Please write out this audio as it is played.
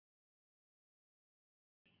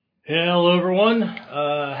Hello, everyone.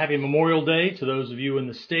 Happy Memorial Day to those of you in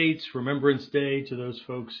the States, Remembrance Day to those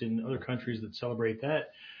folks in other countries that celebrate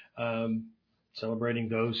that. Celebrating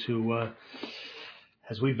those who,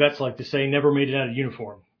 as we vets like to say, never made it out of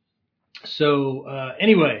uniform. So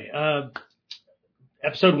anyway,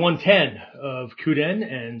 episode 110 of KUDEN,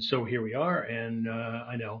 and so here we are. And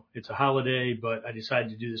I know it's a holiday, but I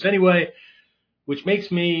decided to do this anyway, which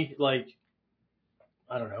makes me I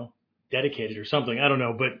don't know, dedicated or something. I don't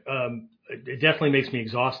know, but it definitely makes me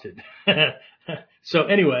exhausted. So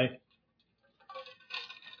anyway,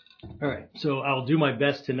 all right. So I'll do my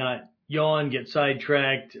best to not yawn, get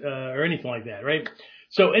sidetracked, or anything like that, right?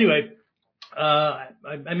 So anyway,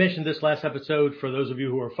 I mentioned this last episode for those of you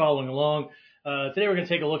who are following along. Today we're going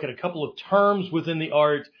to take a look at a couple of terms within the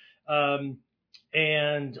art and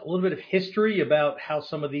a little bit of history about how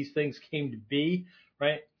some of these things came to be,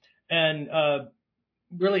 right? And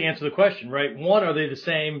really answer the question, right? One, are they the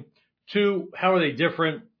same? Two, how are they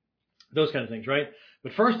different? Those kind of things, right?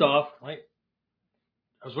 But first off, right,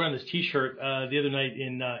 I was wearing this T-shirt the other night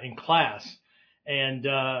in class, and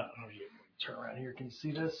turn around here. Can you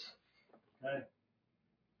see this? Okay.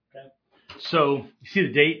 So you see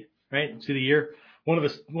the date, right? See the year. One of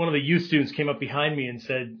the youth students came up behind me and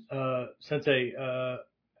said, "Sensei,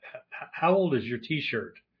 how old is your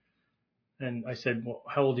T-shirt?" And I said, "Well,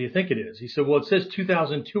 how old do you think it is?" He said, "Well, it says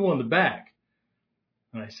 2002 on the back."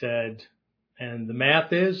 And I said, "And the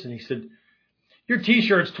math is?" And he said, "Your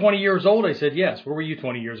T-shirt's 20 years old." I said, "Yes. Where were you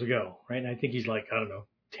 20 years ago?" Right? And I think he's like, I don't know,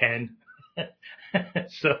 10.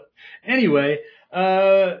 So anyway,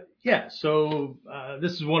 yeah. So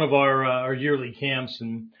this is one of our yearly camps,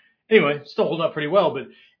 and anyway, still holding up pretty well. But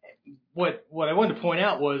what I wanted to point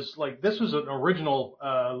out was this was an original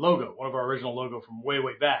logo, one of our original logo from way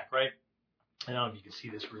back, right? I don't know if you can see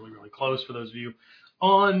this really close for those of you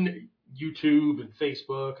on YouTube and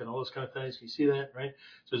Facebook and all those kind of things. Can you see that, right?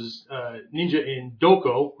 So there's ninja in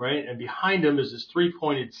doko, right? And behind him is this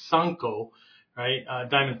three-pointed sanko, right?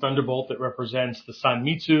 Diamond thunderbolt that represents the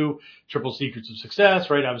Sanmitsu, triple secrets of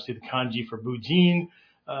success, right? Obviously the kanji for Bujin,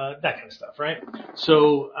 that kind of stuff, right?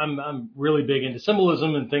 So I'm really big into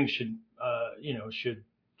symbolism, and things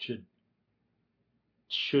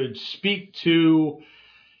should speak to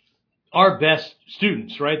our best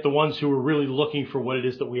students, right? The ones who are really looking for what it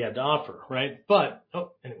is that we have to offer, right? But,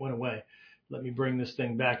 and it went away. Let me bring this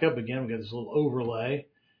thing back up again. We've got this little overlay,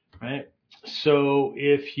 right? So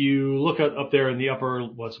if you look up there in the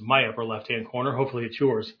my upper left-hand corner, hopefully it's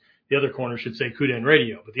yours. The other corner should say KUDEN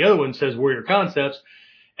Radio, but the other one says Warrior Concepts.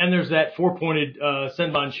 And there's that four-pointed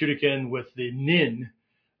Senban Shuriken with the nin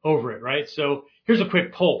over it, right? So here's a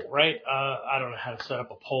quick poll, right? I don't know how to set up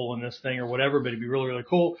a poll in this thing or whatever, but it'd be really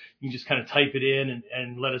cool. You can just kind of type it in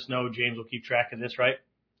and let us know. James will keep track of this, right?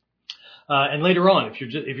 And later on, if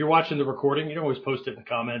you're watching the recording, you can always post it in the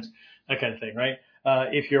comments, that kind of thing, right?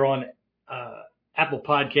 If you're on Apple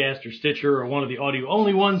Podcast or Stitcher or one of the audio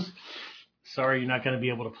only ones, sorry, you're not going to be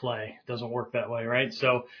able to play. It doesn't work that way, right?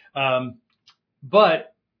 So,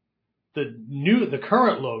 but the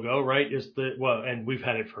current logo, right, is and we've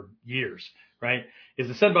had it for years, right, is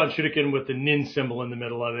the Senban Shuriken with the nin symbol in the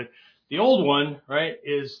middle of it. The old one, right,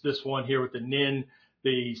 is this one here with the nin.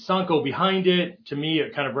 The sanko behind it, to me,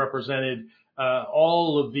 it kind of represented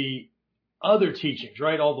all of the other teachings,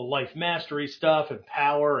 right, all the life mastery stuff and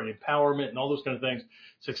power and empowerment and all those kind of things,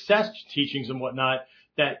 success teachings and whatnot,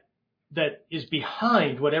 that is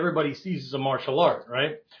behind what everybody sees as a martial art,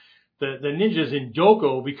 right? The ninja's in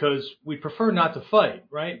doko because we prefer not to fight,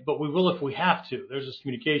 right? But we will if we have to. There's this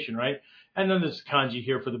communication, right? And then there's kanji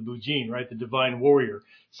here for the Bujin, right? The divine warrior.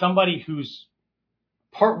 Somebody who's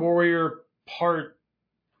part warrior, part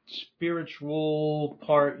spiritual,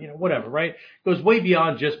 part, whatever, right? Goes way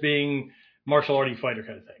beyond just being martial arty fighter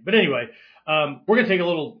kind of thing. But anyway, we're going to take a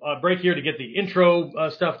little break here to get the intro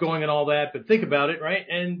stuff going and all that. But think about it, right?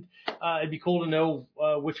 And it'd be cool to know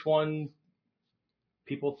which one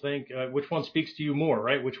people think, which one speaks to you more,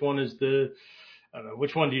 right? Which one is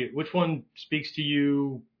which one speaks to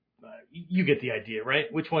you? You get the idea,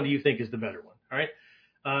 right? Which one do you think is the better one? All right.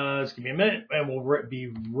 Just give me a minute and we'll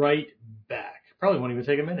be right back. Probably won't even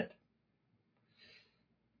take a minute.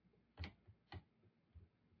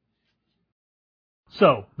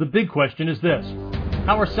 So the big question is this: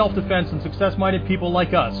 how are self-defense and success-minded people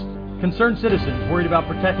like us, concerned citizens worried about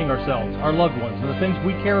protecting ourselves, our loved ones, and the things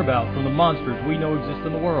we care about from the monsters we know exist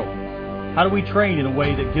in the world? How do we train in a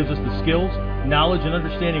way that gives us the skills, knowledge, and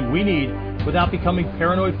understanding we need without becoming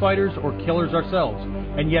paranoid fighters or killers ourselves,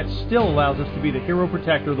 and yet still allows us to be the hero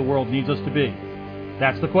protector the world needs us to be?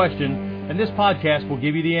 That's the question, and this podcast will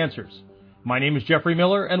give you the answers. My name is Jeffrey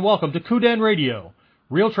Miller, and welcome to KUDEN Radio,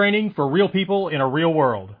 Real training for real people in a real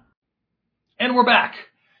world. And we're back.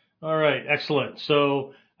 All right, excellent.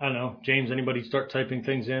 So, I don't know, James, anybody start typing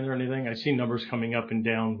things in or anything? I see numbers coming up and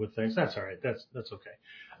down with things. That's all right. That's okay.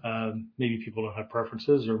 Maybe people don't have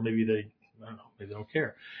preferences, or maybe I don't know, maybe they don't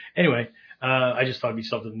care. Anyway, I just thought it'd be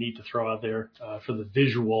something neat to throw out there for the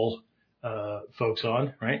visual folks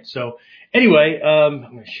on, right? So anyway, I'm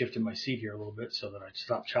going to shift in my seat here a little bit so that I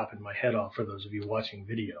stop chopping my head off for those of you watching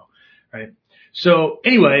video, right? So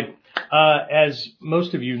anyway, as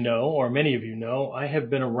most of you know, or many of you know, I have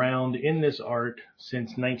been around in this art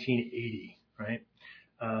since 1980, right?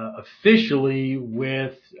 Officially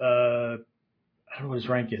with, I don't know what his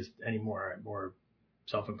rank is anymore, or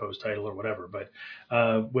self-imposed title or whatever, but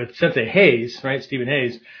with Sensei Hayes, right, Stephen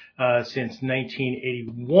Hayes, since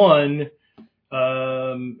 1981,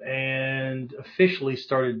 and officially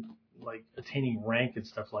started like attaining rank and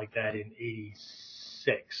stuff like that in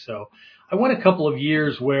 86. So I went a couple of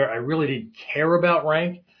years where I really didn't care about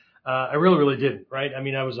rank. I really didn't, right? I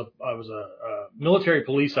mean, I was a military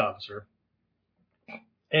police officer,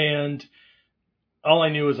 and all I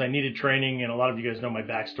knew is I needed training, and a lot of you guys know my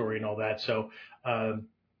backstory and all that. So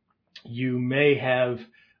you may have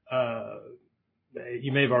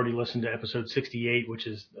already listened to episode 68, which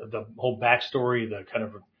is the whole backstory, the kind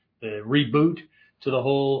of the reboot to the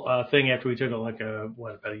whole thing after we took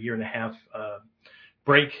about a year and a half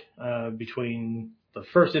break between the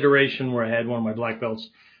first iteration where I had one of my black belts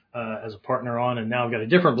as a partner on, and now I've got a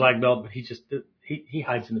different black belt, but he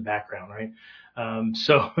hides in the background, right?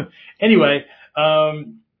 So anyway, the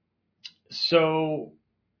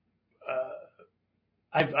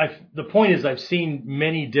point is I've seen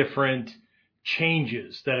many different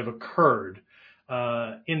changes that have occurred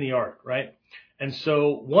in the art, right? And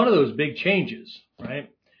so one of those big changes, right,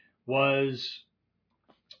 was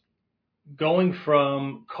going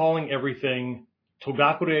from calling everything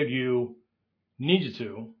Togakuryu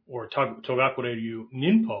Ninjutsu or Togakuryu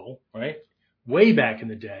Ninpo, right, way back in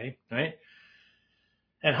the day, right?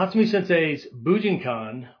 And Hatsumi Sensei's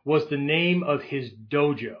Bujinkan was the name of his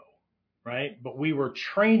dojo, right? But we were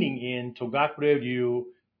training in Togakuryu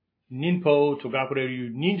Ninpo,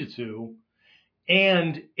 Togakuryu Ninjutsu,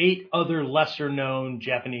 and 8 other lesser-known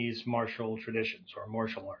Japanese martial traditions or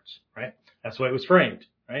martial arts, right? That's the way it was framed,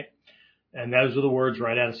 right? And those are the words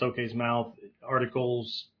right out of Sokei's mouth,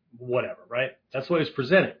 articles, whatever, right? That's the way it was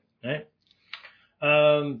presented, right?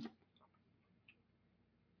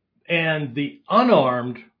 And the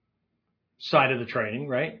unarmed side of the training,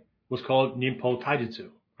 right, was called Ninpo Taijutsu,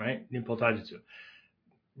 right? Ninpo Taijutsu.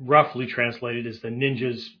 Roughly translated as the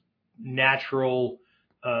ninja's natural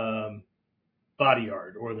body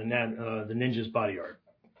art, or the ninja's body art,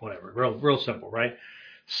 whatever. Real simple, right?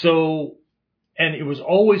 So, and it was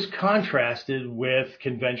always contrasted with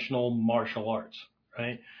conventional martial arts,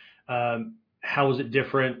 right? How is it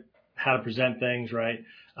different? How to present things, right?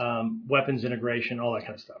 Weapons integration, all that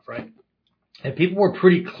kind of stuff, right? And people were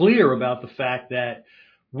pretty clear about the fact that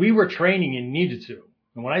we were training in ninjutsu.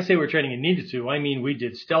 And when I say we're training in ninjutsu, I mean we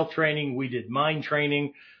did stealth training, we did mind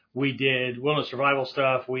training, we did wilderness survival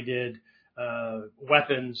stuff, we did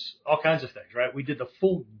weapons, all kinds of things, right? We did the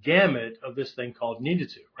full gamut of this thing called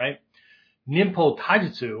ninjutsu, right? Ninpo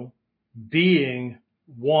Taijutsu being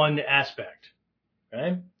one aspect,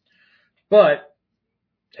 right? But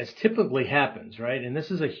as typically happens, right? And this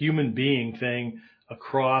is a human being thing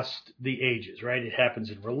across the ages, right? It happens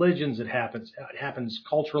in religions, it happens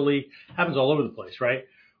culturally, happens all over the place, right?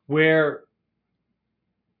 Where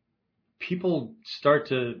people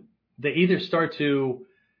they either start to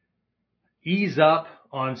ease up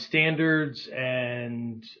on standards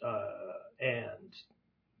and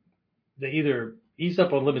they either ease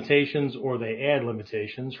up on limitations or they add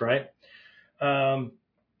limitations, right?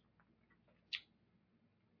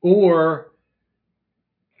 Or,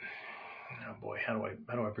 oh boy, how do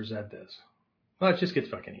I present this? Well, it just gets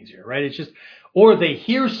fucking easier, right? It's just, or they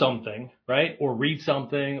hear something, right? Or read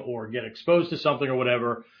something or get exposed to something or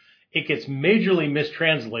whatever. It gets majorly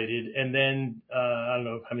mistranslated, and then I don't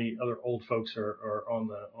know how many other old folks are on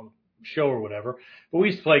the show or whatever, but we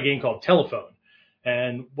used to play a game called Telephone.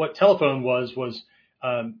 And what Telephone was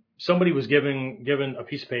somebody was given a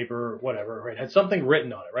piece of paper or whatever, right? Had something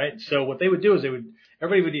written on it, right? So what they would do is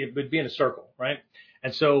everybody would be in a circle, right?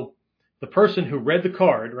 And so the person who read the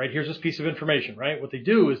card, right? Here's this piece of information, right? What they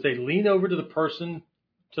do is they lean over to the person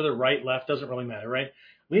to the right, left, doesn't really matter, right?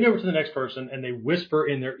 Lean over to the next person and they whisper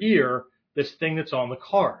in their ear this thing that's on the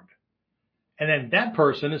card. And then that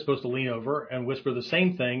person is supposed to lean over and whisper the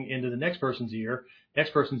same thing into the next person's ear,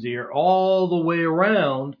 all the way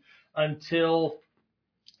around until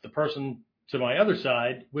the person to my other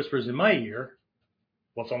side whispers in my ear,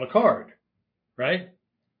 what's on the card, right?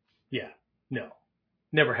 Yeah, no,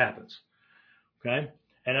 never happens. Okay.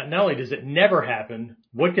 And not only does it never happen,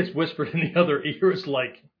 what gets whispered in the other ear is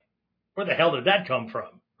like, where the hell did that come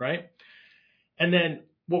from? Right. And then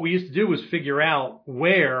what we used to do was figure out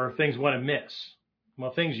where things went amiss.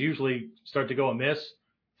 Well, things usually start to go amiss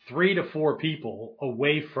 3 to 4 people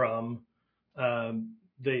away from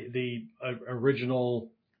the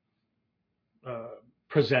original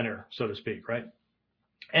presenter, so to speak, right?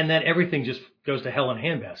 And then everything just goes to hell in a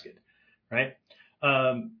handbasket, right?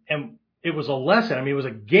 And it was a lesson. I mean, it was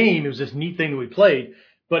a game. It was this neat thing that we played,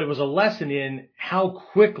 but it was a lesson in how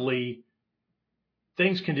quickly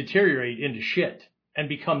things can deteriorate into shit and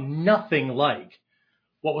become nothing like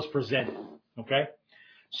what was presented. Okay.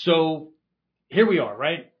 So here we are,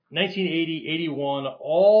 right? 1980, 81,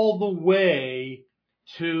 all the way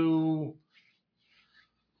to,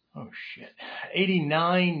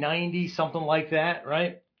 89, 90, something like that,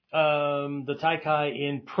 right? The Taikai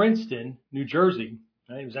in Princeton, New Jersey.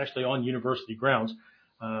 Right? It was actually on university grounds.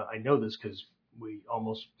 I know this because we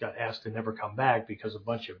almost got asked to never come back because a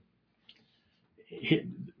bunch of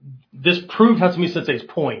this proved Hatsumi Sensei's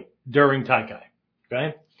point during Taikai.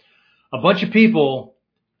 Okay, a bunch of people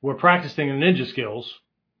were practicing their ninja skills,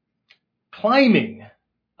 climbing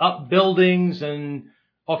up buildings and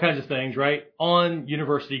all kinds of things, right, on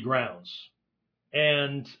university grounds,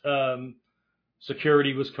 and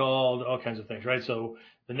security was called, all kinds of things, right? So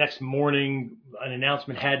the next morning, an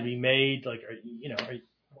announcement had to be made, like,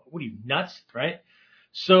 what are you, nuts, right?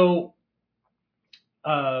 So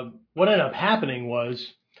what ended up happening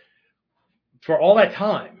was, for all that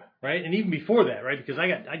time, right, and even before that, right, because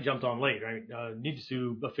I jumped on late, right?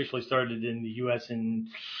 Ninjutsu officially started in the U.S. in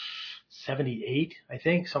 78, I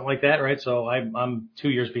think, something like that, right? So I'm 2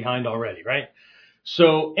 years behind already, right?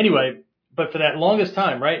 So anyway, but for that longest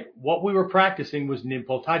time, right, what we were practicing was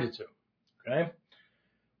Ninpo Taijutsu, okay?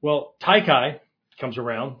 Well, Taikai comes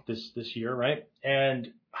around this year, right?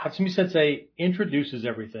 And Hatsumi Sensei introduces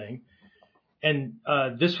everything. And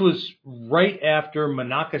this was right after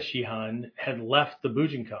Manaka Shihan had left the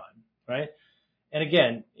Bujinkan, right? And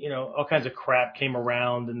again, all kinds of crap came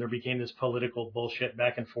around and there became this political bullshit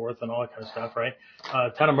back and forth and all that kind of stuff, right?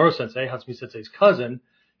 Tadamura Sensei, Hatsumi Sensei's cousin,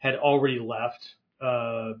 had already left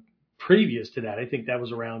previous to that. I think that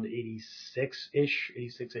was around 86-ish,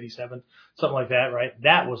 86, 87, something like that, right?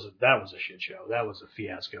 That was a shit show. That was a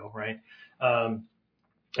fiasco, right?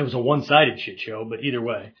 It was a one-sided shit show, but either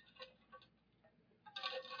way.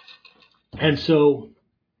 And so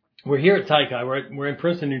we're here at Taikai, we're in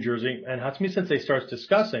Princeton, New Jersey, and Hatsumi Sensei starts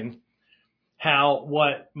discussing how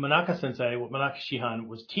what Manaka Shihan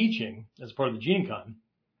was teaching as part of the Bujinkan,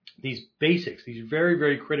 these basics, these very,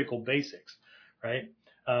 very critical basics, right?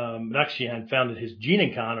 Manaka Shihan founded his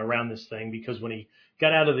Bujinkan around this thing because when he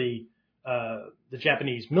got out of the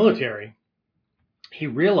Japanese military, he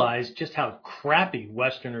realized just how crappy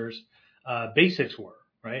Westerners' basics were,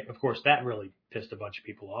 right? Of course, that really pissed a bunch of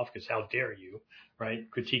people off because how dare you, right,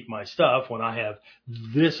 critique my stuff when I have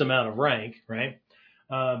this amount of rank, right?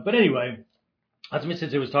 But anyway, Hatsumi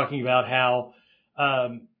Sensei was talking about how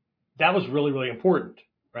that was really, really important,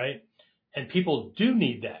 right? And people do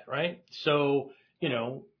need that, right? So,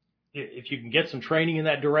 if you can get some training in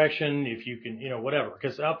that direction, if you can, whatever.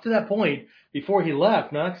 Because up to that point, before he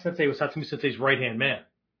left, Manaka Sensei was Hatsumi Sensei's right-hand man,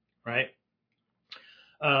 right?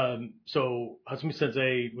 So Hatsumi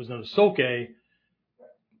Sensei was known as Soke.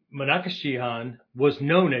 Manaka Shihan was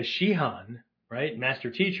known as Shihan, right?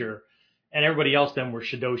 Master teacher. And everybody else then were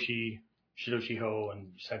Shidoshi Ho,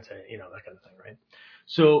 and Sensei, that kind of thing, right?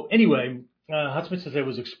 So anyway, Hatsumi Sensei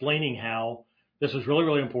was explaining how this was really,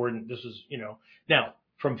 really important. This was, now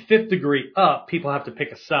from 5th degree up, people have to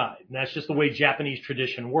pick a side. And that's just the way Japanese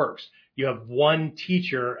tradition works. You have one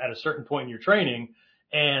teacher at a certain point in your training,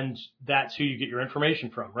 and that's who you get your information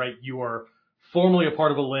from, right? You are formally a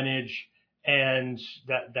part of a lineage, and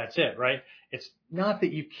that's it, right? It's not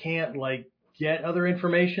that you can't get other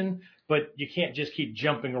information, but you can't just keep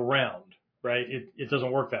jumping around, right? It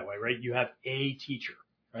doesn't work that way, right? You have a teacher,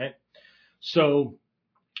 right? So,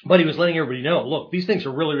 but he was letting everybody know, look, these things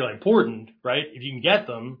are really, really important, right? If you can get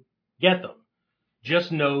them, get them.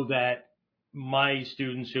 Just know that my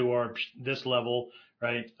students who are this level,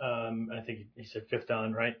 right? I think he said 5th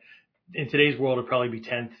dan, right? In today's world, it'd probably be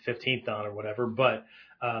 10th, 15th dan or whatever. But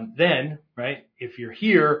then, right, if you're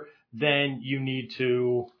here, then you need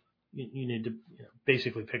to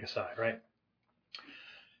basically pick a side, right?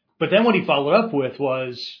 But then what he followed up with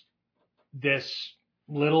was this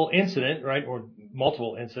little incident, right, or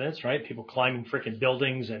multiple incidents, right? People climbing freaking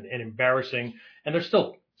buildings and embarrassing, and they're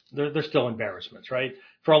still embarrassments, right?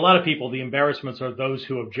 for a lot of people, the embarrassments are those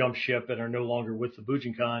who have jumped ship and are no longer with the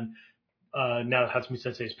Bujinkan. Now that Hatsumi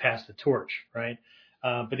Sensei has passed the torch, right?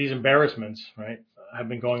 But these embarrassments, right, have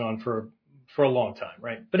been going on for a long time,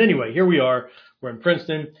 right? But anyway, here we are. We're in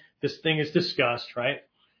Princeton. This thing is discussed, right?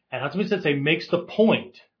 And Hatsumi Sensei makes the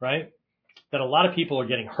point, right, that a lot of people are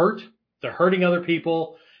getting hurt. They're hurting other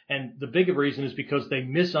people. And the bigger reason is because they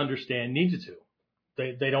misunderstand ninjutsu.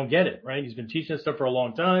 They don't get it, right? He's been teaching this stuff for a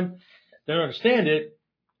long time. They don't understand it.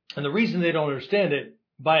 And the reason they don't understand it,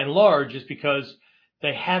 by and large, is because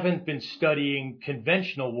they haven't been studying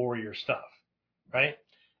conventional warrior stuff, right?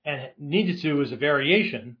 And ninjutsu is a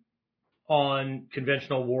variation on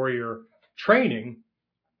conventional warrior training.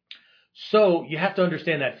 So you have to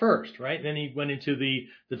understand that first, right? And then he went into the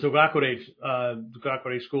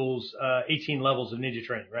Togakure school's 18 levels of ninja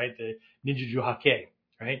training, right? The Ninjutsu Hake,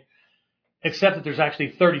 right? Except that there's actually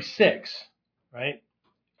 36, right,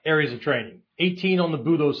 areas of training. 18 on the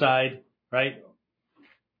Budo side, right,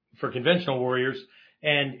 for conventional warriors,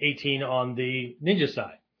 and 18 on the ninja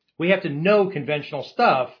side. We have to know conventional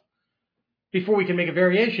stuff before we can make a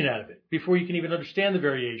variation out of it, before you can even understand the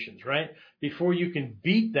variations, right? Before you can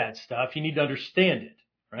beat that stuff, you need to understand it,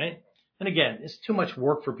 right? And again, it's too much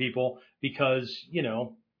work for people because,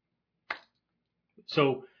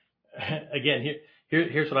 so again,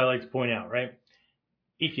 here's what I like to point out, right?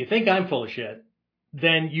 If you think I'm full of shit,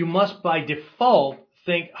 then you must by default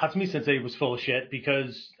think Hatsumi Sensei was full of shit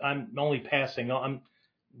because I'm only passing on. I'm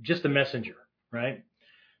just a messenger, right?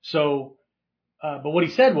 So, but what he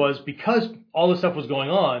said was because all this stuff was going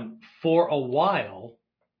on for a while,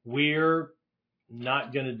 we're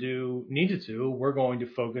not going to do ninjutsu. We're going to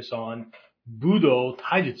focus on Budo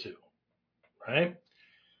Taijutsu, right?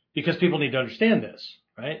 Because people need to understand this,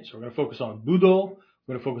 right? So we're going to focus on Budo.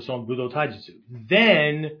 We're going to focus on Budo Taijutsu.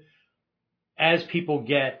 Then, as people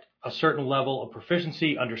get a certain level of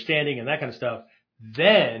proficiency, understanding, and that kind of stuff,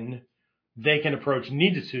 then they can approach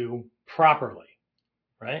ninjutsu properly,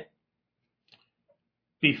 right?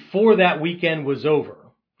 Before that weekend was over,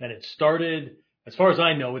 and it started, as far as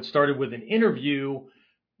I know, it started with an interview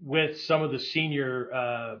with some of the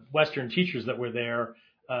senior Western teachers that were there,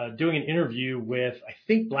 doing an interview with, I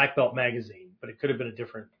think, Black Belt Magazine, but it could have been a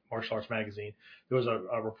different martial arts magazine. There was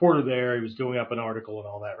a reporter there. He was doing up an article and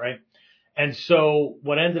all that, right? And so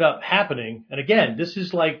what ended up happening, and again, this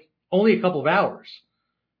is like only a couple of hours,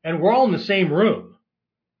 and we're all in the same room,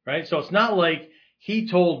 right? So it's not like he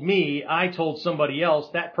told me, I told somebody else,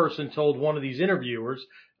 that person told one of these interviewers,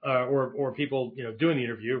 or people, doing the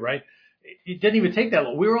interview, right? It didn't even take that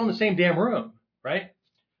long. We were all in the same damn room, right?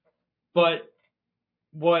 But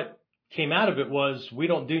what came out of it was we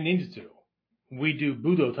don't do ninjutsu. We do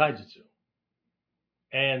Budo Taijutsu.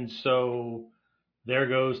 And so there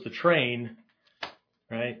goes the train,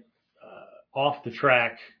 right? Off the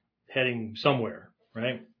track, heading somewhere,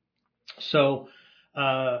 right? So,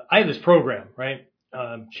 I have this program, right?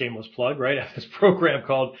 Shameless plug, right? I have this program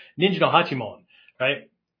called Ninja no Hachimon, right?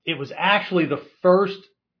 It was actually the first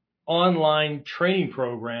online training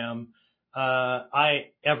program, I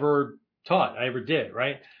ever taught, I ever did,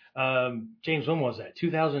 right? James, when was that?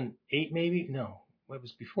 2008 maybe? No, it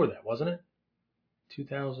was before that, wasn't it?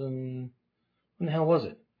 2000, when the hell was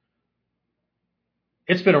it?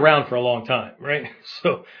 It's been around for a long time, right?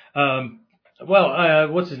 So,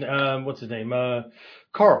 what's his name?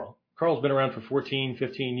 Carl. Carl's been around for 14,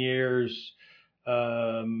 15 years.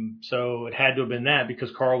 So it had to have been that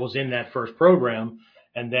because Carl was in that first program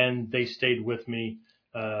and then they stayed with me,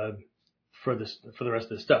 for the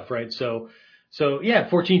rest of the stuff, right? So yeah,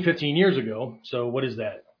 14, 15 years ago. So what is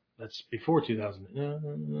that? That's before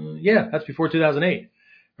 2000. Yeah, that's before 2008,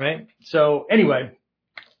 right? So anyway,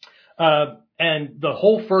 and the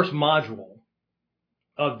whole first module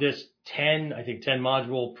of this 10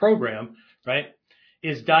 module program, right,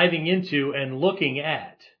 is diving into and looking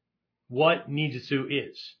at what ninjutsu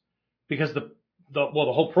is. Because the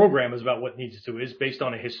whole program is about what ninjutsu is based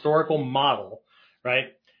on a historical model,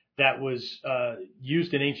 right, that was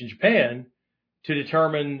used in ancient Japan to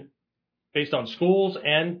determine, based on schools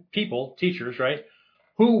and people, teachers, right,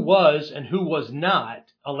 who was and who was not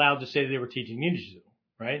allowed to say they were teaching ninjutsu,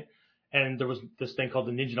 right? And there was this thing called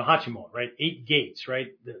the Ninja no Hachimon, right? 8 gates, right?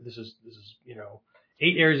 This is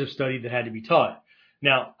 8 areas of study that had to be taught.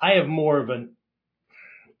 Now, I have more of I'm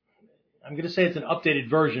going to say it's an updated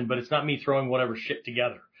version, but it's not me throwing whatever shit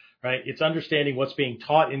together, right? It's understanding what's being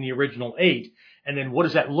taught in the original 8, and then what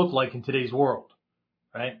does that look like in today's world,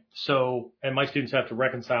 right? So, and my students have to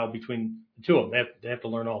reconcile between the two of them. They have to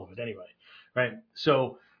learn all of it anyway, right?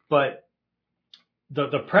 So, but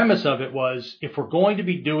the premise of it was, if we're going to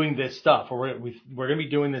be doing this stuff, or we're going to be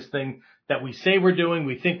doing this thing that we say we're doing,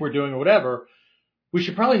 we think we're doing, or whatever, we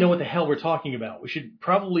should probably know what the hell we're talking about. We should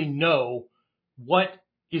probably know what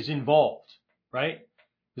is involved, right?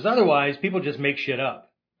 Because otherwise, people just make shit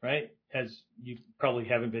up, right? As you probably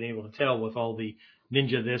haven't been able to tell with all the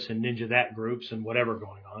ninja this and ninja that groups and whatever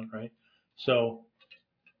going on, right? So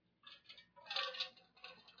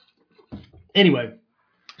anyway,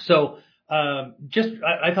 so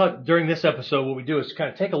I thought during this episode, what we do is kind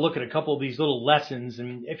of take a look at a couple of these little lessons.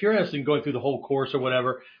 And if you're interested in going through the whole course or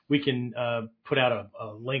whatever, we can put out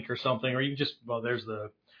a link or something, or you can just, well, there's the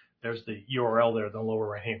URL there in the lower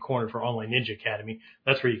right-hand corner for Online Ninja Academy.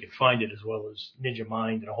 That's where you can find it, as well as Ninja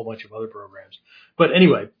Mind and a whole bunch of other programs. But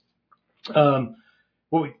anyway,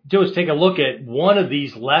 what we do is take a look at one of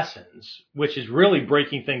these lessons, which is really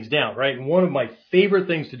breaking things down, right? And one of my favorite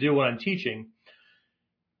things to do when I'm teaching,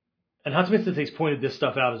 and Hatsumitsu's pointed this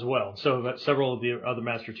stuff out as well, so have several of the other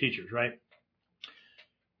master teachers, right?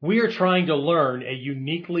 We are trying to learn a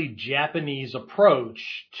uniquely Japanese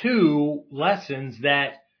approach to lessons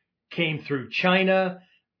that came through China,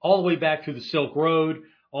 all the way back through the Silk Road,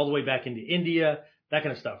 all the way back into India, that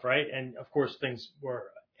kind of stuff, right? And of course, things were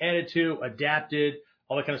added to, adapted,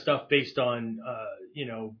 all that kind of stuff based on,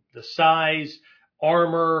 the size,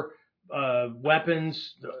 armor,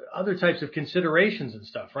 weapons, other types of considerations and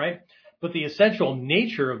stuff, right? But the essential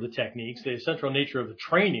nature of the techniques, the essential nature of the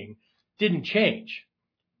training didn't change.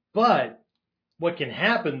 But what can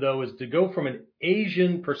happen, though, is to go from an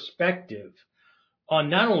Asian perspective on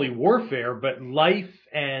not only warfare, but life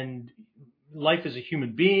and life as a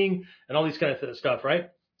human being and all these kind of stuff, right?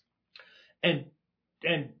 And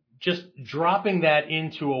just dropping that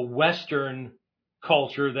into a Western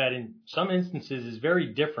culture that in some instances is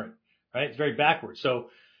very different, right? It's very backwards. So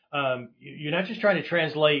you're not just trying to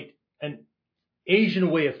translate an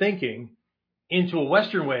Asian way of thinking into a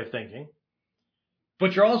Western way of thinking,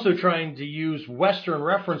 but you're also trying to use Western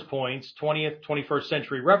reference points, 20th, 21st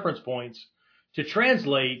century reference points, to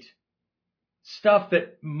translate stuff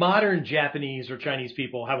that modern Japanese or Chinese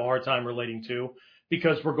people have a hard time relating to,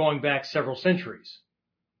 because we're going back several centuries,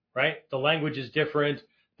 right? The language is different.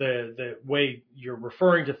 The way you're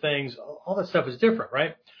referring to things, all that stuff is different,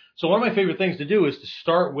 right? So one of my favorite things to do is to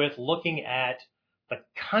start with looking at the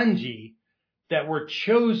kanji that were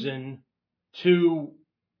chosen to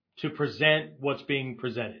present what's being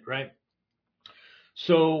presented, right?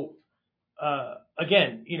 So,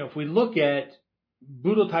 again, if we look at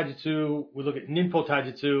Budo Taijutsu, we look at Ninpo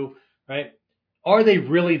Taijutsu, right? Are they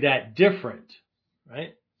really that different,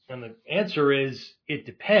 right? And the answer is, it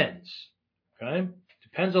depends, okay?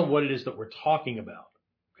 Depends on what it is that we're talking about,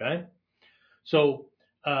 okay? So,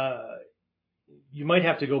 you might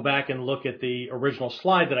have to go back and look at the original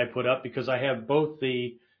slide that I put up, because I have both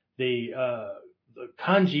the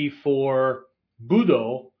kanji for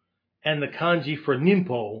Budo and the kanji for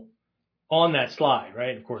Ninpo on that slide,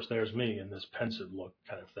 right? Of course, there's me in this pensive look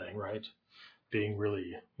kind of thing, right? Being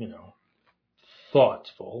really,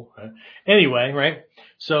 thoughtful. Right? Anyway, right?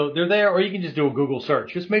 So they're there, or you can just do a Google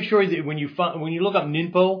search. Just make sure that when you look up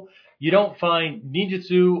Ninpo, you don't find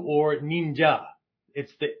ninjutsu or ninja.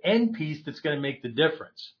 It's the end piece that's going to make the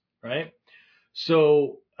difference, right?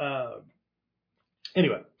 So,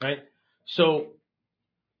 anyway, right? So,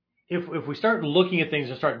 if we start looking at things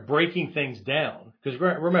and start breaking things down, because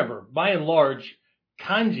remember, by and large,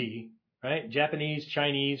 kanji, right? Japanese,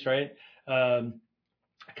 Chinese, right?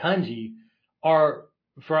 Kanji are,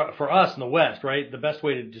 for us in the West, right? The best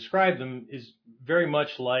way to describe them is very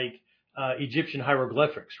much like Egyptian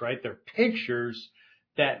hieroglyphics, right? They're pictures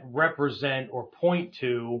that represent or point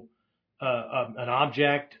to an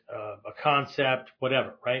object, a concept,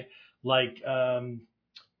 whatever, right? Like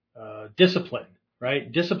discipline,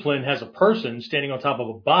 right? Discipline has a person standing on top of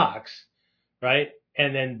a box, right?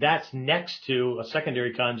 And then that's next to a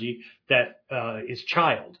secondary kanji that is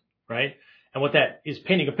child, right? And what that is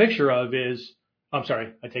painting a picture of is, I'm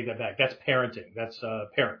sorry, I take that back. That's parenting. That's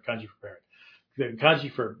parent, kanji for parent. The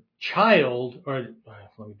kanji for child, or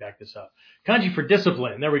let me back this up. Kanji for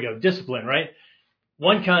discipline. There we go. Discipline, right?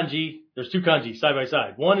 One kanji, there's two kanji side by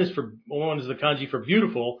side. One is the kanji for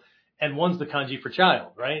beautiful, and one's the kanji for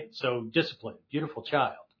child, right? So discipline, beautiful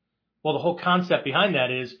child. Well, the whole concept behind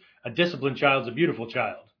that is a disciplined child's a beautiful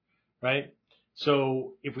child, right?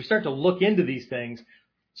 So if we start to look into these things,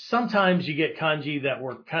 sometimes you get kanji that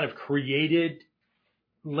were kind of created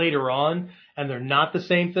later on, and they're not the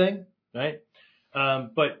same thing, right?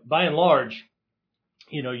 But by and large,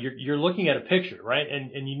 you're looking at a picture, right?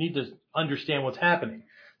 And you need to understand what's happening.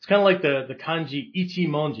 It's kind of like the kanji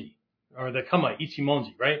ichimonji, or the kama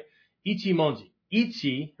ichimonji, right? Ichimonji.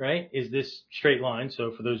 Ichi, right, is this straight line.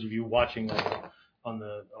 So for those of you watching on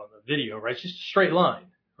the video, right, it's just a straight line,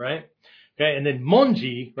 right? Okay, and then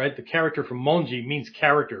Monji, right, the character from Monji means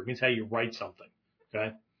character, means how you write something,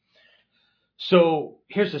 okay? So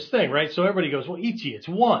here's this thing, right? So everybody goes, well, Ichi, it's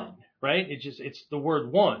one, right? It's the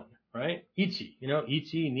word one, right? Ichi,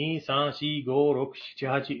 Ichi, ni, san, shi, go, roku, shichi,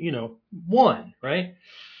 hachi, one, right?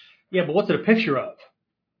 Yeah, but what's it a picture of?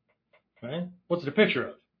 Right? What's it a picture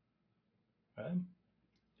of? Right?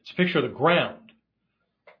 It's a picture of the ground,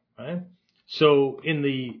 right? So in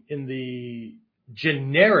the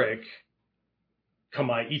generic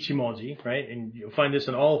Kamai Ichimonji, right? And you'll find this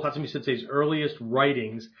in all Hatsumi Sensei's earliest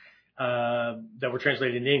writings that were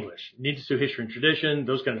translated into English. Ninpo history and tradition,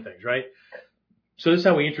 those kind of things, right? So this is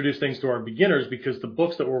how we introduce things to our beginners, because the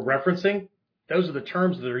books that we're referencing, those are the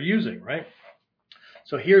terms that they're using, right?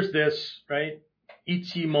 So here's this, right?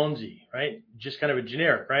 Ichimonji, right? Just kind of a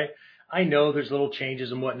generic, right? I know there's little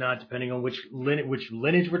changes and whatnot depending on which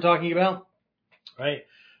lineage we're talking about, right?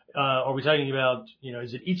 Are we talking about,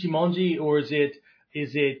 is it Ichimonji or is it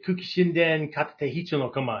Kukishinden Kata Taijutsu no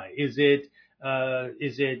Kamai? Is it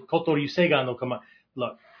Kotoryu Seigan no Kamai?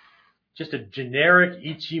 Look, just a generic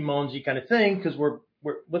Ichimonji kind of thing, because we're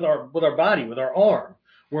with our body, with our arm,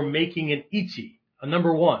 we're making an Ichi, a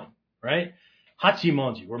number one, right?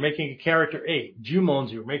 Hachimonji, we're making a character 8.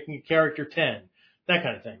 Jumonji, we're making a character 10. That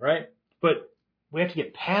kind of thing, right? But we have to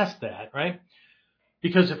get past that, right?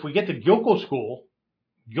 Because if we get to Gyoko school,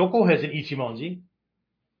 Gyoko has an Ichimonji,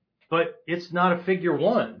 but it's not a figure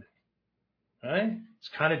 1, right? It's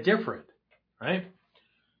kind of different, right?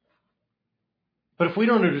 But if we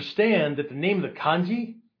don't understand that the name of the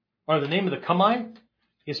kanji, or the name of the kamai,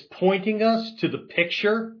 is pointing us to the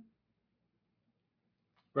picture,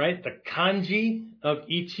 right? The kanji of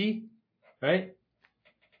Ichi, right?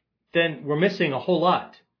 Then we're missing a whole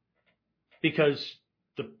lot. Because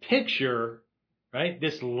the picture, right,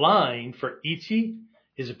 this line for Ichi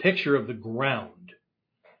is a picture of the ground.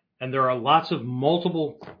 And there are lots of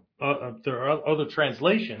there are other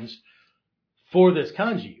translations for this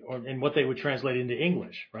kanji, and what they would translate into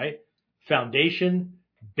English, right? Foundation,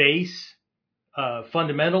 base,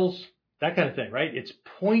 fundamentals, that kind of thing, right? It's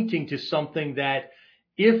pointing to something that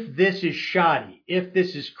if this is shoddy, if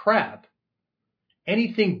this is crap,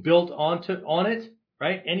 anything built on it,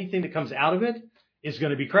 right? Anything that comes out of it is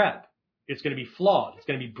going to be crap. It's going to be flawed. It's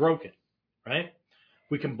going to be broken, right?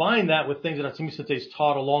 We combine that with things that Hatsumi Sensei's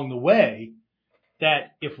taught along the way,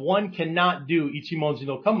 that if one cannot do Ichimonji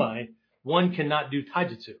no Kamai, one cannot do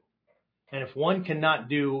Taijutsu. And if one cannot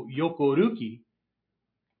do Yokoruki,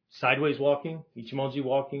 sideways walking, Ichimonji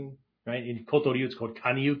walking, right? In Kotoryu, it's called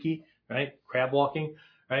Kaniyuki, right? Crab walking,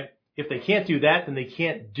 right? If they can't do that, then they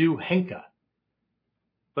can't do Henka.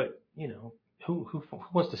 But, who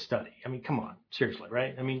wants to study? I mean, come on, seriously,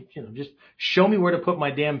 right? I mean, just show me where to put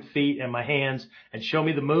my damn feet and my hands and show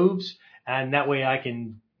me the moves, and that way I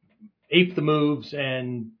can ape the moves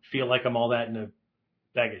and feel like I'm all that in a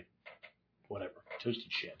bag of whatever,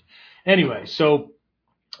 toasted shit. Anyway, so,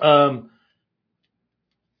 but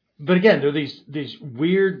again, there are these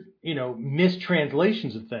weird,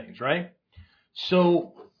 mistranslations of things, right?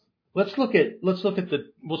 So let's look at we'll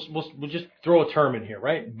just throw a term in here,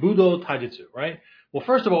 right? Budo Taijutsu, right? Well,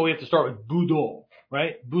 first of all, we have to start with Budo,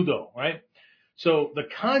 right? Budo, right? So the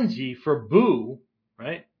kanji for Bu,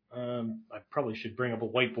 right? I probably should bring up a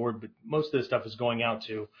whiteboard, but most of this stuff is going out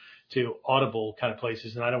to audible kind of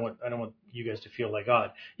places, and I don't want you guys to feel like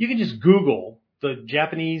odd. You can just Google the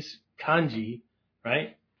Japanese kanji,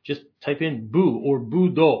 right? Just type in Bu or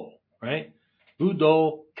Budo, right?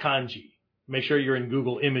 Budo kanji. Make sure you're in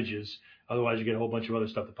Google Images, otherwise you get a whole bunch of other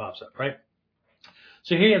stuff that pops up, right?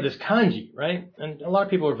 So here you have this kanji, right? And a lot of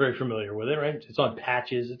people are very familiar with it, right? It's on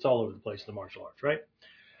patches, it's all over the place in the martial arts, right?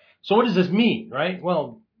 So what does this mean, right?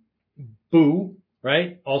 Well, Bu,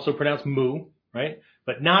 right? Also pronounced mu, right?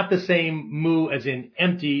 But not the same mu as in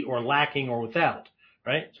empty or lacking or without,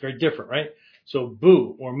 right? It's very different, right? So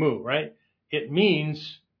Bu or mu, right? It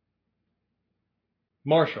means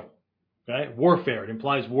martial. Right? Warfare. It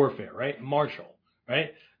implies warfare, right? Martial,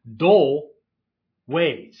 right? Do,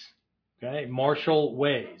 ways, okay? Martial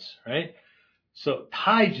ways, right? So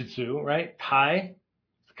Taijutsu, right? Tai,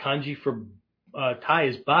 kanji for Tai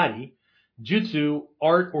is body. Jutsu,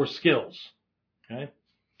 art or skills, okay?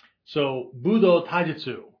 So Budo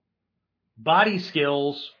Taijutsu, body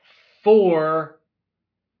skills for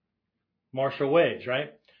martial ways,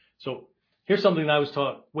 right? So here's something that I was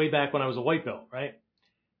taught way back when I was a white belt, right?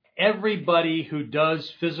 Everybody who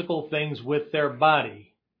does physical things with their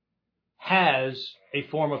body has a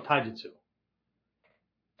form of taijutsu.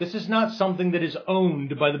 This is not something that is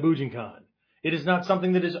owned by the Bujinkan. It is not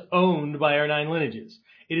something that is owned by our 9 lineages.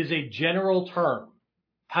 It is a general term.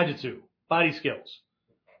 Taijutsu, body skills.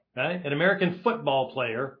 Right? An American football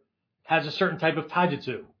player has a certain type of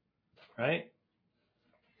taijutsu. Right?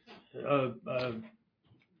 A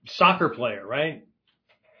soccer player, right?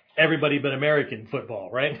 Everybody but American football,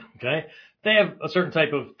 right? Okay? They have a certain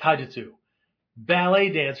type of taijutsu. Ballet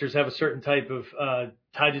dancers have a certain type of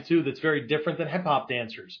taijutsu that's very different than hip hop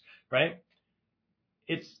dancers, right?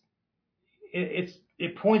 It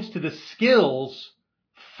points to the skills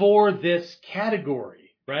for this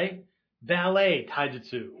category, right? Ballet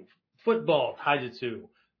taijutsu, football taijutsu,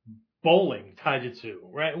 bowling taijutsu,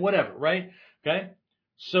 right? Whatever, right? Okay?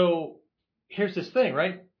 So here's this thing,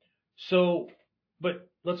 right? So, but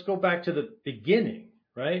let's go back to the beginning,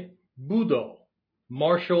 right? Budo,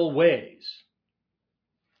 martial ways.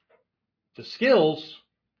 The skills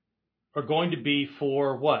are going to be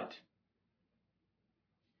for what?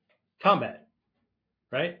 Combat,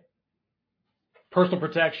 right? Personal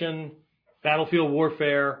protection, battlefield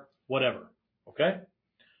warfare, whatever. Okay?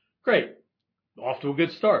 Great. Off to a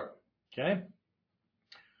good start. Okay?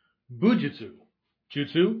 Bujitsu.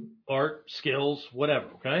 Jutsu, art, skills, whatever.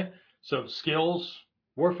 Okay? So skills,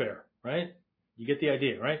 warfare, right? You get the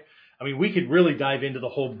idea, right? I mean, we could really dive into the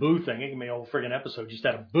whole Bu thing. It can be a whole friggin' episode just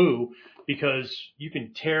out of Bu, because you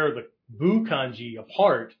can tear the Bu kanji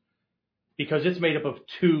apart because it's made up of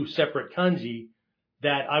 2 separate kanji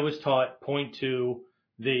that I was taught point to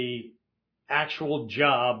the actual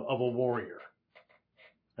job of a warrior.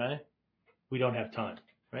 Okay? We don't have time,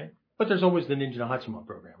 right? But there's always the Ninja no Hatsuma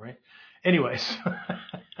program, right? Anyways.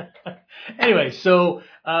 So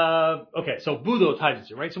Budo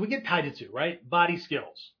Taijutsu, right? So we get Taijutsu, right? Body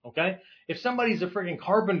skills, okay? If somebody's a freaking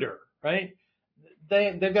carpenter, right?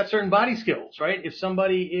 They've got certain body skills, right? If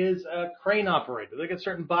somebody is a crane operator, they've got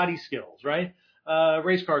certain body skills, right?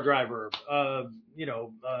 Race car driver,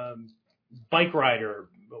 bike rider,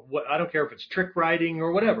 I don't care if it's trick riding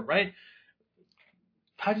or whatever, right?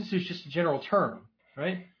 Taijutsu is just a general term,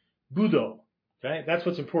 right? Budo, okay? That's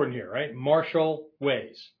what's important here, right? Martial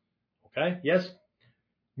ways, okay? Yes?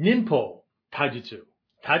 Ninpo, Taijutsu.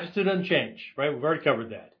 Taijutsu doesn't change, right? We've already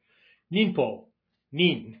covered that. Ninpo,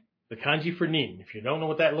 nin, the kanji for nin. If you don't know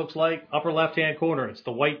what that looks like, upper left-hand corner, it's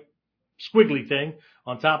the white squiggly thing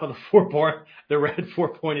on top of the red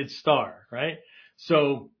 4-pointed star, right?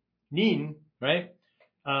 So nin, right?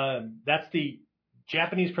 That's the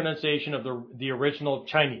Japanese pronunciation of the original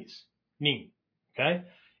Chinese, nin, okay?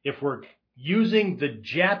 If we're using the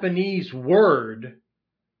Japanese word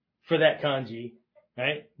for that kanji,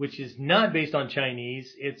 right, which is not based on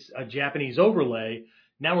Chinese, it's a Japanese overlay,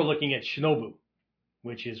 now we're looking at shinobu,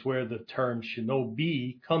 which is where the term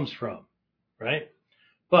shinobi comes from, right?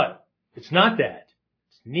 But it's not that.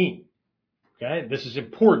 It's nin, okay? This is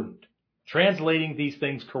important. Translating these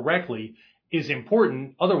things correctly is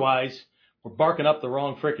important. Otherwise, we're barking up the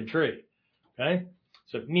wrong frickin' tree, okay?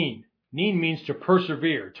 So nin. Nin means to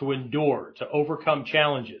persevere, to endure, to overcome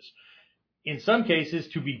challenges. In some cases,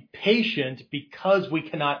 to be patient because we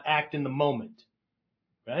cannot act in the moment,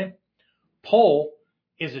 okay? Po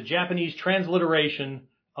is a Japanese transliteration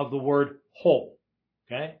of the word ho,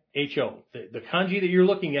 okay? H-O. The kanji that you're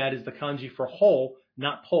looking at is the kanji for ho,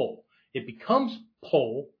 not po. It becomes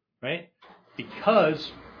po, right?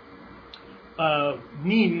 Because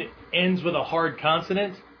nin ends with a hard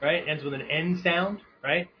consonant, right? Ends with an N sound,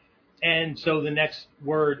 right? And so the next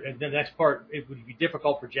word, the next part, it would be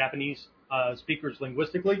difficult for Japanese speakers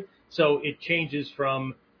linguistically. So it changes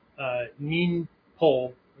from ninho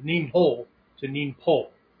to ninpo,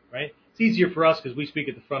 right? It's easier for us because we speak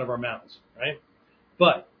at the front of our mouths, right?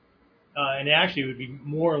 But, and actually it would be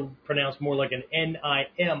pronounced more like an N-I-M-P-O,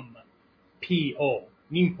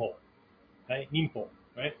 ninpo, right? Ninpo,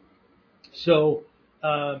 right? So,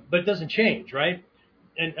 but it doesn't change, right?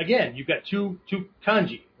 And again, you've got two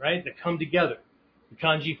kanji, right, that come together. The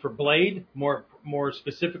kanji for blade, more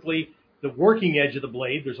specifically, the working edge of the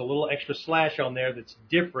blade, there's a little extra slash on there that's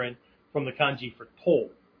different from the kanji for to,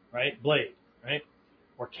 right, blade, right,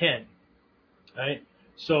 or ken, right?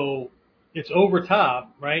 So it's over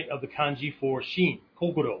top, right, of the kanji for shin,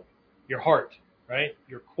 kokoro, your heart, right,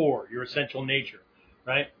 your core, your essential nature,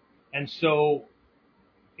 right? And so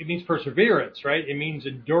it means perseverance, right? It means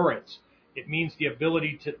endurance. It means the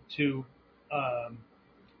ability to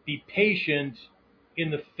be patient in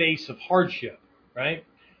the face of hardship, right?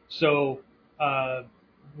 So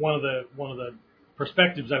one of the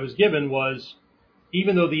perspectives I was given was,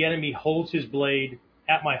 even though the enemy holds his blade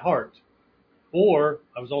at my heart, or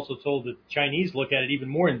I was also told that the Chinese look at it even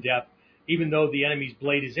more in depth, even though the enemy's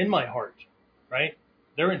blade is in my heart, right?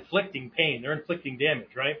 They're inflicting pain, they're inflicting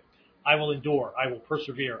damage, right? I will endure, I will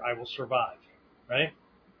persevere, I will survive, right?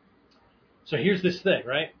 So here's this thing,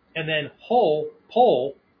 right? And then pol,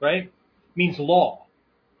 right, means law,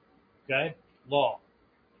 okay? Law,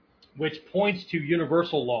 which points to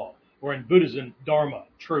universal law, or in Buddhism, dharma,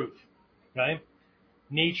 truth, okay?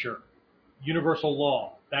 Nature, universal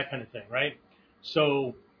law, that kind of thing, right?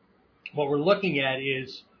 So what we're looking at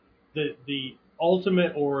is the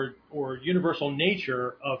ultimate or universal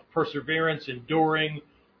nature of perseverance, enduring,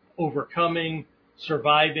 overcoming,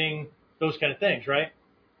 surviving, those kind of things, right?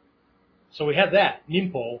 So we have that,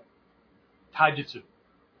 Ninpo, Taijutsu,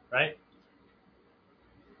 right?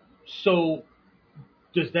 So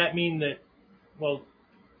does that mean that, well,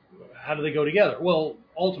 how do they go together? Well,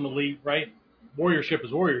 ultimately, right, warriorship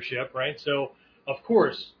is warriorship, right? So, of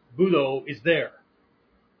course, Budo is there,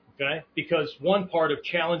 okay? Because one part of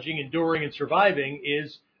challenging, enduring, and surviving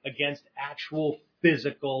is against actual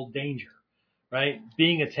physical danger, right?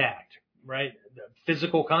 Being attacked, right?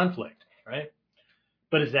 Physical conflict, right?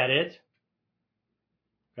 But is that it?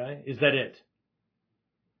 Okay? Is that it?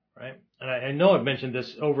 Right? And I know I've mentioned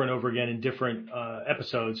this over and over again in different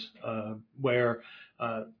episodes where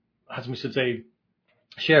Hazumi Sensei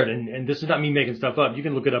shared, and this is not me making stuff up. You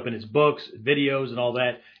can look it up in his books, videos, and all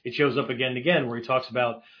that. It shows up again and again where he talks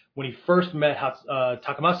about when he first met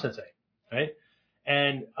Takamasa Sensei, right?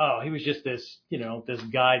 And he was just this, this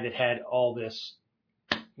guy that had all this,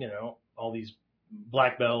 all these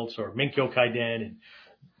black belts or Menkyo Kaiden and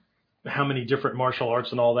how many different martial arts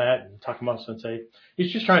and all that, and Takamasa Sensei.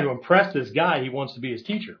 He's just trying to impress this guy. He wants to be his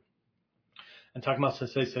teacher. And Takamasa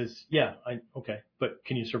Sensei says, yeah, okay, but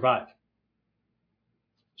can you survive?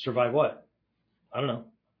 Survive what? I don't know.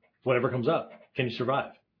 Whatever comes up. Can you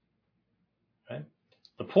survive? Okay?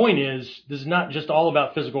 The point is, this is not just all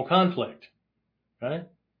about physical conflict. Right?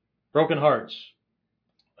 Broken hearts.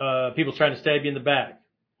 People trying to stab you in the back.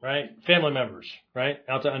 Right? Family members. Right?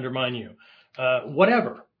 Out to undermine you.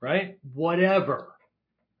 Whatever. Right? Whatever.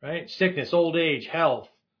 Right? Sickness, old age, health,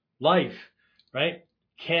 life. Right?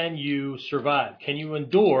 Can you survive? Can you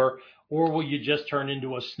endure? Or will you just turn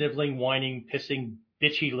into a sniveling, whining, pissing,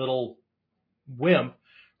 bitchy little wimp,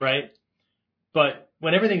 right? But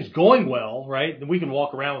when everything's going well, right, then we can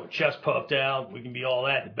walk around with chest puffed out. We can be all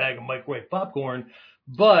that in a bag of microwave popcorn.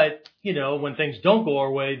 But, when things don't go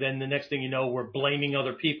our way, then the next thing you know, we're blaming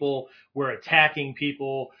other people. We're attacking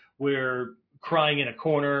people. We're crying in a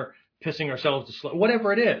corner, pissing ourselves to sleep,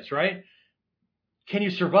 whatever it is, right? Can you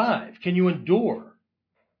survive? Can you endure?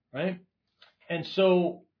 Right? And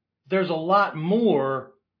so there's a lot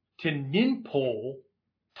more to Ninpo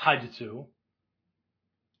Taijutsu.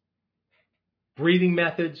 Breathing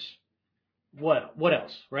methods, what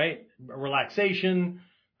else, right? Relaxation,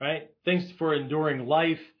 right? Things for enduring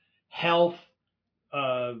life, health.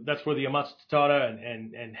 That's where the Amatsu Tatara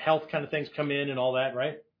and health kind of things come in and all that,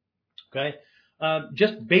 right? Okay.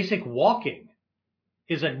 Just basic walking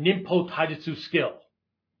is a Ninpo Taijutsu skill.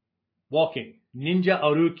 Walking, ninja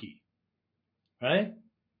aruki, right?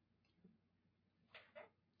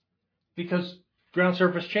 Because ground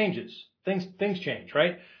surface changes, things change,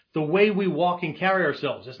 right? The way we walk and carry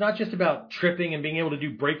ourselves. It's not just about tripping and being able to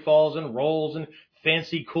do break falls and rolls and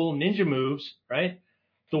fancy cool ninja moves, right?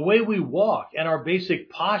 The way we walk and our basic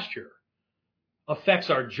posture affects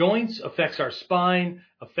our joints, affects our spine,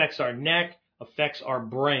 affects our neck, affects our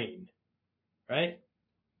brain, right?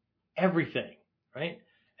 Everything, right?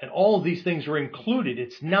 And all of these things are included.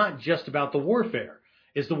 It's not just about the warfare.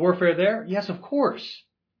 Is the warfare there? Yes, of course,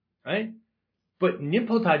 right? But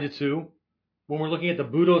Ninpo Taijutsu, when we're looking at the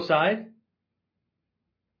Budo side,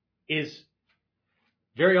 is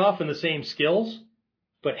very often the same skills,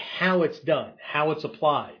 but how it's done, how it's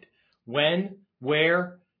applied, when,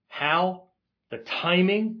 where, how, the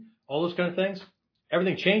timing, all those kind of things,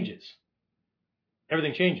 everything changes.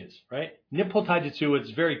 Everything changes, right? Ninpo Taijutsu, at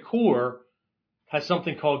its very core, has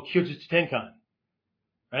something called Kyojutsu Tenkan,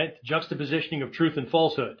 right? The juxtapositioning of truth and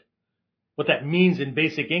falsehood. What that means in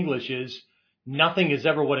basic English is nothing is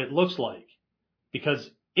ever what it looks like. Because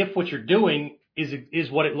if what you're doing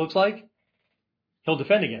is what it looks like, he'll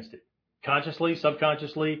defend against it. Consciously,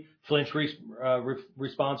 subconsciously, flinch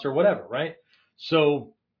response or whatever, right?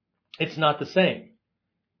 So it's not the same.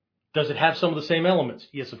 Does it have some of the same elements?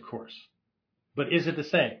 Yes, of course. But is it the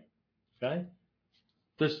same? Okay?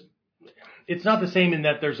 It's not the same in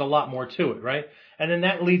that there's a lot more to it, right? And then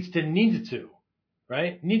that leads to ninjutsu,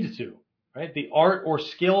 right? Ninjutsu, right? The art or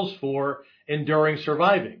skills for enduring,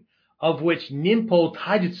 surviving, of which Ninpo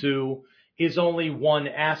Taijutsu is only one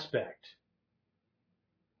aspect.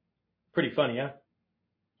 Pretty funny, huh?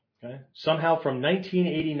 Okay. Somehow from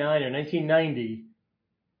 1989 or 1990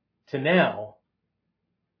 to now,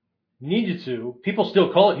 ninjutsu, people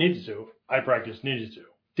still call it ninjutsu. I practice ninjutsu.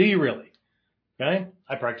 Do you really? Okay?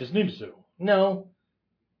 I practice ninjutsu. No.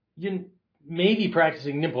 You may be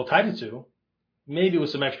practicing Ninpo Taijutsu, maybe with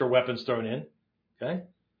some extra weapons thrown in. Okay?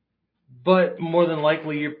 But more than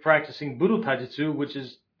likely you're practicing Budo Taijutsu, which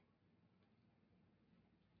is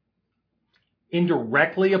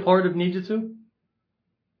indirectly a part of ninjutsu.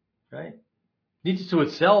 Right? Ninjutsu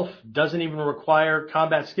itself doesn't even require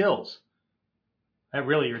combat skills. That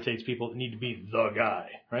really irritates people that need to be the guy,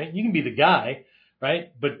 right? You can be the guy,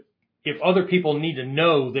 right? But if other people need to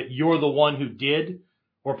know that you're the one who did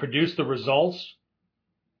or produced the results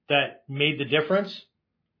that made the difference,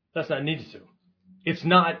 that's not ninjutsu. It's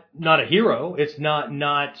not a hero. It's not,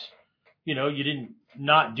 you didn't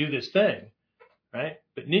not do this thing, right?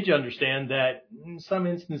 But ninja understand that in some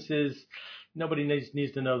instances, nobody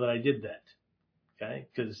needs to know that I did that, okay?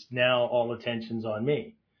 Because now all attention's on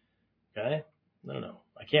me, okay? No.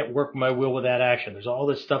 I can't work my will with that action. There's all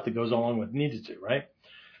this stuff that goes along with ninjutsu, right?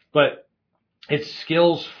 But it's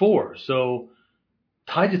skills 4. So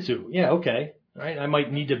taijutsu, yeah, okay, right? I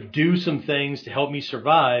might need to do some things to help me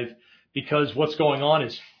survive because what's going on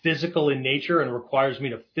is physical in nature and requires me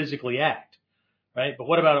to physically act, right? But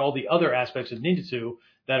what about all the other aspects of ninjutsu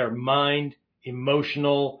that are mind,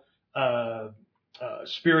 emotional,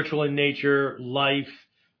 spiritual in nature, life,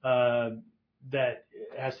 that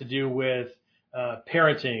has to do with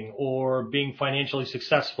parenting or being financially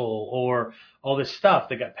successful or all this stuff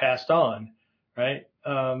that got passed on, right?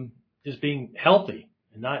 Just being healthy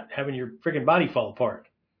and not having your freaking body fall apart.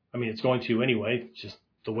 I mean, it's going to anyway. It's just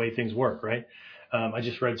the way things work, right? I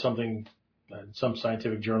just read something, some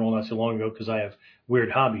scientific journal not too long ago because I have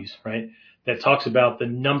weird hobbies, right? That talks about the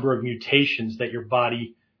number of mutations that your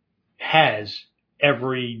body has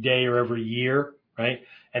every day or every year, right?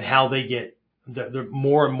 And how they get, the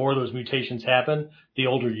more and more those mutations happen, the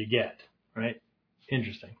older you get, right?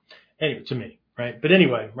 Interesting. Anyway, to me, right? But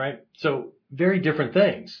anyway, right? So very different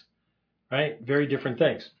things, right? Very different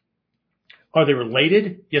things. Are they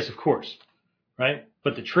related? Yes, of course, right?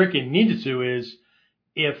 But the trick in ninjutsu is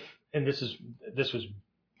and this was,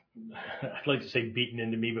 I'd like to say beaten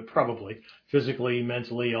into me, but probably physically,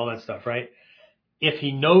 mentally, all that stuff, right? If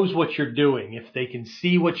he knows what you're doing, if they can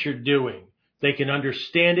see what you're doing, they can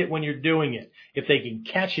understand it when you're doing it, if they can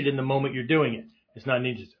catch it in the moment you're doing it, it's not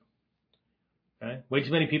ninjutsu. Okay? Way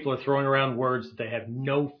too many people are throwing around words that they have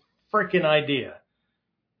no freaking idea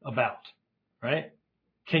about, right?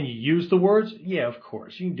 Can you use the words? Yeah, of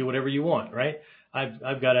course. You can do whatever you want, right?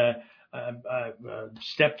 I've got a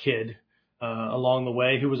stepkid along the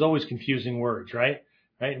way who was always confusing words, right?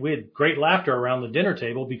 Right? We had great laughter around the dinner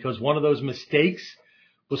table because one of those mistakes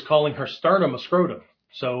was calling her sternum a scrotum.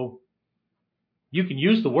 So you can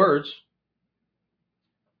use the words.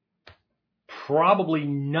 Probably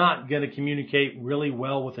not going to communicate really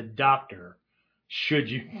well with a doctor should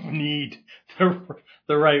you need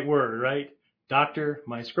the right word, right? Doctor,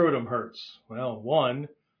 my scrotum hurts. Well, 1,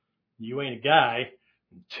 you ain't a guy.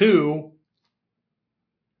 2,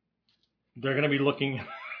 they're going to be looking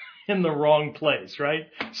in the wrong place, right?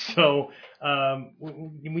 So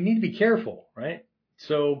we need to be careful, right?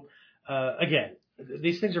 So again,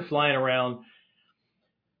 these things are flying around.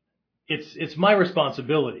 It's my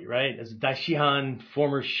responsibility, right? As a Daishihan,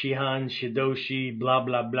 former Shihan, Shidoshi, blah,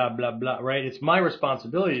 blah, blah, blah, blah, right? It's my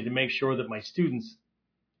responsibility to make sure that my students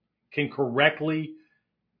can correctly,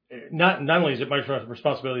 not only is it my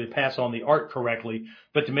responsibility to pass on the art correctly,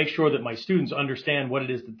 but to make sure that my students understand what it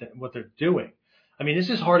is what they're doing. I mean, this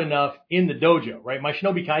is hard enough in the dojo, right? My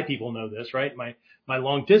Shinobi Kai people know this, right? My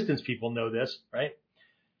long distance people know this, right?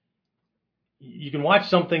 You can watch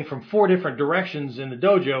something from 4 different directions in the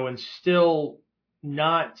dojo and still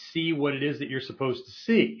not see what it is that you're supposed to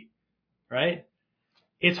see, right?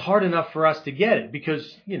 It's hard enough for us to get it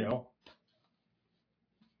because,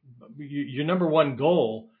 your number one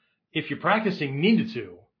goal, if you're practicing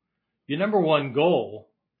ninjutsu, your number one goal,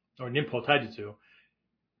 or Ninpo Taijutsu,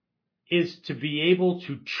 is to be able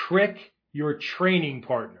to trick your training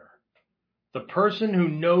partner, the person who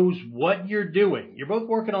knows what you're doing. You're both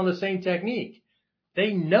working on the same technique.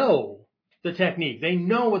 They know the technique. They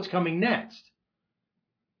know what's coming next.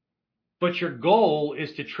 But your goal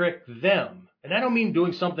is to trick them. And I don't mean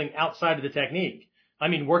doing something outside of the technique. I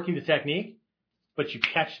mean working the technique, but you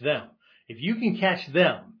catch them. If you can catch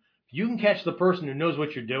them, if you can catch the person who knows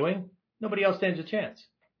what you're doing, nobody else stands a chance.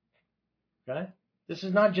 Okay? This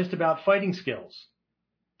is not just about fighting skills.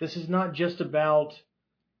 This is not just about,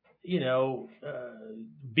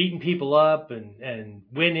 beating people up and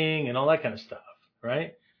winning and all that kind of stuff,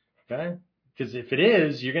 right? Okay? Because if it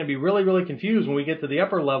is, you're going to be really, really confused when we get to the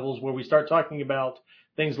upper levels where we start talking about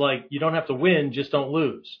Things like you don't have to win, just don't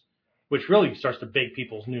lose, which really starts to bake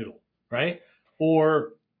people's noodle, right?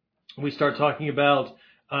 Or we start talking about,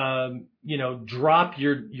 drop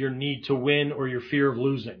your need to win or your fear of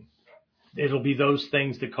losing. It'll be those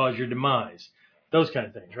things that cause your demise, those kind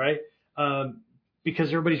of things, right? Because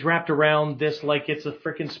everybody's wrapped around this like it's a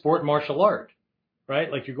freaking sport martial art,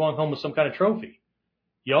 right? Like you're going home with some kind of trophy.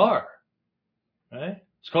 You are, right?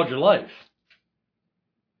 It's called your life.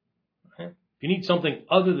 Right? If you need something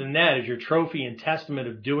other than that as your trophy and testament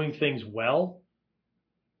of doing things well,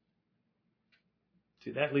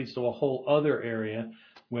 see, that leads to a whole other area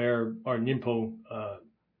where our Ninpo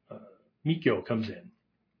Mikyo comes in.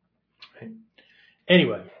 Right?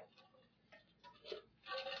 Anyway.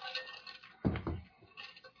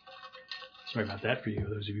 Sorry about that for you,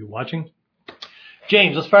 those of you watching.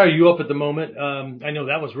 James, let's fire you up at the moment. I know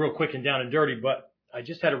that was real quick and down and dirty, but I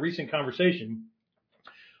just had a recent conversation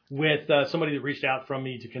with somebody that reached out from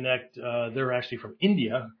me to connect. They're actually from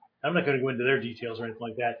India. I'm not going to go into their details or anything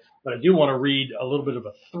like that, but I do want to read a little bit of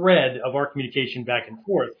a thread of our communication back and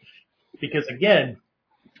forth because, again,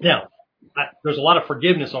 now, there's a lot of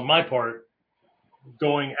forgiveness on my part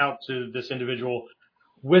going out to this individual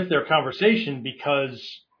with their conversation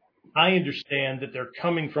because I understand that they're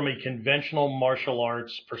coming from a conventional martial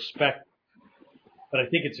arts perspective. But I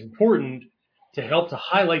think it's important to help to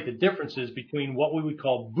highlight the differences between what we would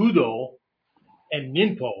call Budo and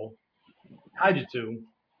Ninpo, Taijutsu,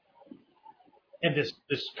 and this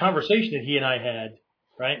conversation that he and I had,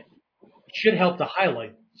 right, should help to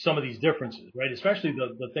highlight some of these differences, right, especially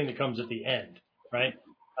the thing that comes at the end, right?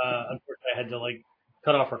 Unfortunately, I had to,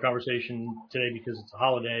 cut off our conversation today because it's a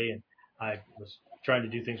holiday and I was trying to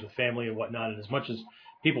do things with family and whatnot. And as much as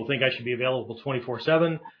people think I should be available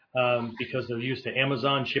 24/7 because they're used to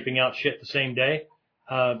Amazon shipping out shit the same day,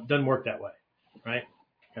 doesn't work that way, right?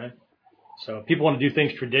 Okay. So people want to do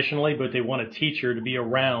things traditionally, but they want a teacher to be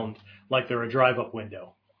around like they're a drive-up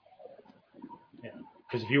window. Yeah.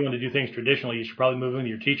 Because if you want to do things traditionally, you should probably move in with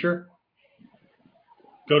your teacher,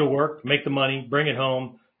 go to work, make the money, bring it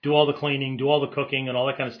home, do all the cleaning, do all the cooking and all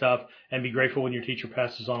that kind of stuff, and be grateful when your teacher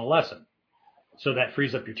passes on a lesson. So that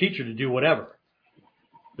frees up your teacher to do whatever.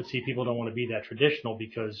 But see, people don't want to be that traditional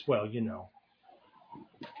because, well,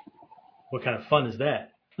 what kind of fun is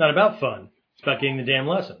that? It's not about fun. It's about getting the damn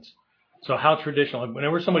lessons. So how traditional,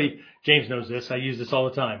 whenever somebody, James knows this, I use this all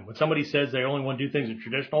the time. When somebody says they only want to do things a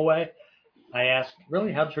traditional way, I ask,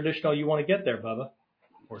 really, how traditional you want to get there, Bubba?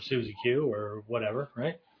 Or Susie Q or whatever,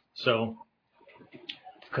 right? So,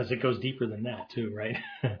 because it goes deeper than that too, right?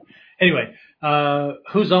 Anyway,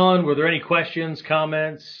 who's on? Were there any questions,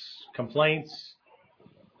 comments, complaints?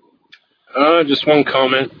 Just one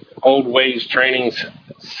comment. Old Ways Trainings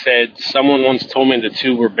said, someone once told me the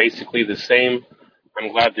two were basically the same.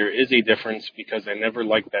 I'm glad there is a difference because I never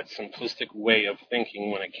liked that simplistic way of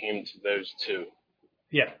thinking when it came to those two.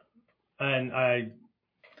 Yeah. And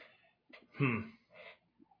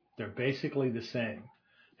they're basically the same.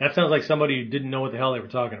 That sounds like somebody who didn't know what the hell they were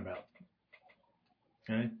talking about.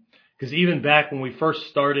 Okay? Because even back when we first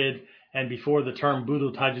started and before the term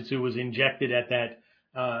Budo Taijutsu was injected at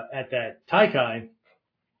that Taikai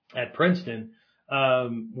at Princeton,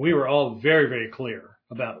 we were all very, very clear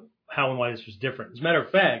about how and why this was different. As a matter of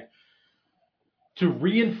fact, to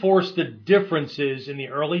reinforce the differences in the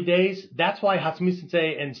early days, that's why Hatsumi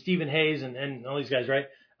Sensei and Stephen Hayes and all these guys, right?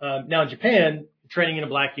 Now in Japan, training in a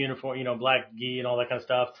black uniform, black gi and all that kind of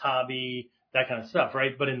stuff, tabi, that kind of stuff,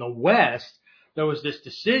 right? But in the West, there was this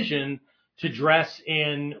decision to dress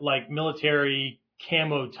in like military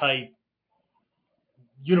camo type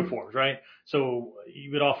uniforms, right? So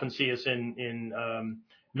you would often see us in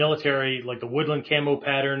military, like the woodland camo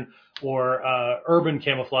pattern or urban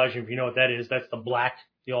camouflage. If you know what that is, that's the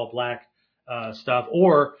all black stuff.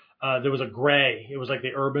 Or there was a gray. It was like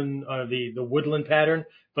the urban, the woodland pattern,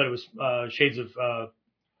 but it was shades of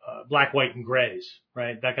black, white, and grays,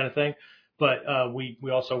 right? That kind of thing. But we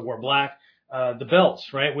also wore black. The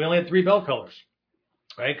belts, right? We only had 3 belt colors,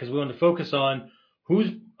 right? Because we wanted to focus on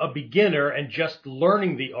who's a beginner and just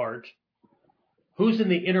learning the art, who's in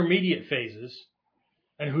the intermediate phases,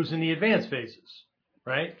 and who's in the advanced phases,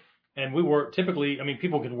 right? And we were typically,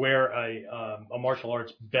 people could wear a martial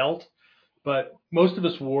arts belt, but most of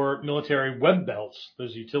us wore military web belts,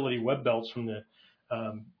 those utility web belts from the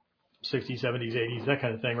 60s, 70s, 80s, that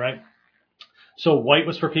kind of thing, right? So white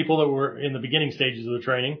was for people that were in the beginning stages of the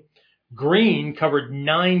training. Green covered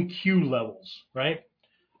 9 Q levels, right?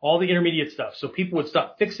 All the intermediate stuff. So people would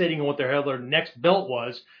stop fixating on what their next belt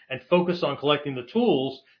was and focus on collecting the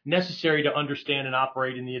tools necessary to understand and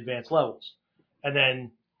operate in the advanced levels. And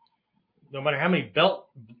then no matter how many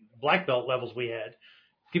black belt levels we had,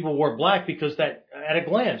 People wore black because that at a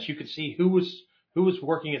glance you could see who was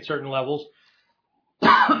working at certain levels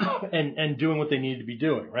and doing what they needed to be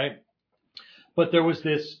doing, right? But there was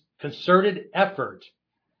this concerted effort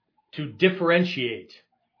to differentiate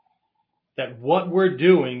that what we're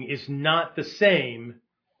doing is not the same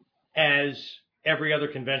as every other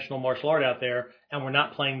conventional martial art out there, and we're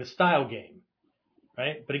not playing the style game,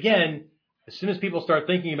 right? But again, as soon as people start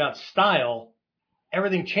thinking about style,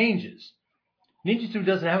 everything changes. Ninjutsu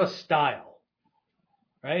doesn't have a style,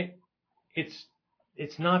 right?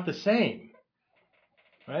 It's not the same,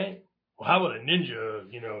 right? Well, how would a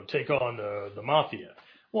ninja, take on the mafia?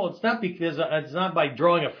 Well, it's not by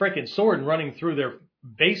drawing a frickin' sword and running through their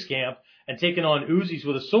base camp and taking on Uzis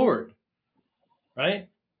with a sword, right?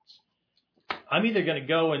 I'm either going to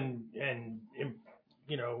go and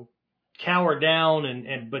cower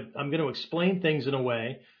down but I'm going to explain things in a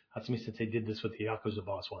way. Hatsumi Sensei did this with the Yakuza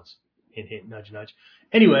boss once. Hint, hint, nudge, nudge.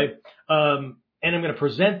 Anyway, and I'm going to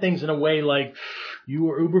present things in a way like, you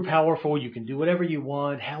are uber powerful, you can do whatever you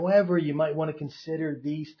want. However, you might want to consider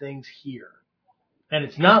these things here. And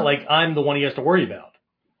it's not like I'm the one he has to worry about,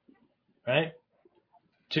 right?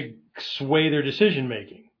 To sway their decision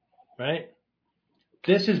making, right?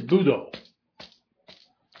 This is Budo.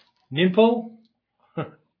 Ninpo,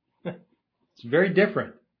 it's very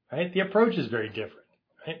different, right? The approach is very different,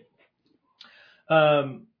 right?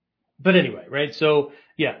 But anyway, right? So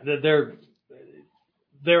yeah, there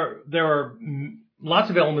are lots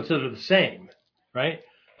of elements that are the same, right?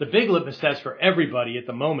 The big litmus test for everybody at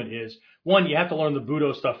the moment is, one, you have to learn the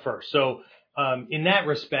Budo stuff first. So in that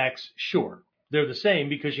respect, sure, they're the same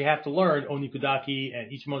because you have to learn Onikudaki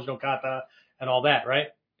and Ichimoji no Kata and all that, right?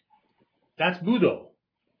 That's Budo.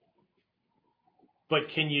 But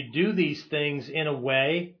can you do these things in a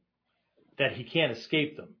way that he can't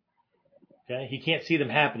escape them? Okay? He can't see them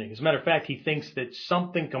happening. As a matter of fact, he thinks that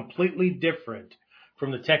something completely different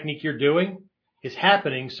from the technique you're doing is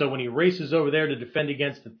happening. So when he races over there to defend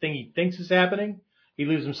against the thing he thinks is happening, he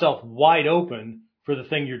leaves himself wide open for the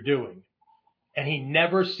thing you're doing. And he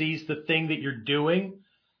never sees the thing that you're doing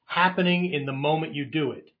happening in the moment you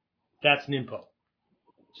do it. That's Ninpo.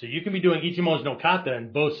 So you can be doing Ichimoji no Kata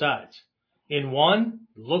on both sides. In one,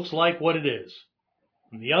 looks like what it is.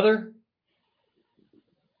 In the other,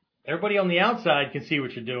 everybody on the outside can see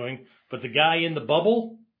what you're doing, but the guy in the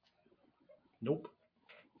bubble, nope.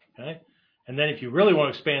 Okay? And then if you really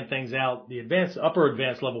want to expand things out, the upper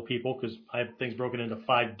advanced level people, because I have things broken into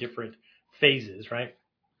 5 different phases, right?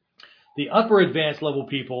 The upper advanced level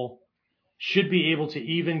people should be able to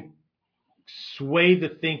even sway the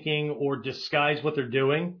thinking or disguise what they're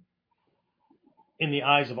doing in the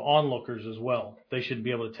eyes of onlookers as well. They should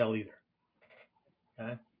be able to tell either.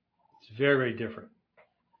 Okay? It's very, very different.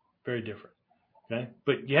 Very different. Okay?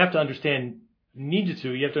 But you have to understand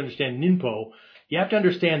ninjutsu, you have to understand ninpo, you have to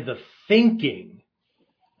understand the thinking.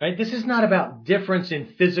 Right? This is not about difference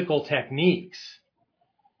in physical techniques.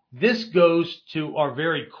 This goes to our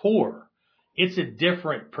very core. It's a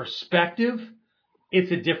different perspective.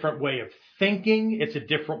 It's a different way of thinking. It's a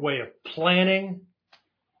different way of planning.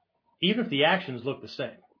 Even if the actions look the same.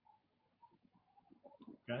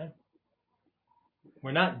 Okay?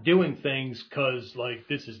 We're not doing things because, like,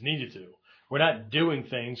 this is ninjutsu. We're not doing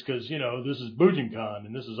things because, this is Bujinkan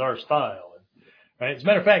and this is our style. Right? As a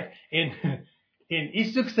matter of fact, in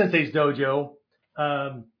Isuke Sensei's dojo,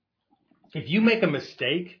 if you make a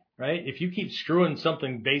mistake, right, if you keep screwing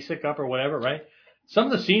something basic up or whatever, right, some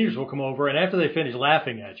of the seniors will come over and after they finish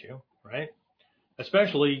laughing at you, right,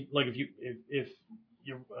 especially, like, if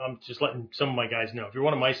I'm just letting some of my guys know. If you're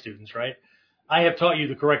one of my students, right, I have taught you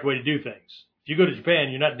the correct way to do things. If you go to Japan,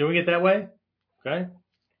 you're not doing it that way, okay?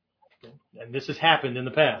 And this has happened in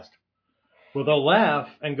the past. Well, they'll laugh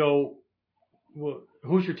and go, well,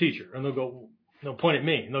 who's your teacher? And they'll point at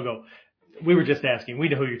me, and they'll go, we were just asking. We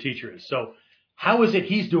know who your teacher is. So how is it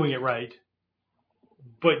he's doing it right,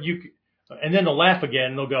 and then they'll laugh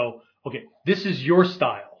again, and they'll go, okay, this is your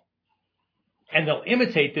style. And they'll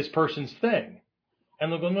imitate this person's thing.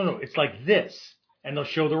 And they'll go, no, it's like this. And they'll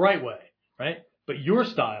show the right way, right? But your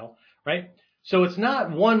style, right? So it's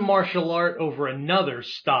not one martial art over another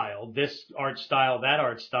style, this art style, that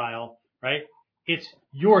art style, right? It's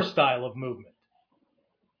your style of movement,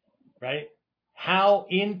 right? How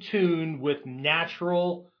in tune with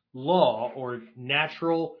natural law or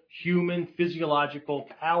natural human physiological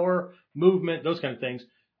power, movement, those kind of things,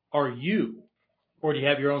 are you? Or do you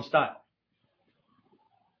have your own style?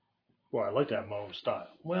 Well, I'd like to have my own style.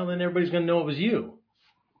 Well, then everybody's going to know it was you,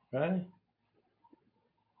 right?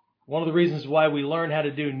 One of the reasons why we learn how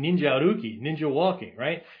to do ninja aruki, ninja walking,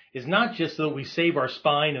 right, is not just so that we save our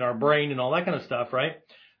spine and our brain and all that kind of stuff, right?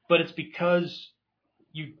 but it's because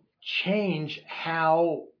you change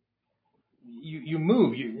how you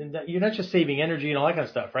move. You're not just saving energy and all that kind of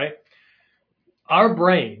stuff, right? Our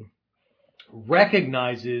brain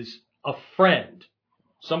recognizes a friend,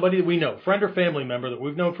 somebody that we know, friend or family member that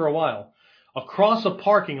we've known for a while, across a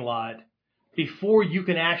parking lot before you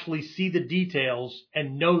can actually see the details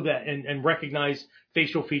and know that and recognize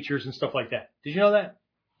facial features and stuff like that. Did you know that?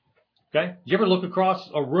 Okay. Did you ever look across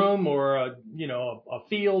a room or a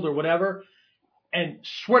field or whatever and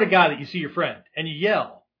swear to God that you see your friend and you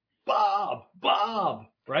yell, Bob, Bob,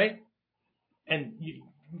 right? And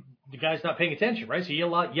the guy's not paying attention, right? So you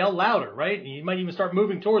yell louder, right? And you might even start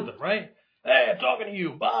moving toward them, right? Hey, I'm talking to you,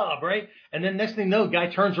 Bob, right? And then next thing you know, the guy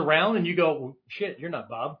turns around and you go, well, shit, you're not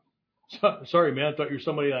Bob. Sorry, man. I thought you were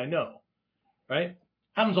somebody that I know, right?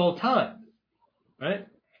 Happens all the time, right?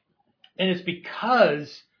 And it's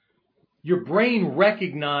because your brain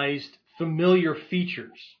recognized familiar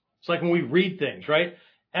features. It's like when we read things, right?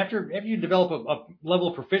 After you develop a level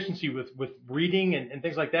of proficiency with reading and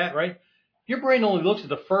things like that, right? Your brain only looks at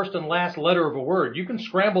the first and last letter of a word. You can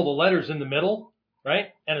scramble the letters in the middle, right?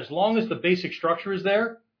 And as long as the basic structure is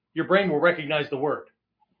there, your brain will recognize the word.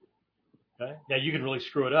 Okay? Now, you can really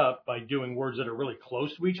screw it up by doing words that are really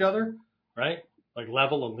close to each other, right? Like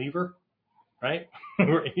level and lever, right?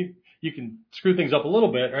 You can screw things up a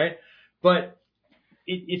little bit, right? But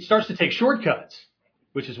it starts to take shortcuts,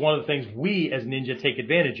 which is one of the things we as ninja take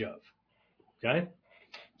advantage of. Okay?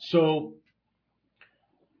 So,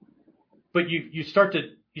 but you start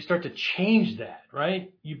to change that,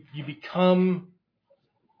 right? You become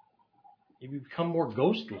more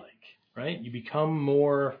ghost-like, right? You become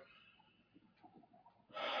more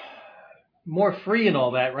free and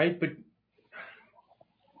all that, right?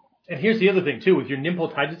 And here's the other thing too, with your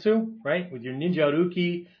Ninpo Taijutsu, right? With your Ninja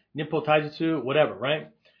Uruki, Ninpo Taijutsu, whatever, right?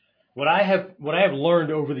 What I have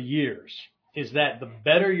learned over the years is that the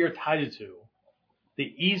better your Taijutsu,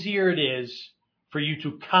 the easier it is for you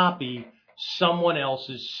to copy someone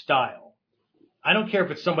else's style. I don't care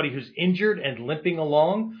if it's somebody who's injured and limping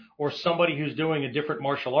along or somebody who's doing a different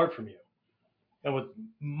martial art from you. And with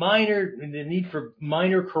the need for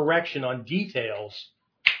minor correction on details,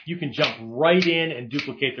 you can jump right in and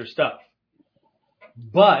duplicate their stuff.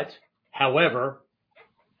 But, however,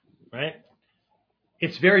 right,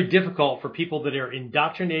 it's very difficult for people that are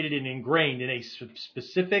indoctrinated and ingrained in a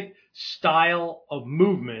specific style of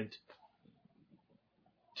movement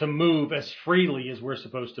to move as freely as we're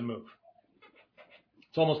supposed to move.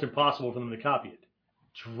 It's almost impossible for them to copy it.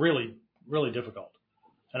 It's really, really difficult.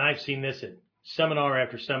 And I've seen this in seminar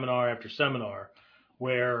after seminar after seminar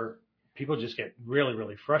where people just get really,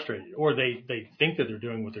 really frustrated, or they think that they're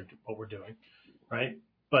doing what we're doing, right?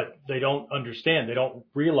 But they don't understand. They don't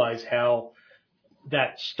realize how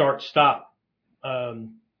that start-stop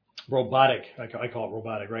robotic, I call it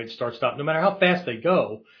robotic, right? Start-stop. No matter how fast they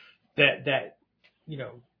go, that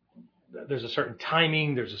there's a certain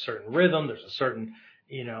timing, there's a certain rhythm, there's a certain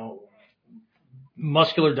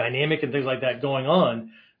muscular dynamic and things like that going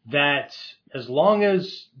on, that as long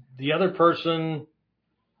as the other person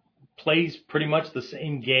plays pretty much the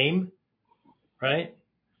same game, right,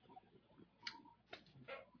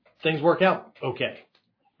 things work out okay,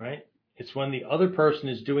 right? It's when the other person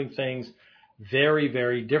is doing things very,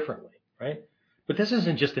 very differently, right? But this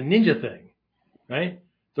isn't just a ninja thing, right?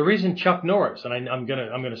 The reason Chuck Norris, and I'm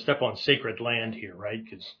gonna step on sacred land here, right?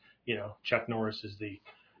 Because Chuck Norris is the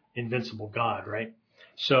invincible god, right?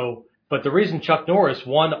 So, but the reason Chuck Norris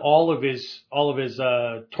won all of his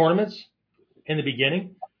tournaments in the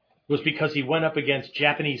beginning was because he went up against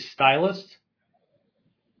Japanese stylists,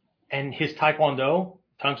 and his Taekwondo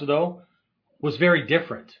was very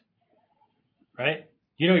different, right?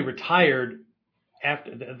 He retired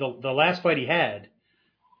after the last fight he had.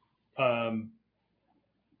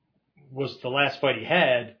 Was the last fight he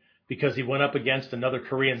had because he went up against another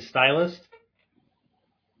Korean stylist,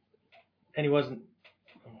 and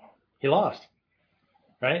he lost,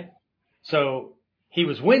 right? So he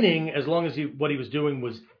was winning as long as what he was doing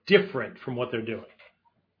was different from what they're doing,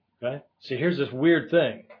 okay? So here's this weird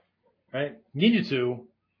thing, right? Ninjutsu,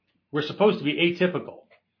 we're supposed to be atypical,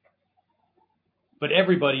 but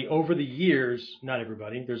everybody over the years, not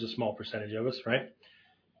everybody, there's a small percentage of us, right,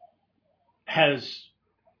 has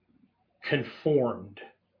conformed.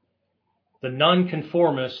 The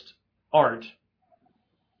nonconformist art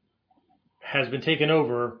has been taken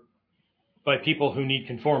over by people who need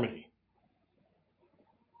conformity.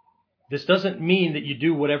 This doesn't mean that you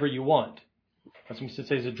do whatever you want. That's what Mr.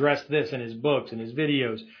 Sensei's addressed this in his books and his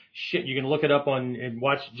videos. Shit, you can look it up and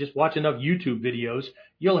watch enough YouTube videos.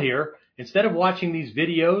 You'll hear, instead of watching these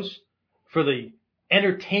videos for the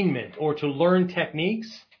entertainment or to learn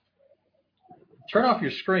techniques, turn off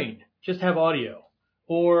your screen. Just have audio.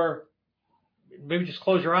 Or maybe just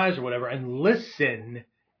close your eyes or whatever and listen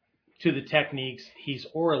to the techniques he's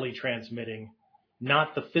orally transmitting,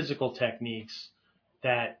 not the physical techniques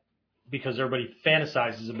that, because everybody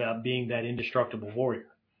fantasizes about being that indestructible warrior.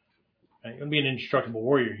 Right? You're going to be an indestructible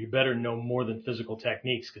warrior, you better know more than physical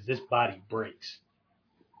techniques because this body breaks.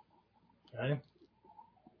 Okay?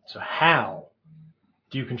 So how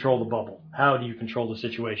do you control the bubble? How do you control the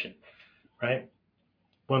situation? Right?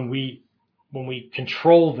 When we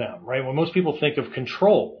control them, right? When most people think of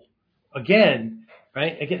control, again,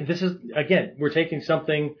 we're taking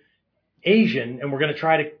something Asian and we're going to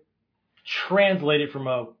try to translate it from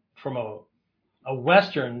a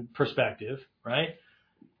Western perspective, right?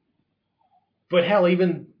 But hell,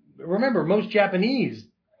 even remember, most Japanese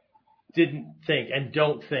didn't think and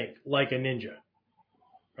don't think like a ninja,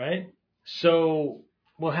 right? So,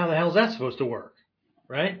 well, how the hell is that supposed to work,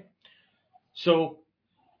 right? So,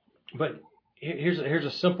 but here's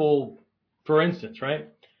a simple, for instance, right?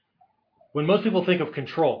 When most people think of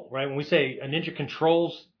control, right? When we say a ninja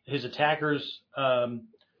controls his attacker's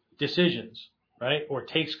decisions, right? Or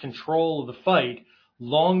takes control of the fight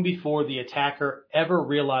long before the attacker ever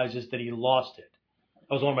realizes that he lost it.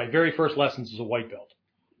 That was one of my very first lessons as a white belt.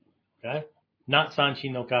 Okay? Not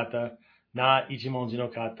Sanchin no Kata, not Ichimonji no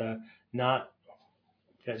Kata, not,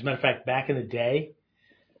 as a matter of fact, back in the day,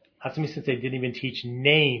 Hatsumi Sensei didn't even teach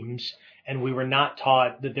names, and we were not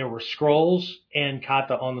taught that there were scrolls and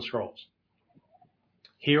kata on the scrolls.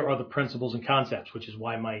 Here are the principles and concepts, which is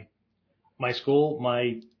why my school,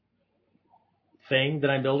 my thing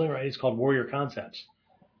that I'm building, right, is called Warrior Concepts,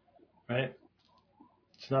 right?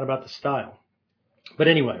 It's not about the style. But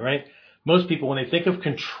anyway, right, most people, when they think of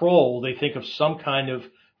control, they think of some kind of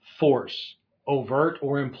force, overt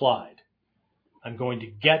or implied. I'm going to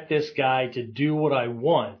get this guy to do what I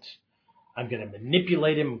want. I'm going to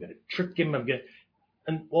manipulate him. I'm going to trick him.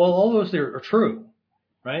 And all those are true,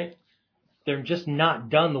 right? They're just not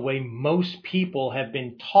done the way most people have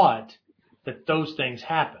been taught that those things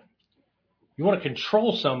happen. You want to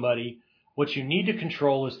control somebody, what you need to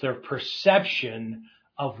control is their perception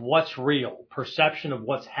of what's real, perception of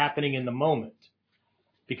what's happening in the moment.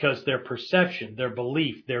 Because their perception, their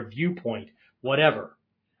belief, their viewpoint, whatever,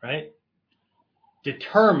 right,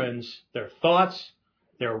 determines their thoughts,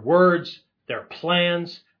 their words, their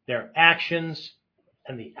plans, their actions,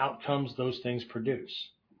 and the outcomes those things produce.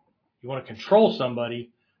 You want to control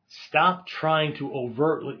somebody, stop trying to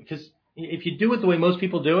overtly, because if you do it the way most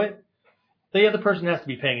people do it, the other person has to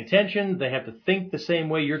be paying attention. They have to think the same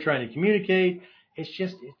way you're trying to communicate.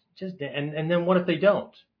 And then what if they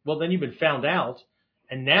don't? Well, then you've been found out,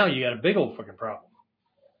 and now you got a big old fucking problem,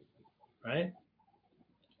 right?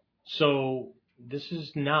 So this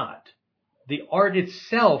is not, the art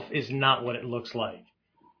itself is not what it looks like.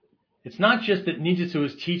 It's not just that ninjutsu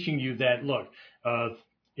is teaching you that, look,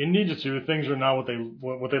 in ninjutsu, things are not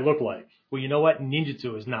what they look like. Well, you know what?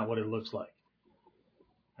 Ninjutsu is not what it looks like.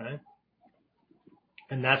 Right?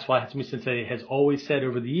 And that's why Hatsumi Sensei has always said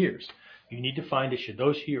over the years, you need to find a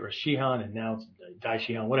Shidoshi or a Shihan, and now it's Dai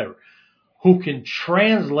Shihan, whatever, who can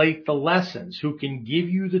translate the lessons, who can give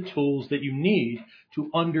you the tools that you need to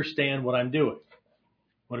understand what I'm doing.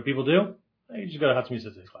 What do people do? They just go to Hatsumi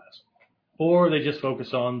Sensei's class. Or they just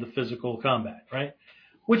focus on the physical combat, right?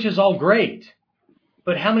 Which is all great.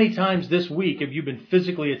 But how many times this week have you been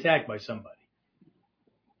physically attacked by somebody?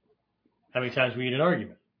 How many times were you in an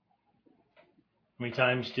argument? How many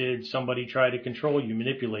times did somebody try to control you,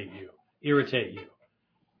 manipulate you, irritate you,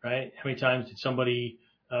 right? How many times did somebody,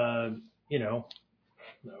 I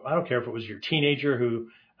don't care if it was your teenager who,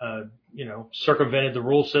 circumvented the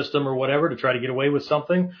rule system or whatever to try to get away with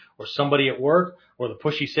something, or somebody at work, or the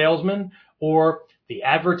pushy salesman, or the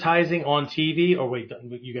advertising on TV, or wait,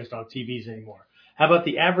 you guys don't have TVs anymore. How about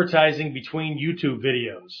the advertising between YouTube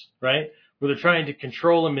videos, right? Where they're trying to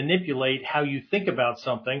control and manipulate how you think about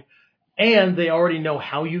something, and they already know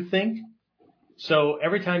how you think. So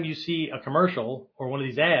every time you see a commercial or one of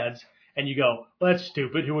these ads and you go, well, that's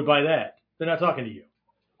stupid, who would buy that? They're not talking to you.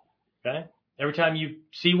 Okay? Every time you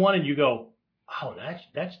see one and you go, oh,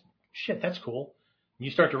 that's cool. And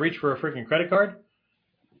you start to reach for a freaking credit card,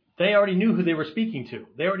 they already knew who they were speaking to.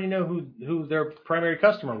 They already know who their primary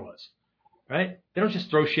customer was. Right? They don't just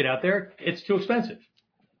throw shit out there. It's too expensive.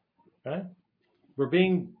 Right?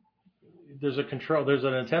 There's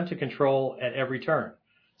an attempt to control at every turn.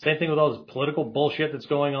 Same thing with all this political bullshit that's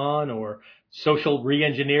going on, or social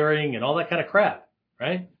re-engineering and all that kind of crap.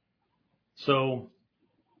 Right? So,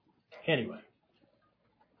 anyway.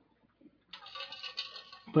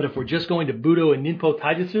 But if we're just going to Budo and Ninpo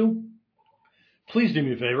Taijutsu, please do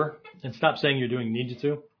me a favor and stop saying you're doing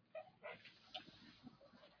ninjutsu.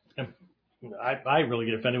 And I really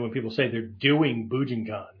get offended when people say they're doing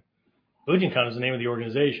Bujinkan. Bujinkan is the name of the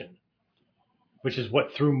organization, which is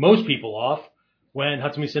what threw most people off when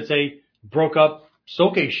Hatsumi Sensei broke up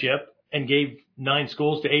Soke ship and gave 9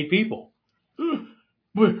 schools to 8 people.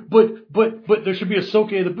 But there should be a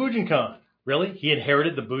Soke of the Bujinkan. Really? He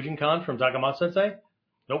inherited the Bujinkan from Takamatsu Sensei?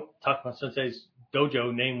 Nope. Takamatsu Sensei's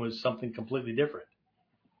dojo name was something completely different.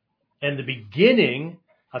 And the beginning,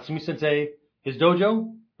 Hatsumi Sensei, his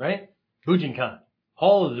dojo, right? Bujinkan.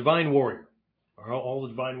 Hall of the Divine Warrior. Or Hall of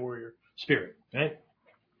the Divine Warrior Spirit, right?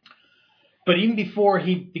 But even before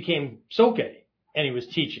he became Soke and he was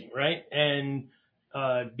teaching, right? And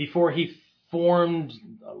before he formed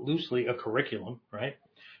loosely a curriculum, right?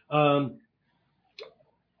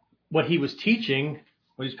 What he was teaching,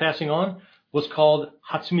 what he was passing on, was called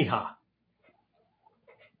Hatsumiha,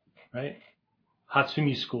 right?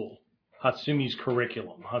 Hatsumi's school, Hatsumi's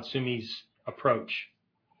curriculum, Hatsumi's approach.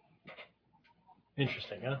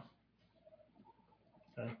 Interesting, huh?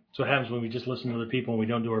 That's what happens when we just listen to other people and we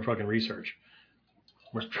don't do our fucking research.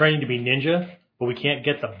 We're trained to be ninja, but we can't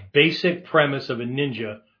get the basic premise of a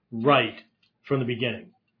ninja right from the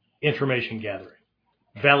beginning. Information gathering.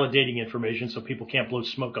 Validating information so people can't blow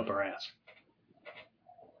smoke up our ass.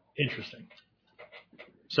 Interesting.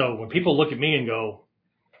 So when people look at me and go,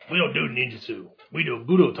 we don't do ninjutsu, we do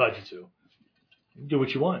Budo Taijutsu. You do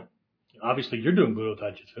what you want. Obviously you're doing Budo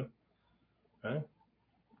Taijutsu. Right?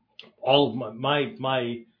 All of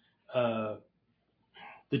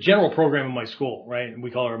the general program in my school, right? And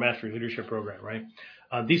we call it our Mastery Leadership Program, right?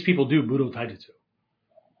 These people do Budo Taijutsu.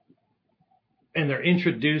 And they're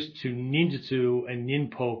introduced to ninjutsu and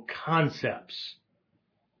ninpo concepts.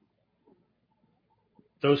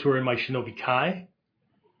 Those who are in my Shinobi Kai,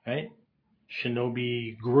 right?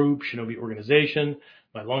 Shinobi group, Shinobi organization.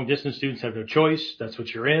 My long distance students have no choice. That's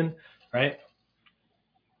what you're in, right?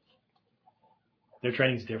 Their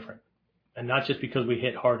training's different. And not just because we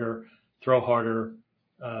hit harder, throw harder,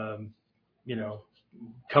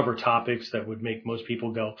 cover topics that would make most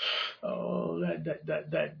people go, oh,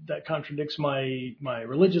 that contradicts my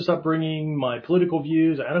religious upbringing, my political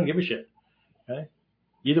views. I don't give a shit. Okay?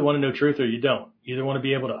 You either want to know truth or you don't. You either want to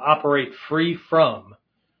be able to operate free from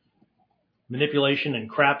manipulation and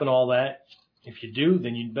crap and all that. If you do,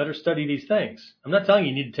 then you better study these things. I'm not telling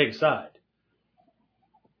you you need to take a side.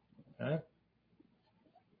 Okay?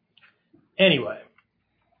 Anyway,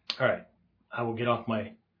 all right. I will get off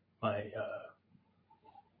my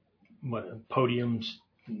podiums,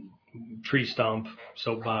 tree stump,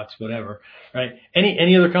 soapbox, whatever. Right?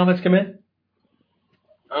 Any other comments come in?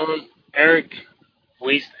 Eric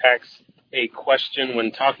Waste asks a question: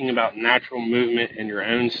 when talking about natural movement in your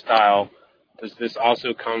own style, does this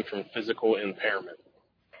also come from physical impairment?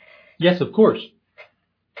 Yes, of course.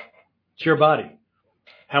 It's your body.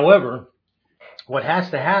 However, what has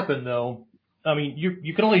to happen though, I mean,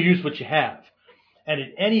 you can only use what you have. And at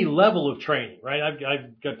any level of training, right?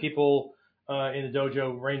 I've got people in the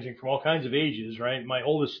dojo ranging from all kinds of ages, right? My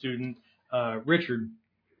oldest student, Richard,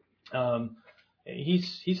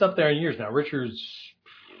 he's up there in years now. Richard's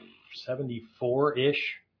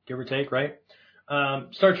 74-ish, give or take, right?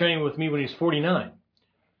 Started training with me when he was 49.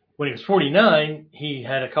 When he was 49, he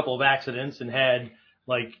had a couple of accidents and had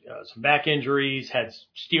some back injuries, had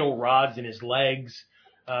steel rods in his legs,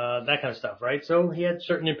 that kind of stuff, right? So he had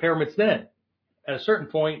certain impairments then. At a certain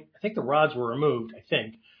point, I think the rods were removed, I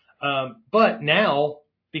think. But now,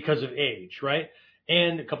 because of age, right?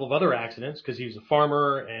 And a couple of other accidents, because he was a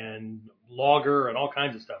farmer and logger and all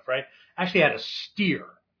kinds of stuff, right? Actually had a steer,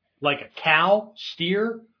 like a cow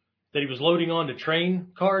steer that he was loading onto train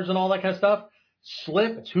cars and all that kind of stuff,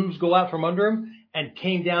 slip, its hooves go out from under him, and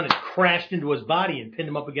came down and crashed into his body and pinned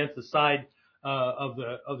him up against the side of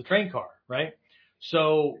the train car, right?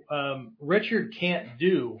 So Richard can't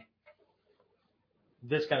do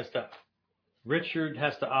this kind of stuff. Richard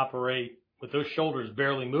has to operate with those shoulders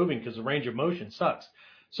barely moving because the range of motion sucks.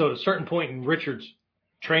 So at a certain point in Richard's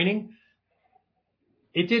training,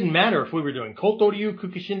 it didn't matter if we were doing Koto Ryu,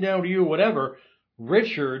 Kukishinden Ryu, whatever.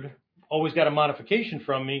 Richard always got a modification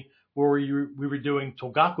from me where we were doing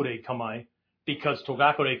Togakure Kamae because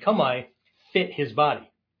Togakure Kamae fit his body.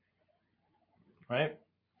 Right?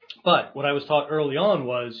 But what I was taught early on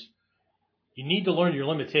was you need to learn your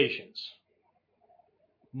limitations.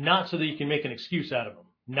 Not so that you can make an excuse out of them.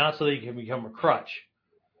 Not so that you can become a crutch.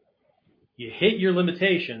 You hit your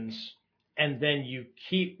limitations and then you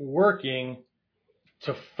keep working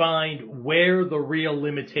to find where the real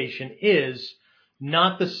limitation is,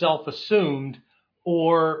 not the self-assumed,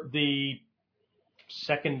 or the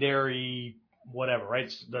secondary whatever,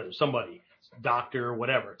 right? Somebody, doctor,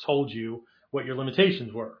 whatever, told you what your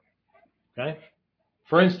limitations were. Okay?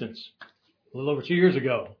 For instance, a little over 2 years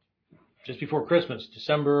ago, just before Christmas,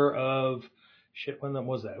 December of when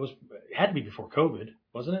was that? It had to be before COVID,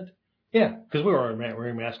 wasn't it? Yeah, because we were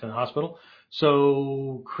wearing masks in the hospital.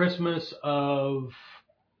 So Christmas of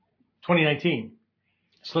 2019,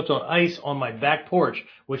 slipped on ice on my back porch,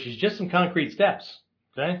 which is just some concrete steps.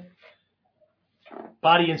 Okay,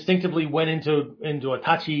 body instinctively went into a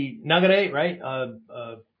tachi nagare, right?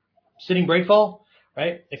 Sitting break fall,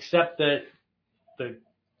 right? Except that the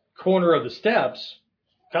corner of the steps,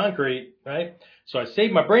 concrete, right? So I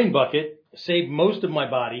saved my brain bucket, saved most of my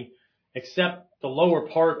body, except the lower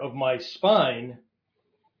part of my spine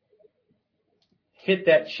hit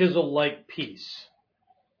that chisel-like piece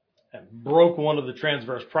and broke one of the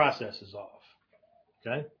transverse processes off.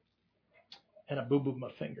 Okay? And I boo-booed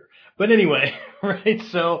my finger. But anyway, right?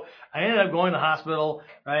 So I ended up going to the hospital,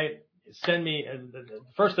 right? The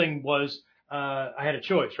first thing was, I had a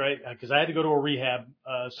choice, right? Because I had to go to a rehab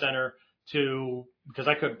center because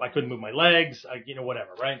I couldn't move my legs,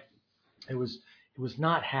 whatever, right? It was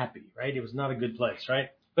not happy, right? It was not a good place, right?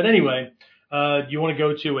 But anyway, you want to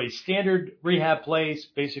go to a standard rehab place,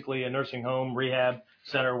 basically a nursing home, rehab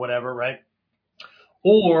center, whatever, right?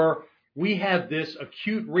 Or we have this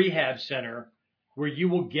acute rehab center where you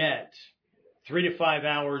will get 3 to 5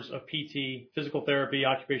 hours of PT, physical therapy,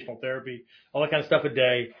 occupational therapy, all that kind of stuff a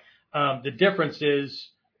day. The difference is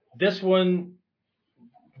this one,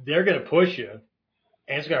 they're going to push you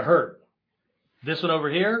and it's going to hurt. This one over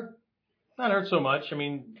here, not hurt so much. I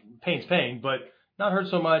mean, pain's pain, but not hurt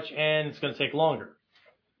so much, and it's going to take longer.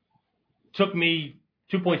 Took me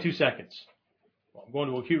 2.2 seconds. Well, I'm going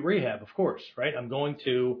to acute rehab, of course, right? I'm going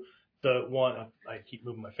to the one, I keep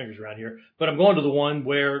moving my fingers around here, but I'm going to the one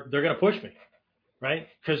where they're going to push me, right?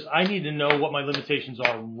 Because I need to know what my limitations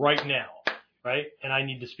are right now, right? And I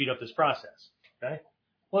need to speed up this process, okay?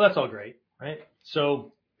 Well, that's all great, right?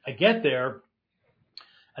 So I get there,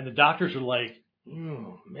 and the doctors are like,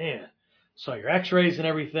 oh, man, saw your x-rays and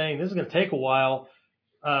everything. This is going to take a while.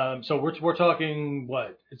 So we're talking,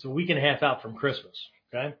 what? It's a week and a half out from Christmas,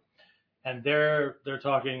 okay? And they're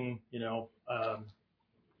talking,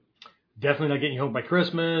 definitely not getting you home by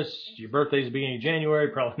Christmas. Your birthday's the beginning of January,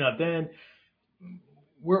 probably not then.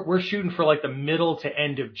 We're shooting for like the middle to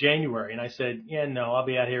end of January. And I said, yeah, no, I'll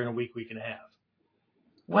be out here in a week and a half.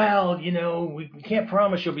 Well, we can't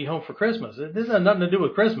promise you'll be home for Christmas. This has nothing to do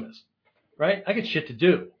with Christmas, right? I got shit to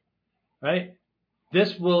do, right?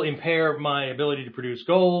 This will impair my ability to produce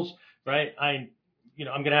goals, right? I'm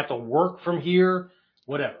going to have to work from here,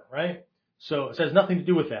 whatever, right? So it has nothing to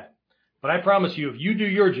do with that. But I promise you, if you do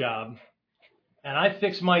your job and I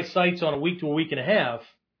fix my sights on a week to a week and a half,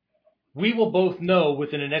 we will both know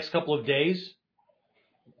within the next couple of days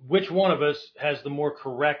which one of us has the more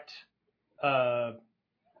correct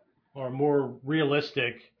or more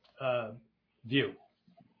realistic view.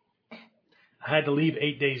 I had to leave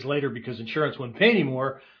 8 days later because insurance wouldn't pay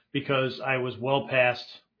anymore because I was well past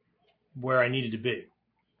where I needed to be,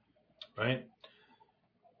 right?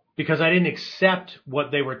 Because I didn't accept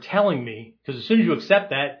what they were telling me, because as soon as you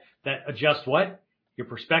accept that adjusts what? Your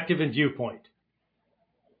perspective and viewpoint,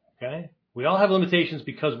 okay? We all have limitations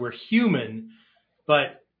because we're human,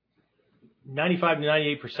 but 95 to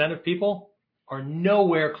 98% of people are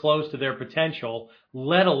nowhere close to their potential,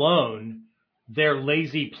 let alone their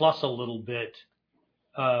lazy plus a little bit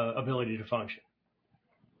ability to function.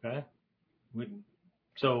 Okay?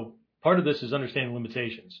 So part of this is understanding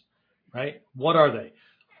limitations, right? What are they?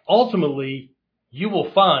 Ultimately, you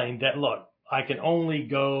will find that, look, I can only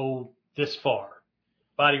go this far.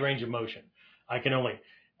 Body range of motion.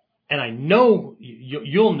 And I know,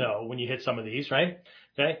 you'll know when you hit some of these, right?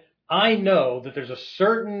 Okay? I know that there's a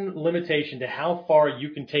certain limitation to how far you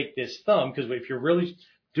can take this thumb, because if you're really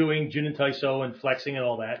doing Junin Taiso and flexing and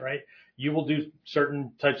all that, right, you will do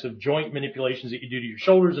certain types of joint manipulations that you do to your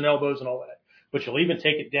shoulders and elbows and all that. But you'll even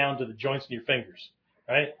take it down to the joints in your fingers,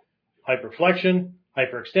 right? Hyperflexion,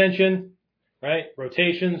 hyperextension, right?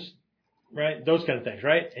 Rotations, right? Those kind of things,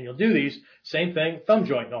 right? And you'll do these, same thing, thumb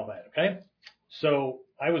joint and all that, okay? So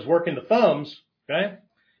I was working the thumbs, okay?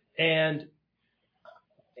 And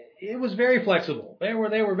it was very flexible. They were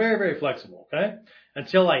very, very flexible, okay?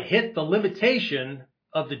 Until I hit the limitation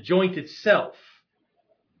of the joint itself.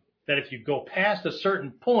 That if you go past a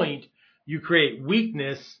certain point, you create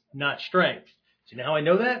weakness, not strength. So now I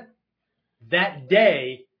know that? That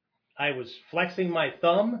day, I was flexing my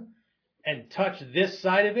thumb and touched this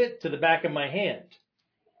side of it to the back of my hand.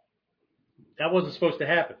 That wasn't supposed to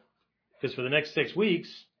happen. because for the next 6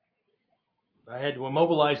 weeks, I had to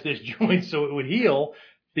immobilize this joint so it would heal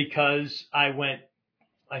because I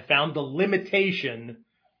found the limitation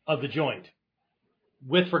of the joint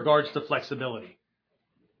with regards to flexibility.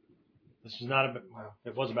 This is not about, well,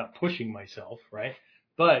 it was about pushing myself, right?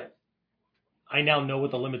 But I now know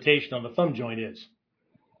what the limitation on the thumb joint is.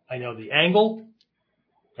 I know the angle,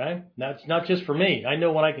 okay? That's not just for me. I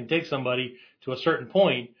know when I can take somebody to a certain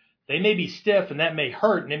point, they may be stiff and that may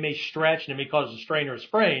hurt and it may stretch and it may cause a strain or a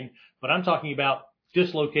sprain, but I'm talking about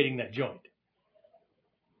dislocating that joint.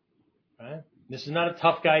 Right? This is not a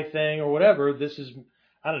tough guy thing or whatever. This is,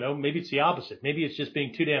 I don't know, maybe it's the opposite. Maybe it's just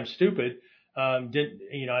being too damn stupid. I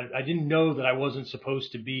didn't know that I wasn't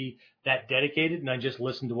supposed to be that dedicated, and I just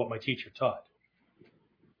listened to what my teacher taught.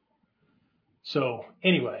 So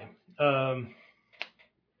anyway,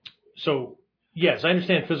 so yes, I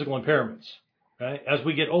understand physical impairments. Right? As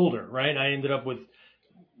we get older, right? I ended up with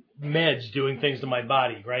meds doing things to my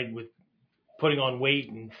body, right? With putting on weight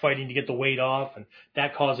and fighting to get the weight off, and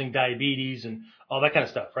that causing diabetes and all that kind of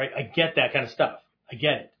stuff, right? I get that kind of stuff. I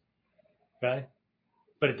get it. Okay?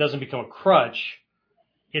 But it doesn't become a crutch.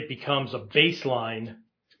 It becomes a baseline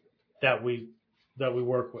that we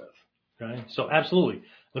work with. Okay? So absolutely.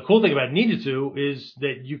 The cool thing about Ninjutsu is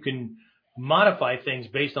that you can modify things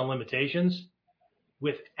based on limitations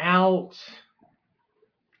without,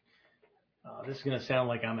 this is going to sound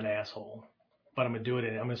like I'm an asshole, but I'm going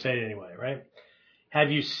to say it anyway, right?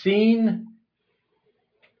 Have you seen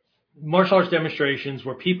martial arts demonstrations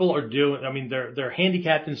where people are doing, I mean, they're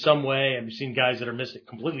handicapped in some way. Have you seen guys that are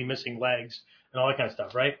completely missing legs and all that kind of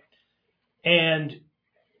stuff, right? And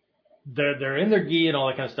they're in their gi and all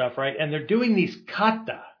that kind of stuff, right? And they're doing these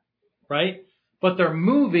kata, right? But they're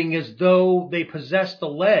moving as though they possess the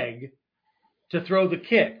leg to throw the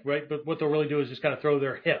kick, right? But what they'll really do is just kind of throw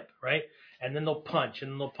their hip, right? And then they'll punch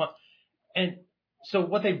and then they'll punch. And so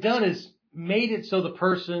what they've done is made it so the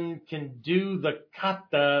person can do the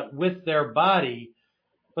kata with their body,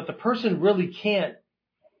 but the person really can't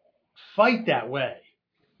fight that way.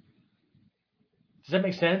 Does that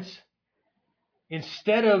make sense?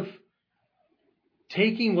 Instead of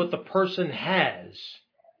taking what the person has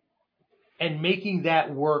and making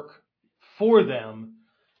that work for them,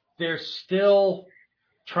 they're still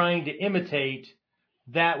trying to imitate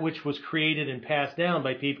that which was created and passed down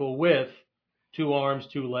by people with 2 arms,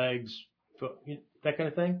 2 legs, that kind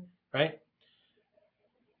of thing, right?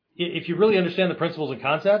 If you really understand the principles and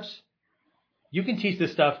concepts, you can teach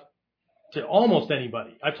this stuff to almost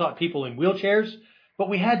anybody. I've taught people in wheelchairs, but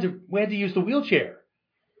we had to use the wheelchair,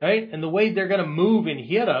 right? And the way they're going to move in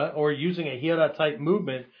hira or using a hira type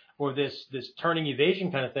movement or this turning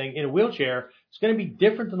evasion kind of thing in a wheelchair is going to be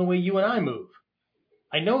different than the way you and I move.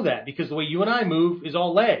 I know that because the way you and I move is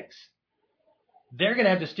all legs. They're going to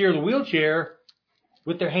have to steer the wheelchair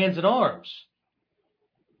with their hands and arms.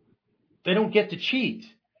 They don't get to cheat.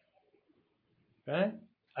 Okay?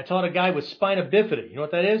 I taught a guy with spina bifida. You know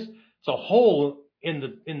what that is? It's a hole in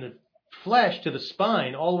the flesh to the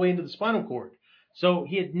spine, all the way into the spinal cord. So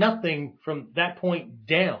he had nothing from that point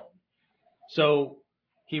down. So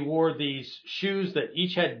he wore these shoes that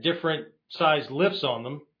each had different size lifts on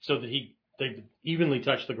them so that they evenly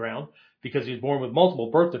touched the ground because he was born with multiple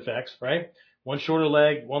birth defects, right? One shorter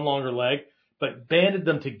leg, one longer leg, but banded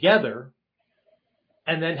them together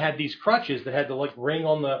and then had these crutches that had the like ring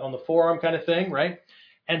on the forearm kind of thing, right?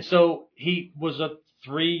 And so he was a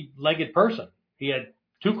 3-legged person. He had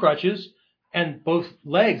 2 crutches and both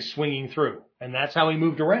legs swinging through, and that's how he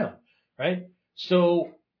moved around, right?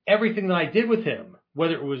 So everything that I did with him,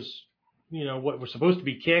 whether it was, what were supposed to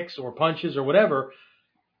be kicks or punches or whatever,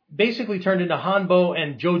 basically turned into Hanbo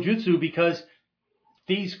and Jojutsu because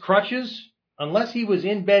these crutches, unless he was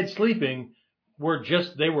in bed sleeping,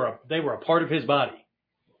 they were a part of his body.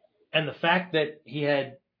 And the fact that he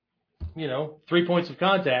had, 3 points of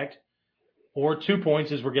contact or 2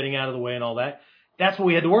 points as we're getting out of the way and all that, that's what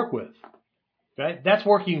we had to work with. Okay? That's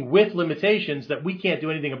working with limitations that we can't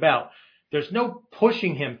do anything about. There's no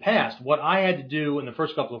pushing him past. What I had to do in the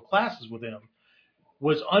first couple of classes with him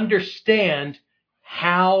was understand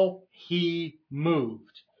how he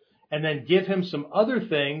moved and then give him some other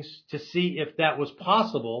things to see if that was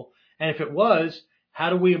possible. And if it was, how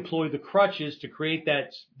do we employ the crutches to create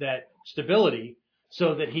that stability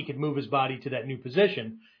so that he could move his body to that new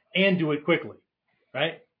position and do it quickly,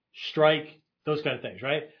 right? Strike, those kind of things,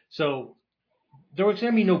 right? So there was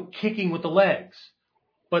going to be no kicking with the legs,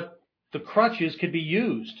 but the crutches could be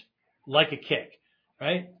used like a kick,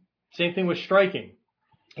 right? Same thing with striking.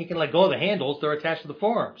 He can let go of the handles. They're attached to the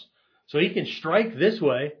forearms. So he can strike this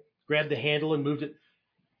way, grab the handle and move it.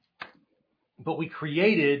 But we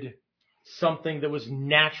created something that was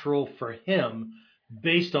natural for him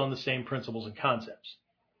based on the same principles and concepts.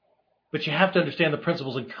 But you have to understand the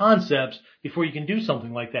principles and concepts before you can do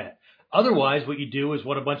something like that. Otherwise, what you do is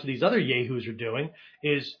what a bunch of these other yahoos are doing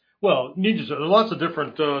is, well, ninjutsu, there are lots of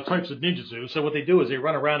different types of ninjutsu. So what they do is they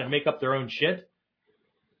run around and make up their own shit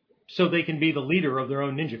so they can be the leader of their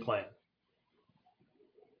own ninja clan.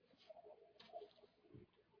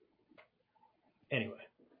 Anyway,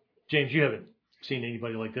 James, you haven't seen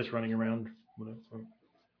anybody like this running around.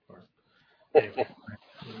 Anyway,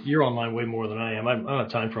 you're online way more than I am. I don't have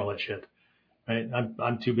time for all that shit. Right?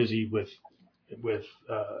 I'm too busy with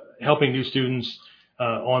helping new students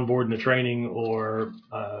on board in the training or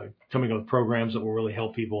coming up with programs that will really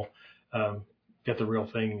help people get the real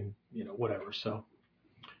thing and whatever. So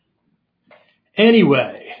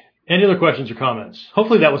anyway, any other questions or comments?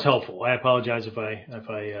 Hopefully that was helpful. I apologize if I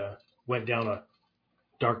went down a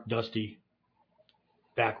dark, dusty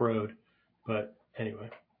back road, but anyway.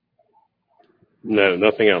 No,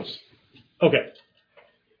 nothing else. Okay.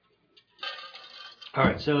 All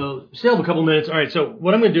right, so still have a couple minutes. All right, so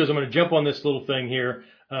what I'm going to do is I'm going to jump on this little thing here.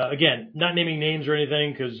 Again, not naming names or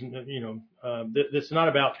anything because, this is not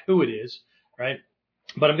about who it is, right?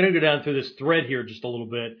 But I'm going to go down through this thread here just a little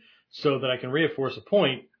bit so that I can reinforce a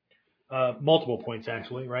point, multiple points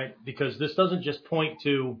actually, right? Because this doesn't just point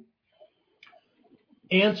to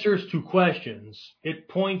answers to questions. It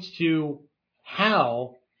points to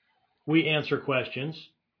how we answer questions,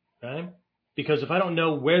 okay? Because if I don't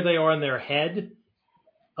know where they are in their head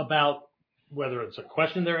about whether it's a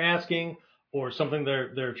question they're asking or something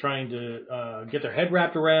they're trying to get their head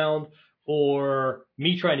wrapped around or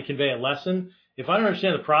me trying to convey a lesson, if I don't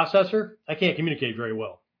understand the processor, I can't communicate very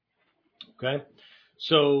well, okay?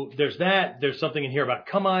 So there's that. There's something in here about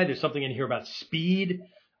kamae. There's something in here about speed,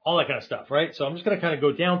 all that kind of stuff, right? So I'm just going to kind of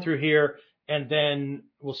go down through here, and then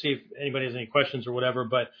we'll see if anybody has any questions or whatever.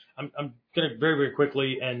 But I'm going to very, very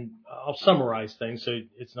quickly, and I'll summarize things so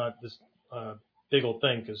it's not this big old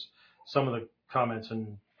thing because some of the comments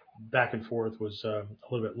and back and forth was a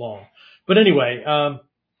little bit long. But anyway,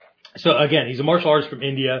 so again, he's a martial artist from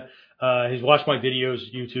India. He's watched my videos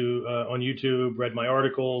on YouTube, read my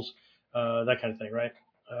articles, that kind of thing, right?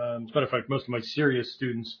 As a matter of fact, most of my serious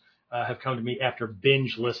students have come to me after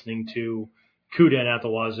binge listening to KUDEN at the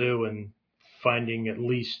wazoo and finding at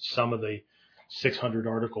least some of the 600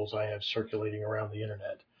 articles I have circulating around the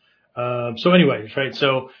internet. So anyways, right?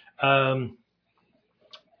 So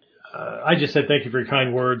I just said thank you for your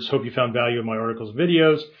kind words. Hope you found value in my articles and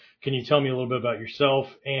videos. Can you tell me a little bit about yourself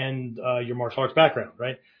and your martial arts background,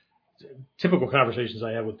 right? Typical conversations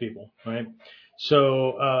I have with people, right?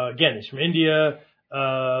 So again, he's from India.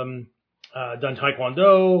 Done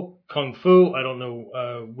Taekwondo, Kung Fu. I don't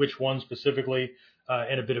know which one specifically,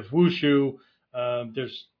 and a bit of Wushu.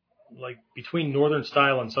 There's like between Northern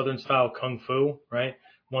style and Southern style Kung Fu, right?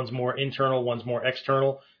 One's more internal, one's more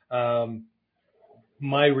external.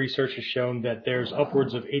 My research has shown that there's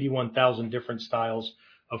upwards of 81,000 different styles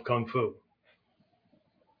of Kung Fu.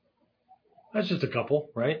 That's just a couple,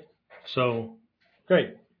 right? So,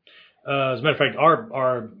 great. As a matter of fact,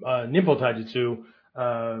 our Ninpo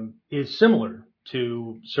Taijutsu is similar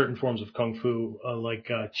to certain forms of Kung Fu, like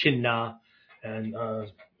Chin Na and a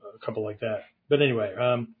couple like that. But anyway,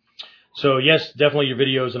 so yes, definitely your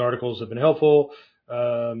videos and articles have been helpful.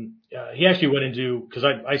 He actually went into, because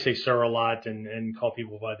I say sir a lot and call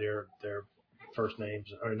people by their first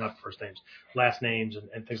names, or not first names, last names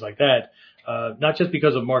and things like that. Not just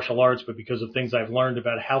because of martial arts, but because of things I've learned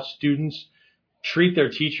about how students treat their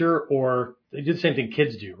teacher, or they do the same thing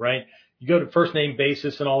kids do, right? You go to first name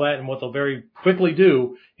basis and all that, and what they'll very quickly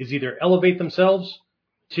do is either elevate themselves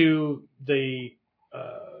to the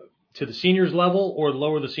seniors level or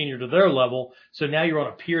lower the senior to their level. So now you're on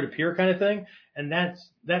a peer-to-peer kind of thing, and that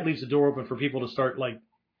leaves the door open for people to start like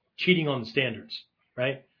cheating on the standards,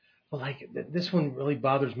 right? Well, like this one really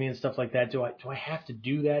bothers me and stuff like that. Do I have to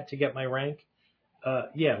do that to get my rank?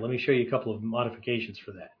 Yeah, let me show you a couple of modifications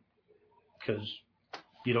for that, because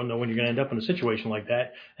you don't know when you're going to end up in a situation like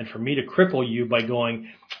that. And for me to cripple you by going,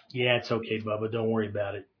 yeah, it's okay, Bubba, don't worry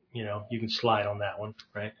about it. You can slide on that one,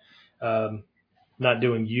 right? Not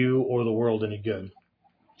doing you or the world any good.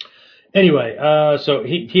 Anyway, so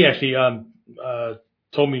he actually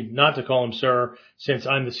told me not to call him sir since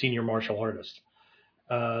I'm the senior martial artist.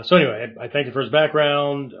 So anyway, I thank you for his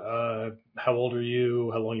background. How old are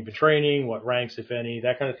you? How long you've been training? What ranks, if any?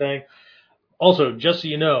 That kind of thing. Also, just so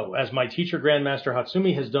you know, as my teacher, Grandmaster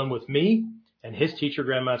Hatsumi, has done with me, and his teacher,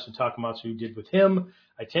 Grandmaster Takamatsu, did with him,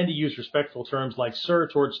 I tend to use respectful terms like sir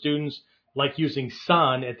towards students, like using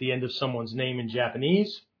san at the end of someone's name in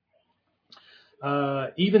Japanese.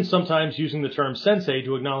 even sometimes using the term sensei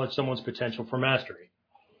to acknowledge someone's potential for mastery.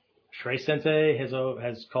 Shrey Sensei has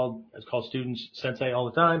called students sensei all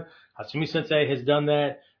the time. Hatsumi Sensei has done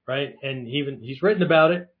that, right? And he's written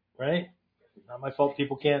about it, right? Not my fault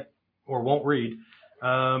people can't or won't read.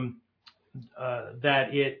 That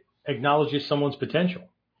it acknowledges someone's potential,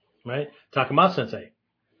 right? Takuma Sensei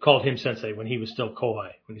called him sensei when he was still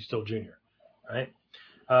kohai, when he's still junior, right?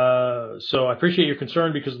 So I appreciate your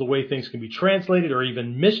concern because of the way things can be translated or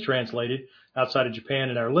even mistranslated outside of Japan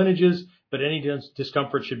and our lineages, but any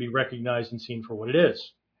discomfort should be recognized and seen for what it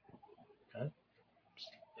is. Okay?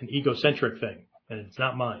 It's an egocentric thing, and it's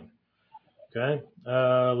not mine. Okay?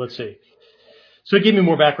 Let's see. So it gave me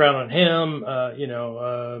more background on him,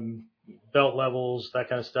 belt levels, that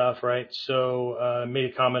kind of stuff, right? So made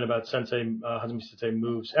a comment about Hatsumi Sensei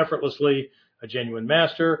moves effortlessly, a genuine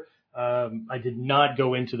master. I did not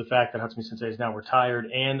go into the fact that Hatsumi Sensei is now retired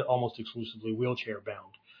and almost exclusively wheelchair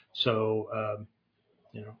bound. So,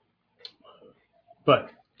 but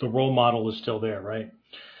the role model is still there, right?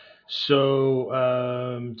 So,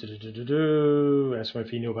 ask him if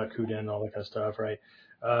he knew about KUDEN and all that kind of stuff, right?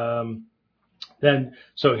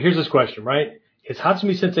 So here's this question, right? Is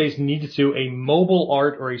Hatsumi Sensei's Ninjutsu a mobile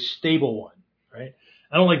art or a stable one, right?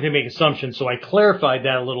 I don't like to make assumptions, so I clarified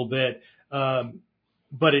that a little bit.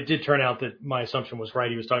 But it did turn out that my assumption was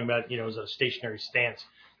right. He was talking about, is it a stationary stance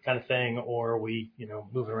kind of thing, or are we,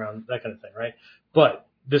 moving around, that kind of thing, right? But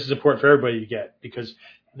this is important for everybody to get because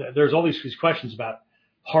there's all these questions about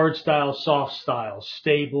hard style, soft style,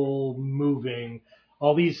 stable, moving,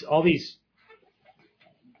 all these,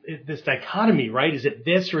 this dichotomy, right? Is it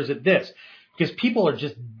this or is it this? Because people are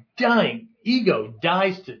just dying. Ego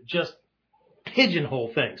dies to just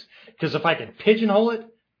pigeonhole things. Because if I can pigeonhole it,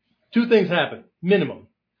 two things happen, minimum.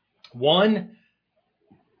 One,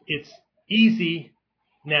 it's easy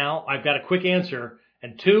now. I've got a quick answer.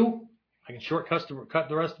 And two, I can cut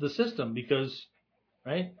the rest of the system because,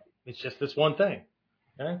 right, it's just this one thing.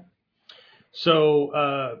 Okay?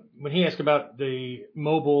 So when he asked about the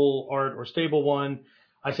mobile art or stable one,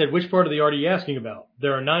 I said, which part of the art are you asking about?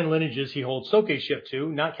 There are 9 lineages he holds Soke-ship to,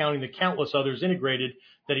 not counting the countless others integrated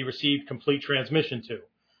that he received complete transmission to.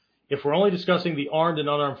 If we're only discussing the armed and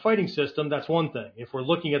unarmed fighting system, that's one thing. If we're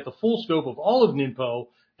looking at the full scope of all of Ninpo,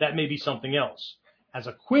 that may be something else. As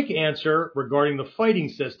a quick answer regarding the fighting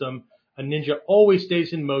system, a ninja always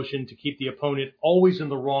stays in motion to keep the opponent always in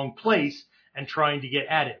the wrong place and trying to get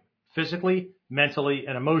at him, physically, mentally,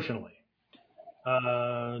 and emotionally.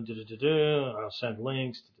 I'll send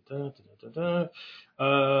links.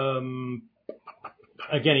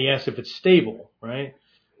 Again, he asked if it's stable, right?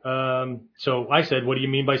 So I said, what do you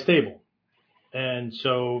mean by stable? And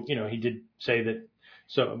so, he did say that.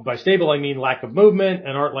 So by stable, I mean lack of movement.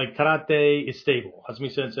 An art like karate is stable.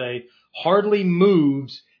 Hatsumi Sensei hardly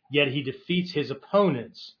moves, yet he defeats his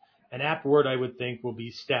opponents. An apt word, I would think, will be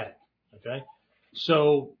static. Okay.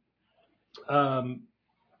 So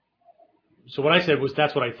what I said was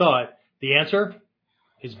that's what I thought. The answer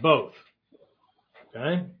is both.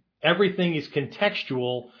 Okay. Everything is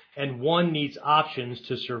contextual and one needs options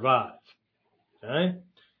to survive. Okay.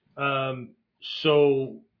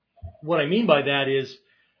 So what I mean by that is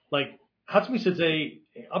like Hatsumi Sensei,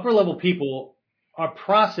 upper level people are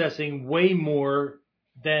processing way more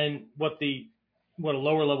than what a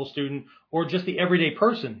lower level student or just the everyday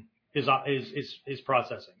person is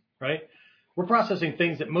processing, right? We're processing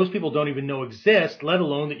things that most people don't even know exist, let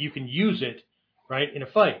alone that you can use it, right, in a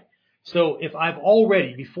fight. So if I've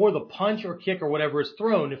already, before the punch or kick or whatever is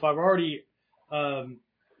thrown, if I've already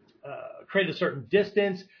created a certain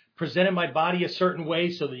distance, presented my body a certain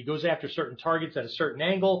way so that he goes after certain targets at a certain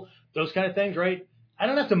angle, those kind of things, right? I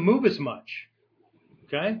don't have to move as much,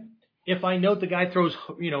 okay? If I note the guy throws,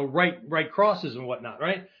 right crosses and whatnot,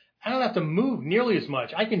 right? I don't have to move nearly as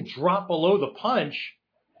much. I can drop below the punch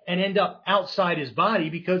and end up outside his body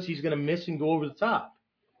because he's going to miss and go over the top,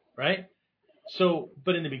 right? So,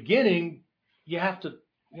 but in the beginning, you have to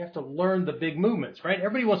learn the big movements, right?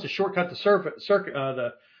 Everybody wants to shortcut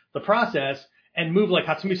the process and move like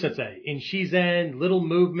Hatsumi Sensei in Shizen, little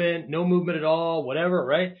movement, no movement at all, whatever,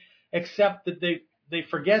 right? Except that they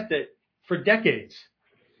forget that for decades,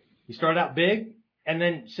 he started out big and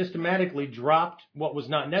then systematically dropped what was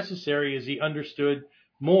not necessary as he understood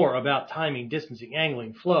more about timing, distancing,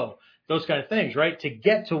 angling, flow, those kind of things, right? To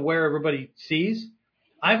get to where everybody sees.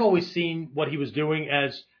 I've always seen what he was doing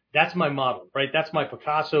as that's my model, right? That's my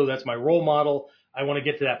Picasso. That's my role model. I want to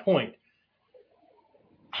get to that point.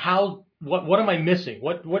 What am I missing?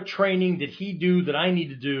 What training did he do that I need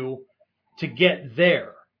to do to get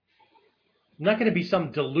there? I'm not going to be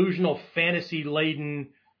some delusional fantasy laden,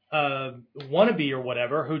 wannabe or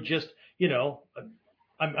whatever who just,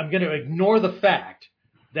 I'm going to ignore the fact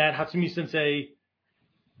that Hatsumi Sensei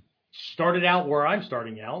started out where I'm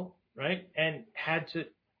starting out, right? And had to,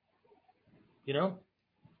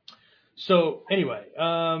 So anyway,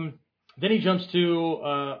 then he jumps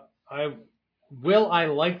to, will I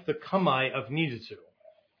like the kamae of ninjutsu?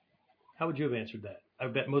 How would you have answered that? I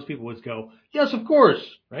bet most people would go, yes, of course,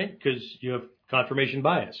 right? Because you have confirmation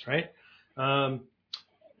bias, right?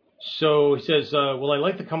 So he says, will I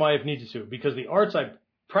like the kamae of ninjutsu? Because the arts I've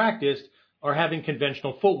practiced are having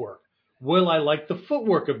conventional footwork. Will I like the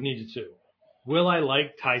footwork of ninjutsu? Will I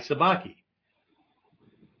like tai sabaki?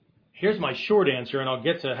 Here's my short answer, and I'll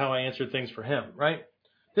get to how I answered things for him, right?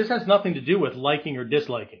 This has nothing to do with liking or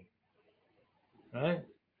disliking, right?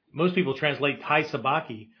 Most people translate tai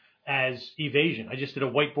sabaki as evasion. I just did a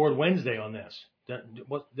whiteboard Wednesday on this.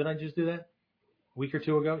 Did I just do that? A week or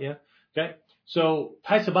two ago? Yeah. Okay. So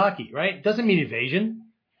tai sabaki, right? Doesn't mean evasion.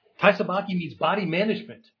 Tai sabaki means body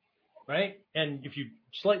management, right? And if you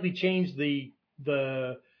slightly change the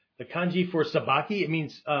kanji for sabaki, it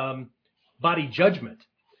means body judgment.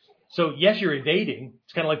 So yes, you're evading.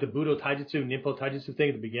 It's kind of like the Budo Taijutsu, Ninpo Taijutsu thing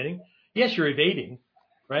at the beginning. Yes, you're evading,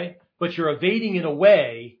 right? But you're evading in a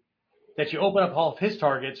way that you open up all of his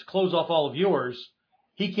targets, close off all of yours.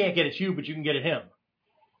 He can't get at you, but you can get at him.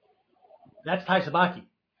 That's Tai Sabaki.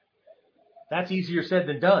 That's easier said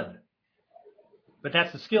than done. But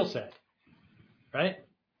that's the skill set, right?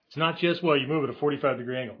 It's not just, well, you move at a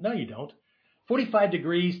 45-degree angle. No, you don't. 45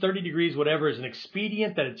 degrees, 30 degrees, whatever, is an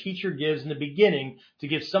expedient that a teacher gives in the beginning to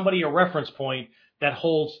give somebody a reference point that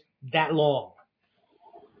holds that long.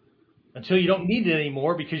 Until you don't need it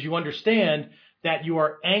anymore because you understand that you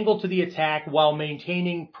are angled to the attack while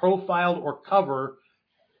maintaining profile or cover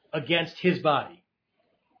against his body.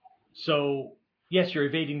 So, yes, you're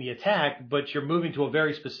evading the attack, but you're moving to a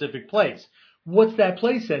very specific place. What's that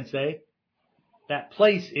place, Sensei? That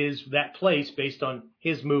place is that place based on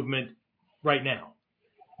his movement right now.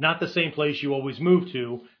 Not the same place you always move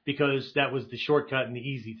to because that was the shortcut and the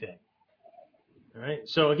easy thing. All right.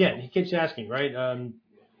 So again, he keeps asking, right?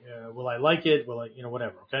 Will I like it? Will I,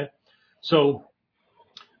 whatever. Okay. So,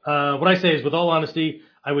 what I say is, with all honesty,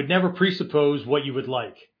 I would never presuppose what you would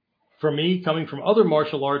like. For me, coming from other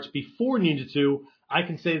martial arts before ninjutsu, I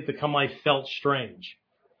can say that the kamae felt strange.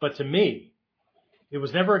 But to me, it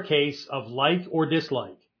was never a case of like or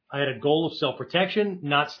dislike. I had a goal of self-protection,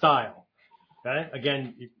 not style. Okay.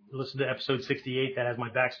 Again, you listen to episode 68. That has my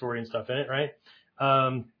backstory and stuff in it, right?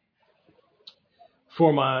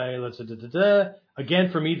 For my,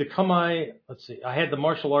 again, for me, the kamae, I had the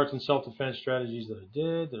martial arts and self-defense strategies that I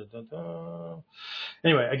did.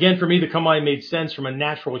 Anyway, again, for me, the kamae made sense from a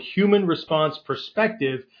natural human response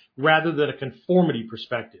perspective rather than a conformity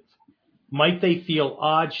perspective. Might they feel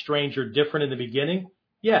odd, strange, or different in the beginning?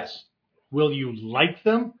 Yes. Will you like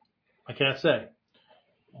them? I cannot say.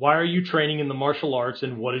 Why are you training in the martial arts,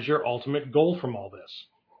 and what is your ultimate goal from all this?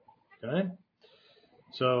 Okay.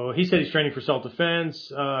 So he said he's training for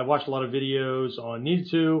self-defense. I watched a lot of videos on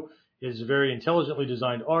ninjutsu. It is a very intelligently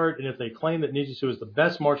designed art, and if they claim that ninjutsu is the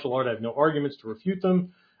best martial art, I have no arguments to refute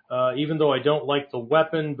them. Even though I don't like the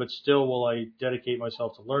weapon, but still will I dedicate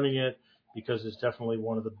myself to learning it because it's definitely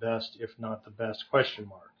one of the best, if not the best, ?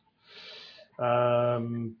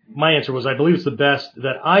 My answer was I believe it's the best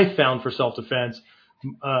that I found for self-defense.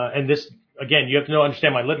 And this, again, you have to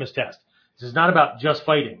understand my litmus test. This is not about just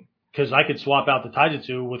fighting. Because I could swap out the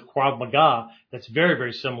Taijutsu with Krav Maga. That's very,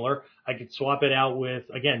 very similar. I could swap it out with,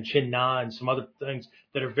 again, Chin Na and some other things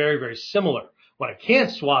that are very, very similar. What I can't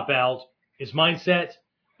swap out is mindset.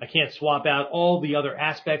 I can't swap out all the other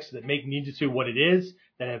aspects that make ninjutsu what it is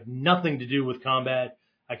that have nothing to do with combat.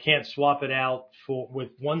 I can't swap it out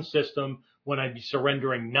with one system when I'd be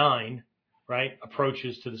surrendering 9, right,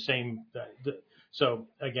 approaches to the same. So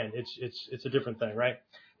again, it's a different thing, right?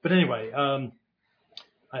 But anyway,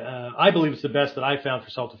 I believe it's the best that I found for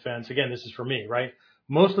self-defense. Again, this is for me, right?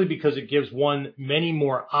 Mostly because it gives one many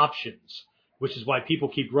more options, which is why people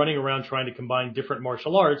keep running around trying to combine different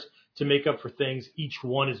martial arts to make up for things each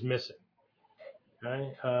one is missing.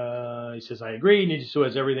 Okay? He says, I agree. Ninjutsu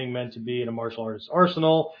has everything meant to be in a martial artist's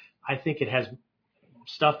arsenal. I think it has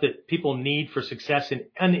stuff that people need for success in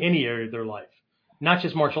any area of their life, not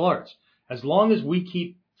just martial arts. As long as we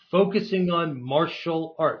keep focusing on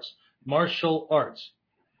martial arts,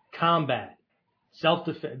 combat,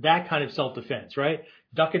 self-defense, that kind of self-defense, right?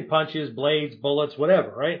 Ducking punches, blades, bullets,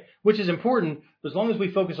 whatever, right? Which is important. But as long as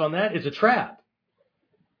we focus on that, it's a trap.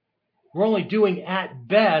 We're only doing, at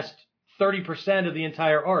best, 30% of the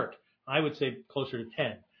entire art. I would say closer to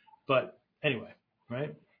 10. But anyway,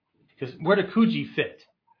 right? Because where do Kuji fit?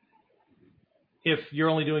 if you're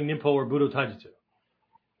only doing Ninpo or Budo Taijutsu?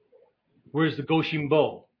 Where's the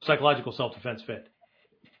Goshimbo, psychological self-defense fit?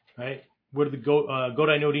 Right? Where did the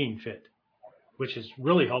Godai no Rin fit? Which is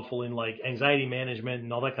really helpful in like anxiety management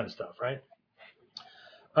and all that kind of stuff, right?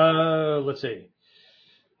 Let's see.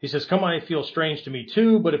 He says, Kamae feels strange to me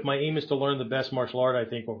too, but if my aim is to learn the best martial art, I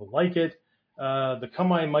think one would like it. The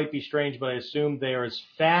Kamae might be strange, but I assume they are as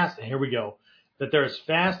fast, and here we go, that they're as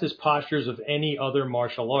fast as postures of any other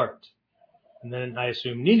martial art. And then I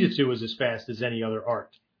assume ninjutsu is as fast as any other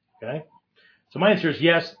art. Okay? So my answer is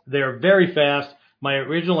yes, they are very fast. My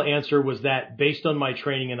original answer was that based on my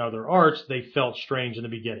training in other arts, they felt strange in the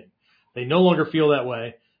beginning. They no longer feel that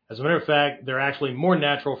way. As a matter of fact, they're actually more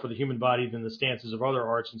natural for the human body than the stances of other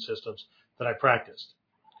arts and systems that I practiced.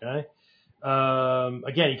 Okay.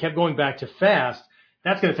 Again, he kept going back to fast.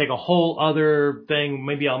 That's going to take a whole other thing.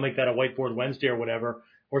 Maybe I'll make that a whiteboard Wednesday or whatever.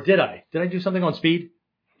 Or did I? Did I do something on speed,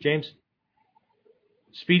 James?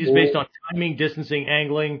 Speed is based on timing, distancing,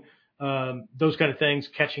 angling, those kind of things,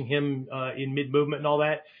 catching him in mid-movement and all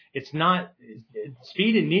that. It's not,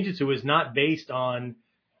 speed in ninjutsu is not based on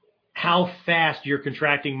how fast you're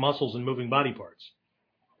contracting muscles and moving body parts.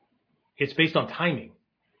 It's based on timing.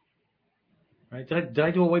 Right? Did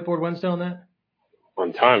I do a whiteboard Wednesday on that?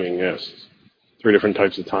 On timing, yes. 3 different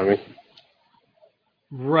types of timing.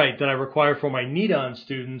 Right, that I require for my Nidan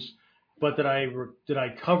students, but did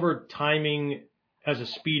I cover timing as a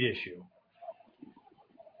speed issue?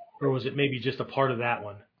 Or was it maybe just a part of that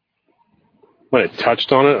one? When it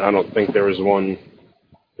touched on it, I don't think there was one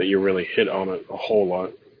that you really hit on it a whole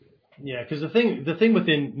lot. Yeah, because the thing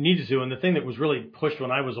within ninjutsu and the thing that was really pushed when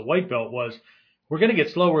I was a white belt was we're going to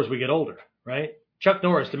get slower as we get older, right? Chuck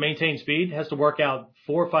Norris, to maintain speed, has to work out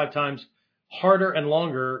 4 or 5 times harder and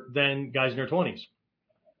longer than guys in their 20s.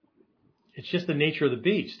 It's just the nature of the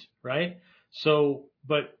beast, right? So,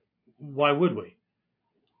 but why would we?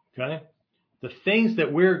 Okay? The things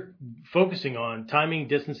that we're focusing on, timing,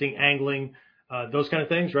 distancing, angling, those kind of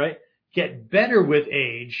things, right, get better with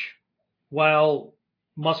age while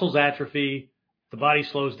muscles atrophy, the body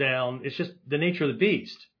slows down. It's just the nature of the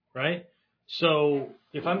beast, right? So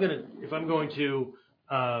if I'm going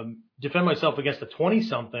to defend myself against a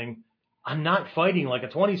 20-something, I'm not fighting like a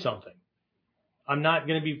 20-something. I'm not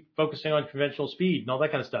going to be focusing on conventional speed and all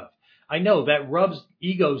that kind of stuff. I know that rubs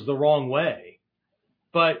egos the wrong way,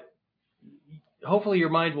 but hopefully your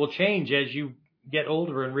mind will change as you get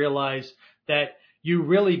older and realize that you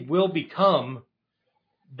really will become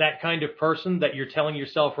that kind of person that you're telling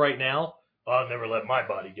yourself right now, I'll never let my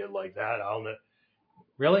body get like that.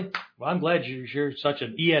 Really? Well, I'm glad you're such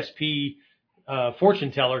an ESP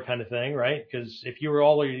fortune teller kind of thing, right? Because if you were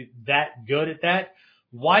already that good at that,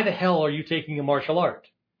 why the hell are you taking a martial art?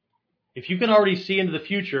 If you can already see into the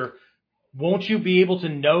future, won't you be able to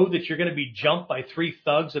know that you're going to be jumped by 3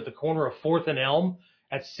 thugs at the corner of 4th and Elm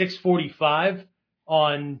at 6:45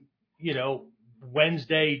 on,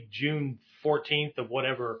 Wednesday, June 14th of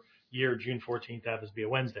whatever year June 14th happens to be a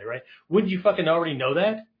Wednesday, right? Wouldn't you fucking already know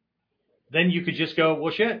that? Then you could just go,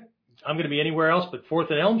 well, shit, I'm going to be anywhere else but 4th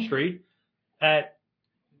and Elm Street at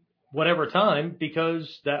whatever time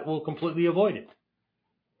because that will completely avoid it.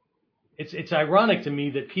 It's ironic to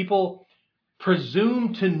me that people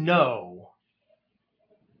presume to know,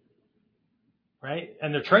 right?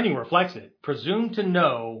 And their training reflects it. Presume to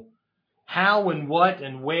know how and what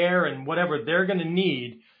and where and whatever they're going to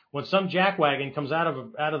need when some jackwagon comes out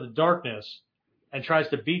of the darkness and tries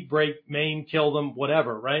to beat, break, maim, kill them,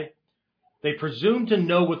 whatever, right? They presume to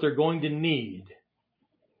know what they're going to need,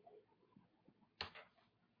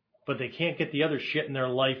 but they can't get the other shit in their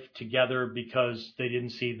life together because they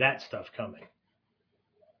didn't see that stuff coming.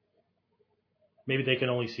 Maybe they can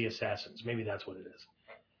only see assassins. Maybe that's what it is.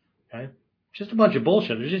 Okay? Just a bunch of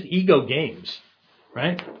bullshit. There's just ego games,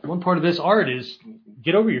 right? One part of this art is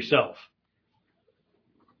get over yourself.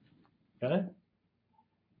 Okay?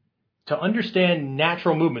 To understand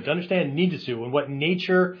natural movement, to understand ninjutsu and what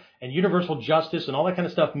nature and universal justice and all that kind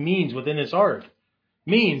of stuff means within this art,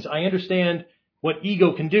 means I understand what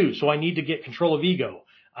ego can do, so I need to get control of ego.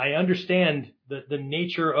 I understand the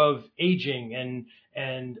nature of aging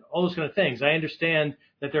and all those kind of things. I understand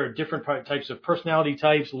that there are different types of personality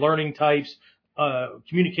types, learning types,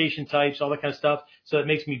 communication types, all that kind of stuff. So it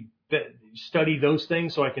makes me study those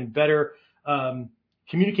things so I can better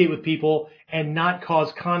communicate with people and not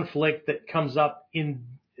cause conflict that comes up and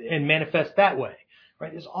manifest that way.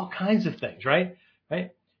 Right? There's all kinds of things, right?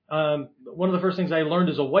 Right? One of the first things I learned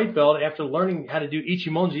as a white belt after learning how to do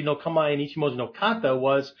Ichimonji no Kamae and Ichimonji no Kata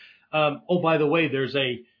was, by the way, there's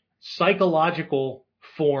a psychological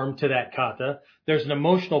form to that kata. There's an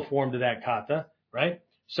emotional form to that kata, right?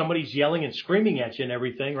 somebody's yelling and screaming at you and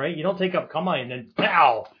everything, right? You don't take up kamae and then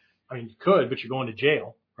pow. I mean, you could, but you're going to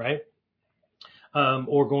jail, right?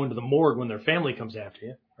 Or going to the morgue when their family comes after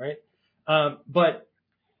you, right? But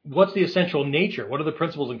what's the essential nature? What are the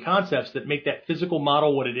principles and concepts that make that physical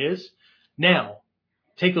model what it is? Now,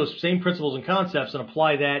 take those same principles and concepts and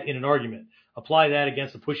apply that in an argument. Apply that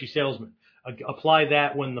against the pushy salesman. Apply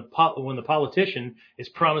that when the politician is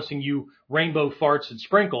promising you rainbow farts and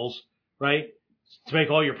sprinkles, right, to make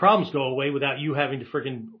all your problems go away without you having to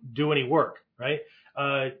freaking do any work, right?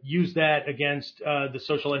 Use that against the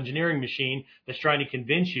social engineering machine that's trying to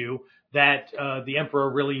convince you that the emperor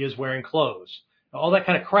really is wearing clothes. All that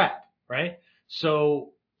kind of crap, right?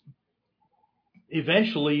 So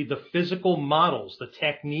eventually the physical models, the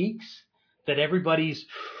techniques that everybody's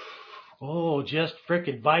just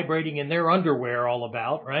frickin' vibrating in their underwear all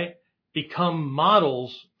about, right, become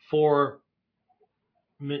models for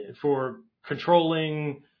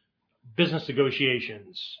controlling business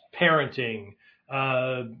negotiations, parenting,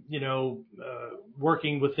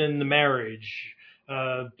 working within the marriage,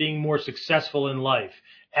 being more successful in life,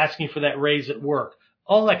 asking for that raise at work,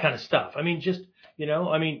 all that kind of stuff. I mean, just,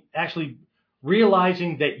 actually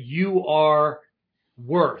realizing that you are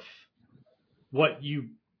worth what you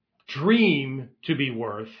dream to be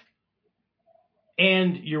worth,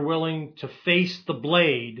 and you're willing to face the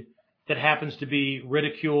blade that happens to be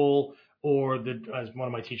ridicule or as one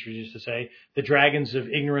of my teachers used to say, the dragons of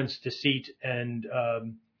ignorance, deceit, and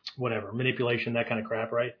manipulation, that kind of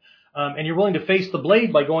crap, right? And you're willing to face the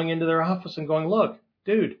blade by going into their office and going, look,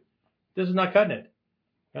 dude, this is not cutting it,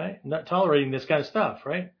 right? I'm not tolerating this kind of stuff,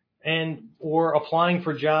 right? Or applying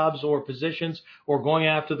for jobs or positions or going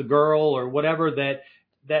after the girl or whatever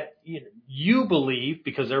that you believe,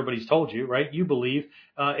 because everybody's told you, right? You believe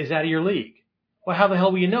is out of your league. Well, how the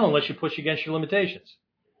hell will you know unless you push against your limitations?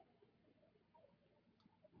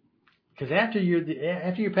 Because after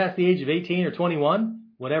you're past the age of 18 or 21,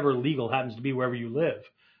 whatever legal happens to be wherever you live,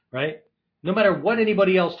 right? No matter what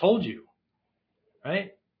anybody else told you,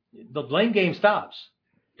 right? The blame game stops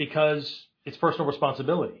because it's personal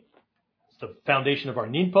responsibility. It's the foundation of our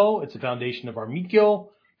Ninpo. It's the foundation of our Mikyo.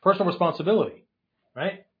 Personal responsibility,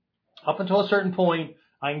 right? Up until a certain point,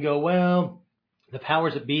 I can go, well, the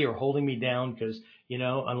powers that be are holding me down because,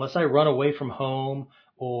 unless I run away from home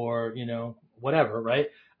or, whatever, right?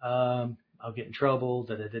 I'll get in trouble,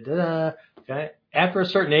 okay? After a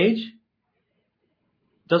certain age,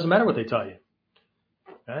 doesn't matter what they tell you,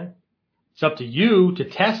 okay? It's up to you to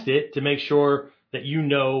test it to make sure that you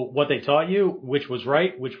know what they taught you, which was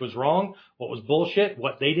right, which was wrong, what was bullshit,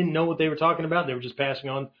 what they didn't know what they were talking about. They were just passing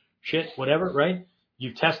on shit, whatever, right?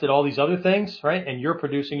 You've tested all these other things, right? And you're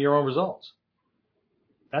producing your own results.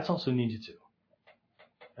 That's also ninjutsu.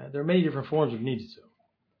 There are many different forms of ninjutsu.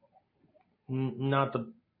 Not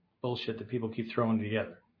the bullshit that people keep throwing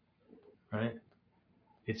together, right?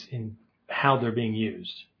 It's in how they're being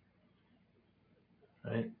used,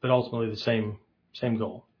 right? But ultimately the same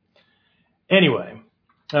goal. Anyway,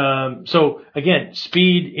 so again,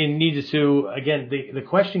 speed in ninjutsu, again, the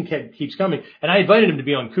question keeps coming, and I invited him to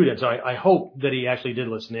be on KUDEN, so I hope that he actually did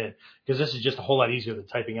listen in, because this is just a whole lot easier than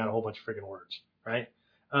typing out a whole bunch of freaking words, right?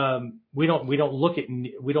 We don't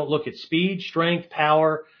look at speed, strength,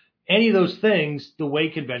 power, any of those things the way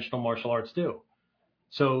conventional martial arts do.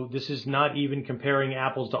 So this is not even comparing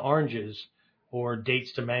apples to oranges or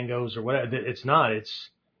dates to mangoes or whatever. It's not. It's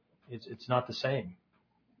not the same.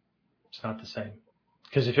 It's not the same.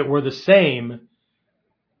 Because if it were the same,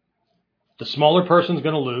 the smaller person's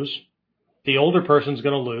going to lose. The older person's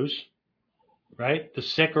going to lose, right? The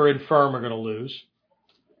sick or infirm are going to lose.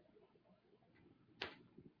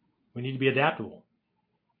 We need to be adaptable.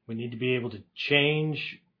 We need to be able to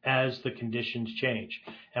change as the conditions change.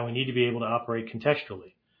 And we need to be able to operate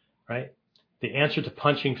contextually, right? The answer to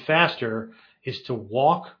punching faster is to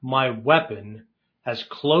walk my weapon as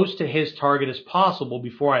close to his target as possible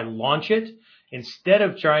before I launch it, instead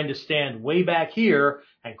of trying to stand way back here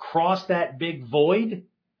and cross that big void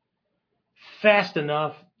fast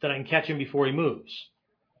enough that I can catch him before he moves.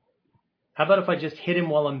 How about if I just hit him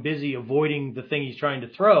while I'm busy avoiding the thing he's trying to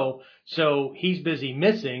throw, so he's busy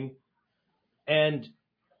missing, and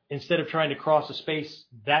instead of trying to cross a space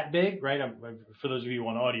that big, right? For those of you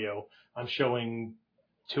on audio, I'm showing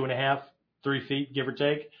 2.5, 3 feet, give or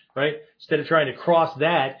take, right? Instead of trying to cross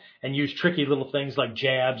that and use tricky little things like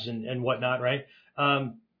jabs and whatnot, right?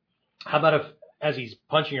 How about if, as he's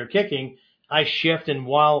punching or kicking, I shift, and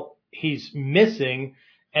while he's missing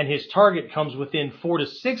and his target comes within 4 to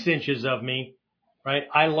 6 inches of me, right?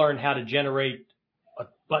 I learn how to generate a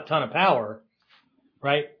butt ton of power,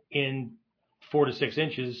 right? In 4 to 6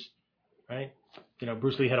 inches, right?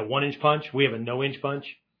 Bruce Lee had a 1-inch punch. We have a no-inch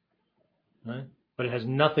punch, right? But it has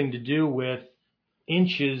nothing to do with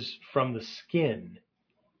inches from the skin.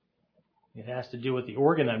 It has to do with the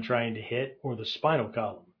organ I'm trying to hit or the spinal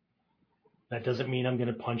column. That doesn't mean I'm going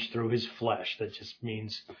to punch through his flesh. That just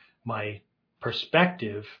means my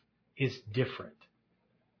perspective is different.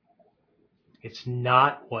 It's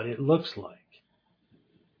not what it looks like.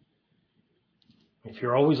 If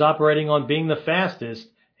you're always operating on being the fastest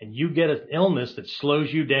and you get an illness that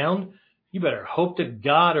slows you down, you better hope to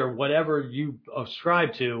God or whatever you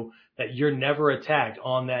ascribe to that you're never attacked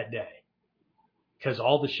on that day. Because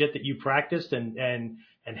all the shit that you practiced and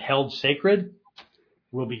held sacred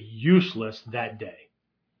will be useless that day.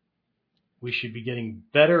 We should be getting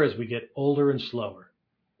better as we get older and slower.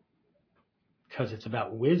 Because it's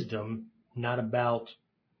about wisdom, not about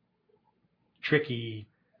tricky,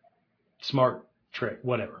 smart trick,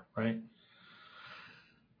 whatever, right?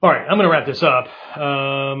 All right, I'm going to wrap this up.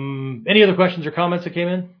 Any other questions or comments that came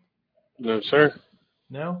in? No, sir.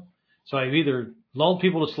 No? So I've either lulled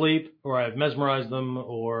people to sleep or I've mesmerized them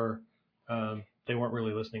or they weren't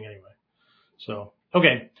really listening anyway. So,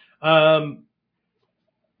 okay.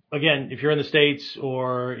 Again, if you're in the States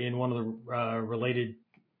or in one of the related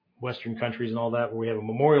Western countries and all that, where we have a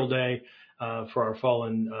Memorial Day for our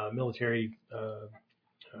fallen military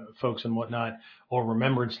folks and whatnot, or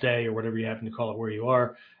Remembrance Day or whatever you happen to call it where you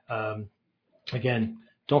are, again,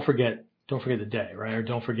 don't forget the day, right? Or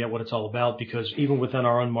don't forget what it's all about, because even within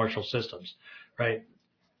our own martial systems, right?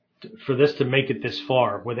 For this to make it this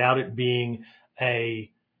far without it being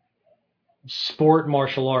a sport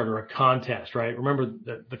martial art or a contest, right? Remember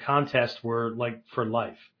the contests were like for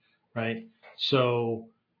life, right? So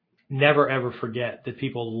never ever forget that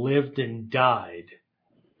people lived and died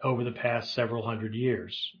over the past several hundred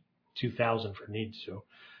years, 2,000 for needs to,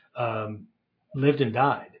 lived and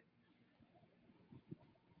died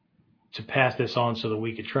to pass this on so that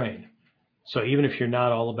we could train. So even if you're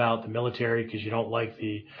not all about the military because you don't like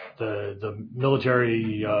the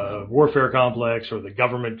military warfare complex or the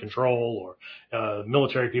government control or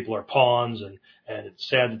military people are pawns and it's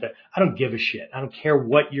sad that I don't give a shit. I don't care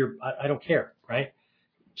what I don't care, right?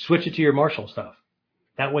 Switch it to your martial stuff.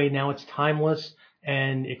 That way now it's timeless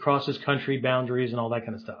and it crosses country boundaries and all that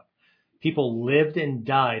kind of stuff. People lived and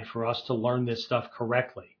died for us to learn this stuff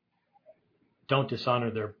correctly. Don't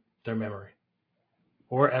dishonor their memory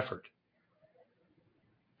or effort.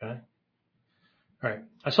 Okay. All right.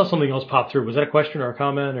 I saw something else pop through. Was that a question or a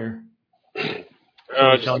comment or?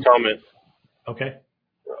 Just a comment. Okay.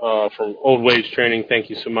 From Old Ways Training, thank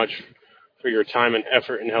you so much for your time and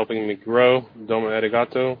effort in helping me grow. Domo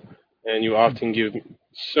arigato. And you often give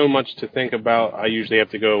so much to think about. I usually have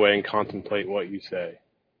to go away and contemplate what you say.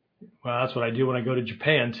 Well, that's what I do when I go to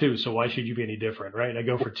Japan too. So why should you be any different, right? I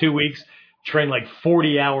go for 2 weeks, train like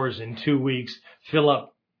 40 hours in 2 weeks, fill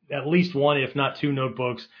up at least one, if not two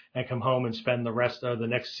notebooks, and come home and spend the rest of the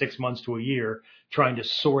next 6 months to a year trying to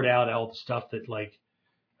sort out all the stuff that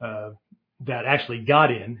that actually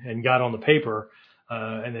got in and got on the paper.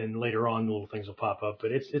 And then later on, little things will pop up,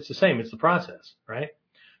 but it's the same. It's the process, right?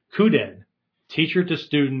 KUDEN, teacher to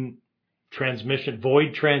student transmission,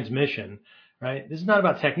 void transmission, right? This is not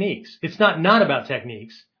about techniques. It's not about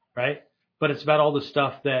techniques, right? But it's about all the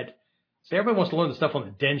stuff that, so everybody wants to learn the stuff on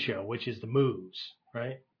the densho, which is the moves,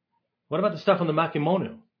 right? What about the stuff on the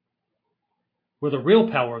makimono, where the real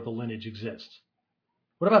power of the lineage exists?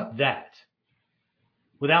 What about that?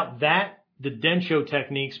 Without that, the densho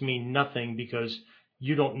techniques mean nothing because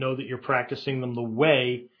you don't know that you're practicing them the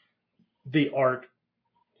way the art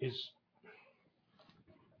is.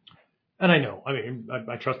 And I know, I mean,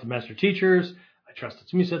 I trust the master teachers, I trust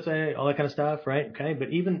Tatsumi Sensei, all that kind of stuff, right? Okay, but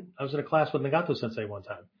even I was in a class with Nagato Sensei one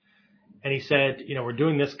time, and he said, we're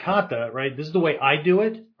doing this kata, right? This is the way I do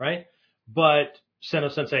it, right? But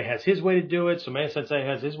Seno Sensei has his way to do it, Somaya Sensei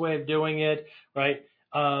has his way of doing it, right?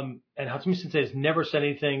 And Hatsumi Sensei has never said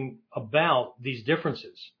anything about these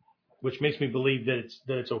differences, which makes me believe that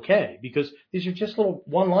it's okay, because these are just little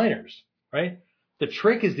one-liners, right? The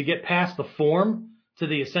trick is to get past the form to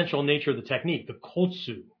the essential nature of the technique, the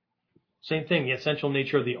kotsu. Same thing, the essential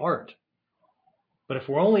nature of the art. But if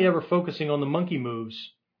we're only ever focusing on the monkey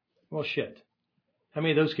moves, well, shit. How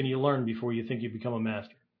many of those can you learn before you think you become a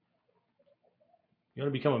master? You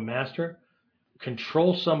want to become a master?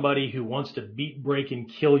 Control somebody who wants to beat, break, and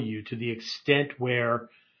kill you to the extent where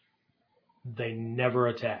they never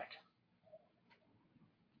attack,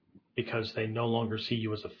 because they no longer see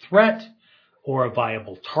you as a threat or a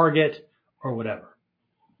viable target or whatever.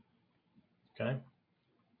 Okay?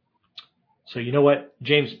 So you know what,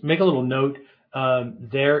 James, make a little note.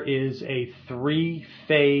 There is a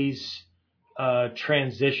 3-phase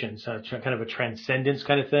transitions, kind of a transcendence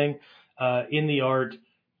kind of thing in the art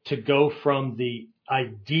to go from the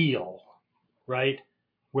ideal, right,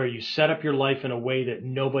 where you set up your life in a way that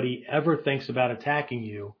nobody ever thinks about attacking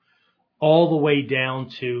you, all the way down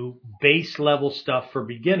to base level stuff for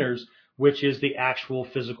beginners, which is the actual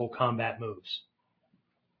physical combat moves.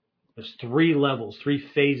 There's 3 levels, 3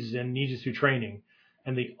 phases in Ninjutsu training,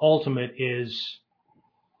 and the ultimate is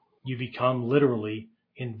you become literally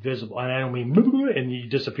invisible. And I don't mean and you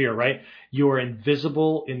disappear, right? You are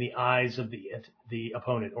invisible in the eyes of the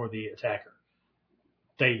opponent or the attacker.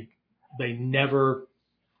 They never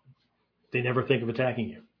think of attacking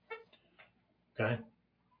you. Okay?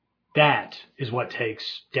 That is what takes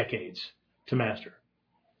decades to master.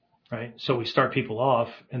 Right? So we start people off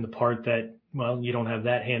in the part that, well, you don't have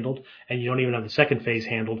that handled and you don't even have the second phase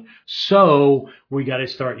handled. So we got to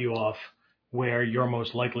start you off where you're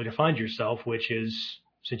most likely to find yourself, which is,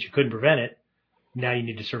 since you couldn't prevent it, now you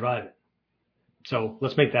need to survive it. So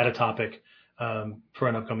let's make that a topic for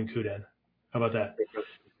an upcoming KUDEN. How about that?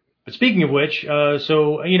 But speaking of which,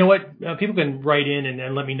 so you know what? People can write in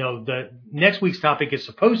and let me know. The next week's topic is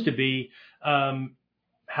supposed to be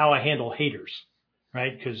how I handle haters,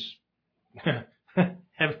 right? Because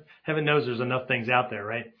heaven knows there's enough things out there,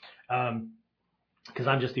 right? Because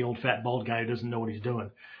I'm just the old fat bald guy who doesn't know what he's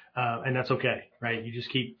doing. And that's okay, right? You just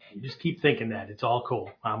keep thinking that. It's all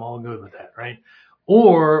cool. I'm all good with that, right?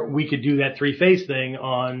 Or we could do that 3-phase thing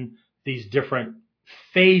on these different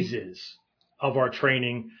phases of our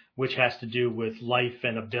training, which has to do with life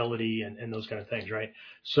and ability and those kind of things, right?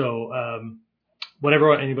 So,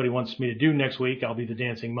 whatever anybody wants me to do next week, I'll be the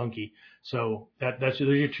dancing monkey. So those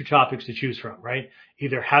are your 2 topics to choose from, right?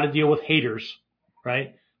 Either how to deal with haters,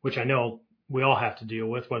 right? Which I know we all have to deal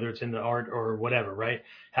with, whether it's in the art or whatever, right?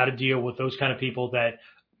 How to deal with those kind of people that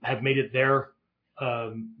have made it their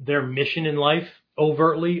mission in life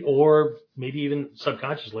overtly or maybe even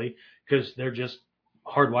subconsciously because they're just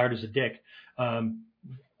hardwired as a dick,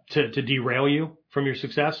 to derail you from your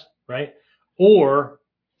success, right? Or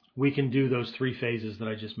we can do those 3 phases that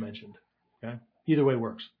I just mentioned. Okay. Either way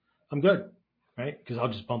works. I'm good, right? Because I'll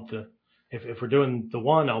just bump if we're doing the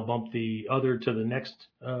one, I'll bump the other to the next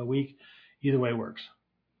week. Either way works.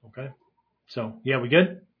 Okay. So yeah, we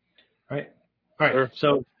good? All right. All right. Sure.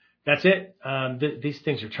 So that's it. These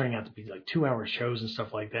things are turning out to be like 2-hour shows and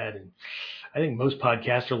stuff like that. And I think most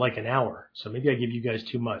podcasts are like an hour. So maybe I give you guys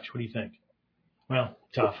too much. What do you think? Well,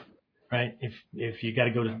 tough, right? If you got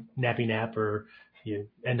to go to nappy nap or you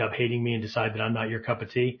end up hating me and decide that I'm not your cup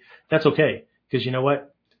of tea, that's okay. Because you know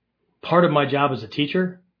what? Part of my job as a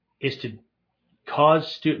teacher is to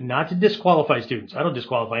cause not to disqualify students. I don't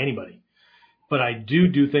disqualify anybody, but I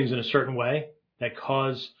do things in a certain way that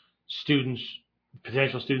cause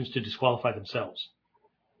potential students to disqualify themselves.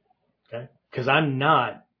 Okay. Because I'm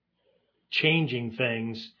not changing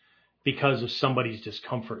things because of somebody's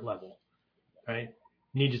discomfort level, right?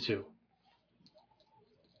 Ninjutsu.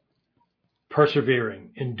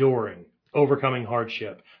 Persevering, enduring, overcoming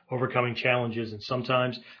hardship, overcoming challenges, and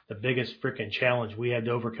sometimes the biggest freaking challenge we had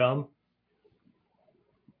to overcome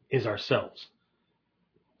is ourselves.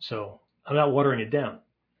 So I'm not watering it down.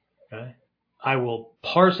 Okay? I will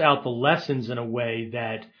parse out the lessons in a way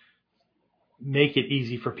that make it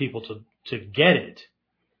easy for people to get it,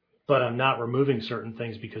 but I'm not removing certain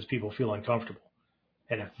things because people feel uncomfortable.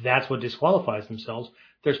 And if that's what disqualifies themselves,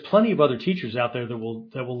 there's plenty of other teachers out there that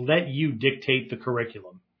will let you dictate the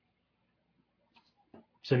curriculum.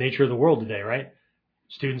 It's the nature of the world today, right?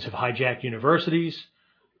 Students have hijacked universities.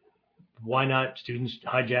 Why not students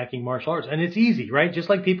hijacking martial arts? And it's easy, right? Just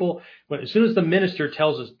like people, as soon as the minister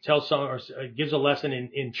tells someone or gives a lesson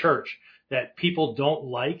in church that people don't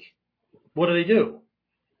like, what do?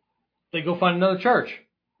 They go find another church.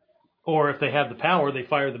 Or if they have the power, they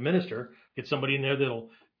fire the minister, get somebody in there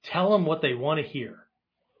that'll tell them what they want to hear.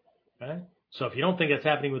 Okay? So if you don't think that's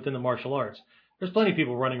happening within the martial arts, there's plenty of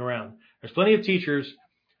people running around. There's plenty of teachers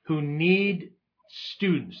who need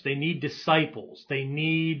students. They need disciples. They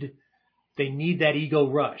need that ego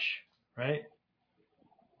rush, right?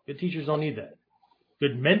 Good teachers don't need that.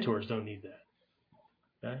 Good mentors don't need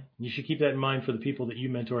that. Okay? You should keep that in mind for the people that you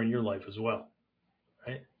mentor in your life as well,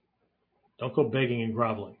 right? Don't go begging and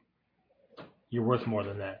groveling. You're worth more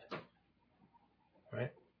than that,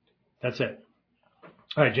 right? That's it.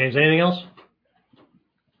 All right, James, anything else?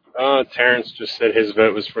 Terrence just said his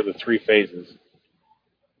vote was for the 3 phases.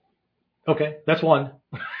 Okay, that's one.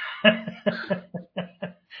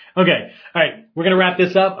 Okay, all right, we're going to wrap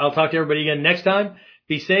this up. I'll talk to everybody again next time.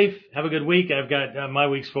 Be safe. Have a good week. I've got my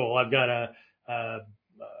week's full. I've got a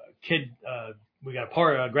kid. We got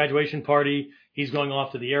a graduation party He's going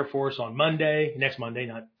off to the Air Force on Monday, next Monday,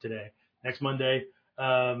 not today, next Monday.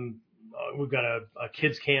 We've got a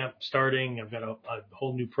kids camp starting. I've got a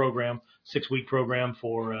whole new program, 6-week program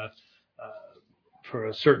for a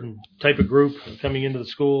certain type of group coming into the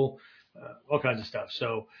school, all kinds of stuff.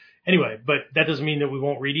 So anyway, but that doesn't mean that we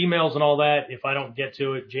won't read emails and all that. If I don't get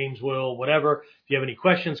to it, James will, whatever. If you have any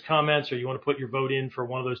questions, comments, or you want to put your vote in for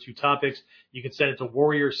one of those 2 topics, you can send it to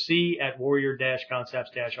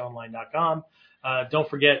warriorc@warrior-concepts-online.com. Don't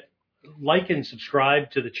forget, like and subscribe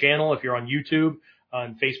to the channel if you're on YouTube.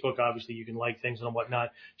 On Facebook, obviously, you can like things and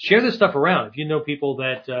whatnot. Share this stuff around. If you know people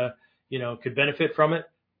that, could benefit from it,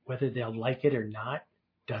 whether they'll like it or not,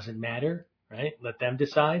 doesn't matter, right? Let them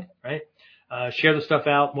decide, right? Share the stuff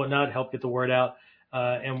out and whatnot, help get the word out,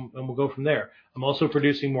 and we'll go from there. I'm also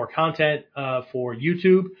producing more content, for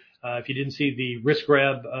YouTube. If you didn't see the wrist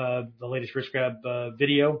grab, the latest wrist grab,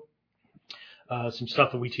 video, some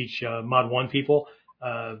stuff that we teach, Mod 1 people,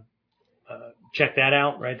 check that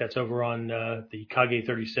out, right? That's over on, the Kage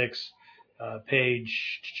 36,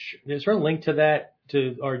 page. Is there a link to that,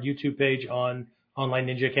 to our YouTube page on Online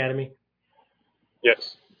Ninja Academy?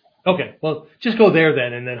 Yes. Okay, well, just go there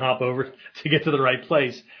then and then hop over to get to the right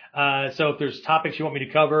place. So if there's topics you want me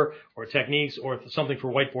to cover or techniques or something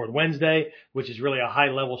for Whiteboard Wednesday, which is really a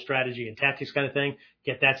high-level strategy and tactics kind of thing,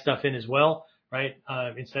 get that stuff in as well, right?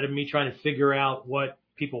 Instead of me trying to figure out what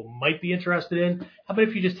people might be interested in, how about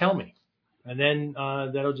if you just tell me? And then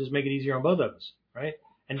that'll just make it easier on both of us, right?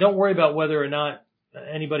 And don't worry about whether or not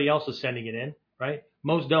anybody else is sending it in, right?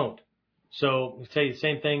 Most don't. So I'll tell you the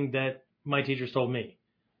same thing that my teachers told me.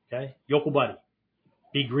 Okay? Yokobari.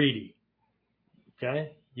 Be greedy.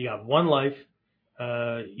 Okay? You got one life.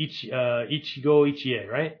 Ichigo Ichie,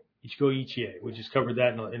 right? Ichigo Ichie. We just covered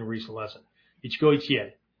that in a recent lesson. Ichigo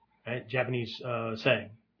Ichie. Right? Japanese saying.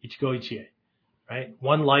 Ichigo Ichie. Right?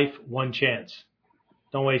 One life, one chance.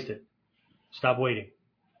 Don't waste it. Stop waiting.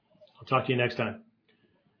 I'll talk to you next time.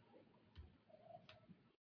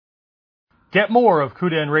 Get more of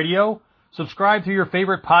KUDEN Radio. Subscribe to your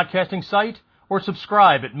favorite podcasting site or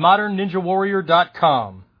subscribe at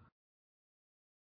modernninjawarrior.com.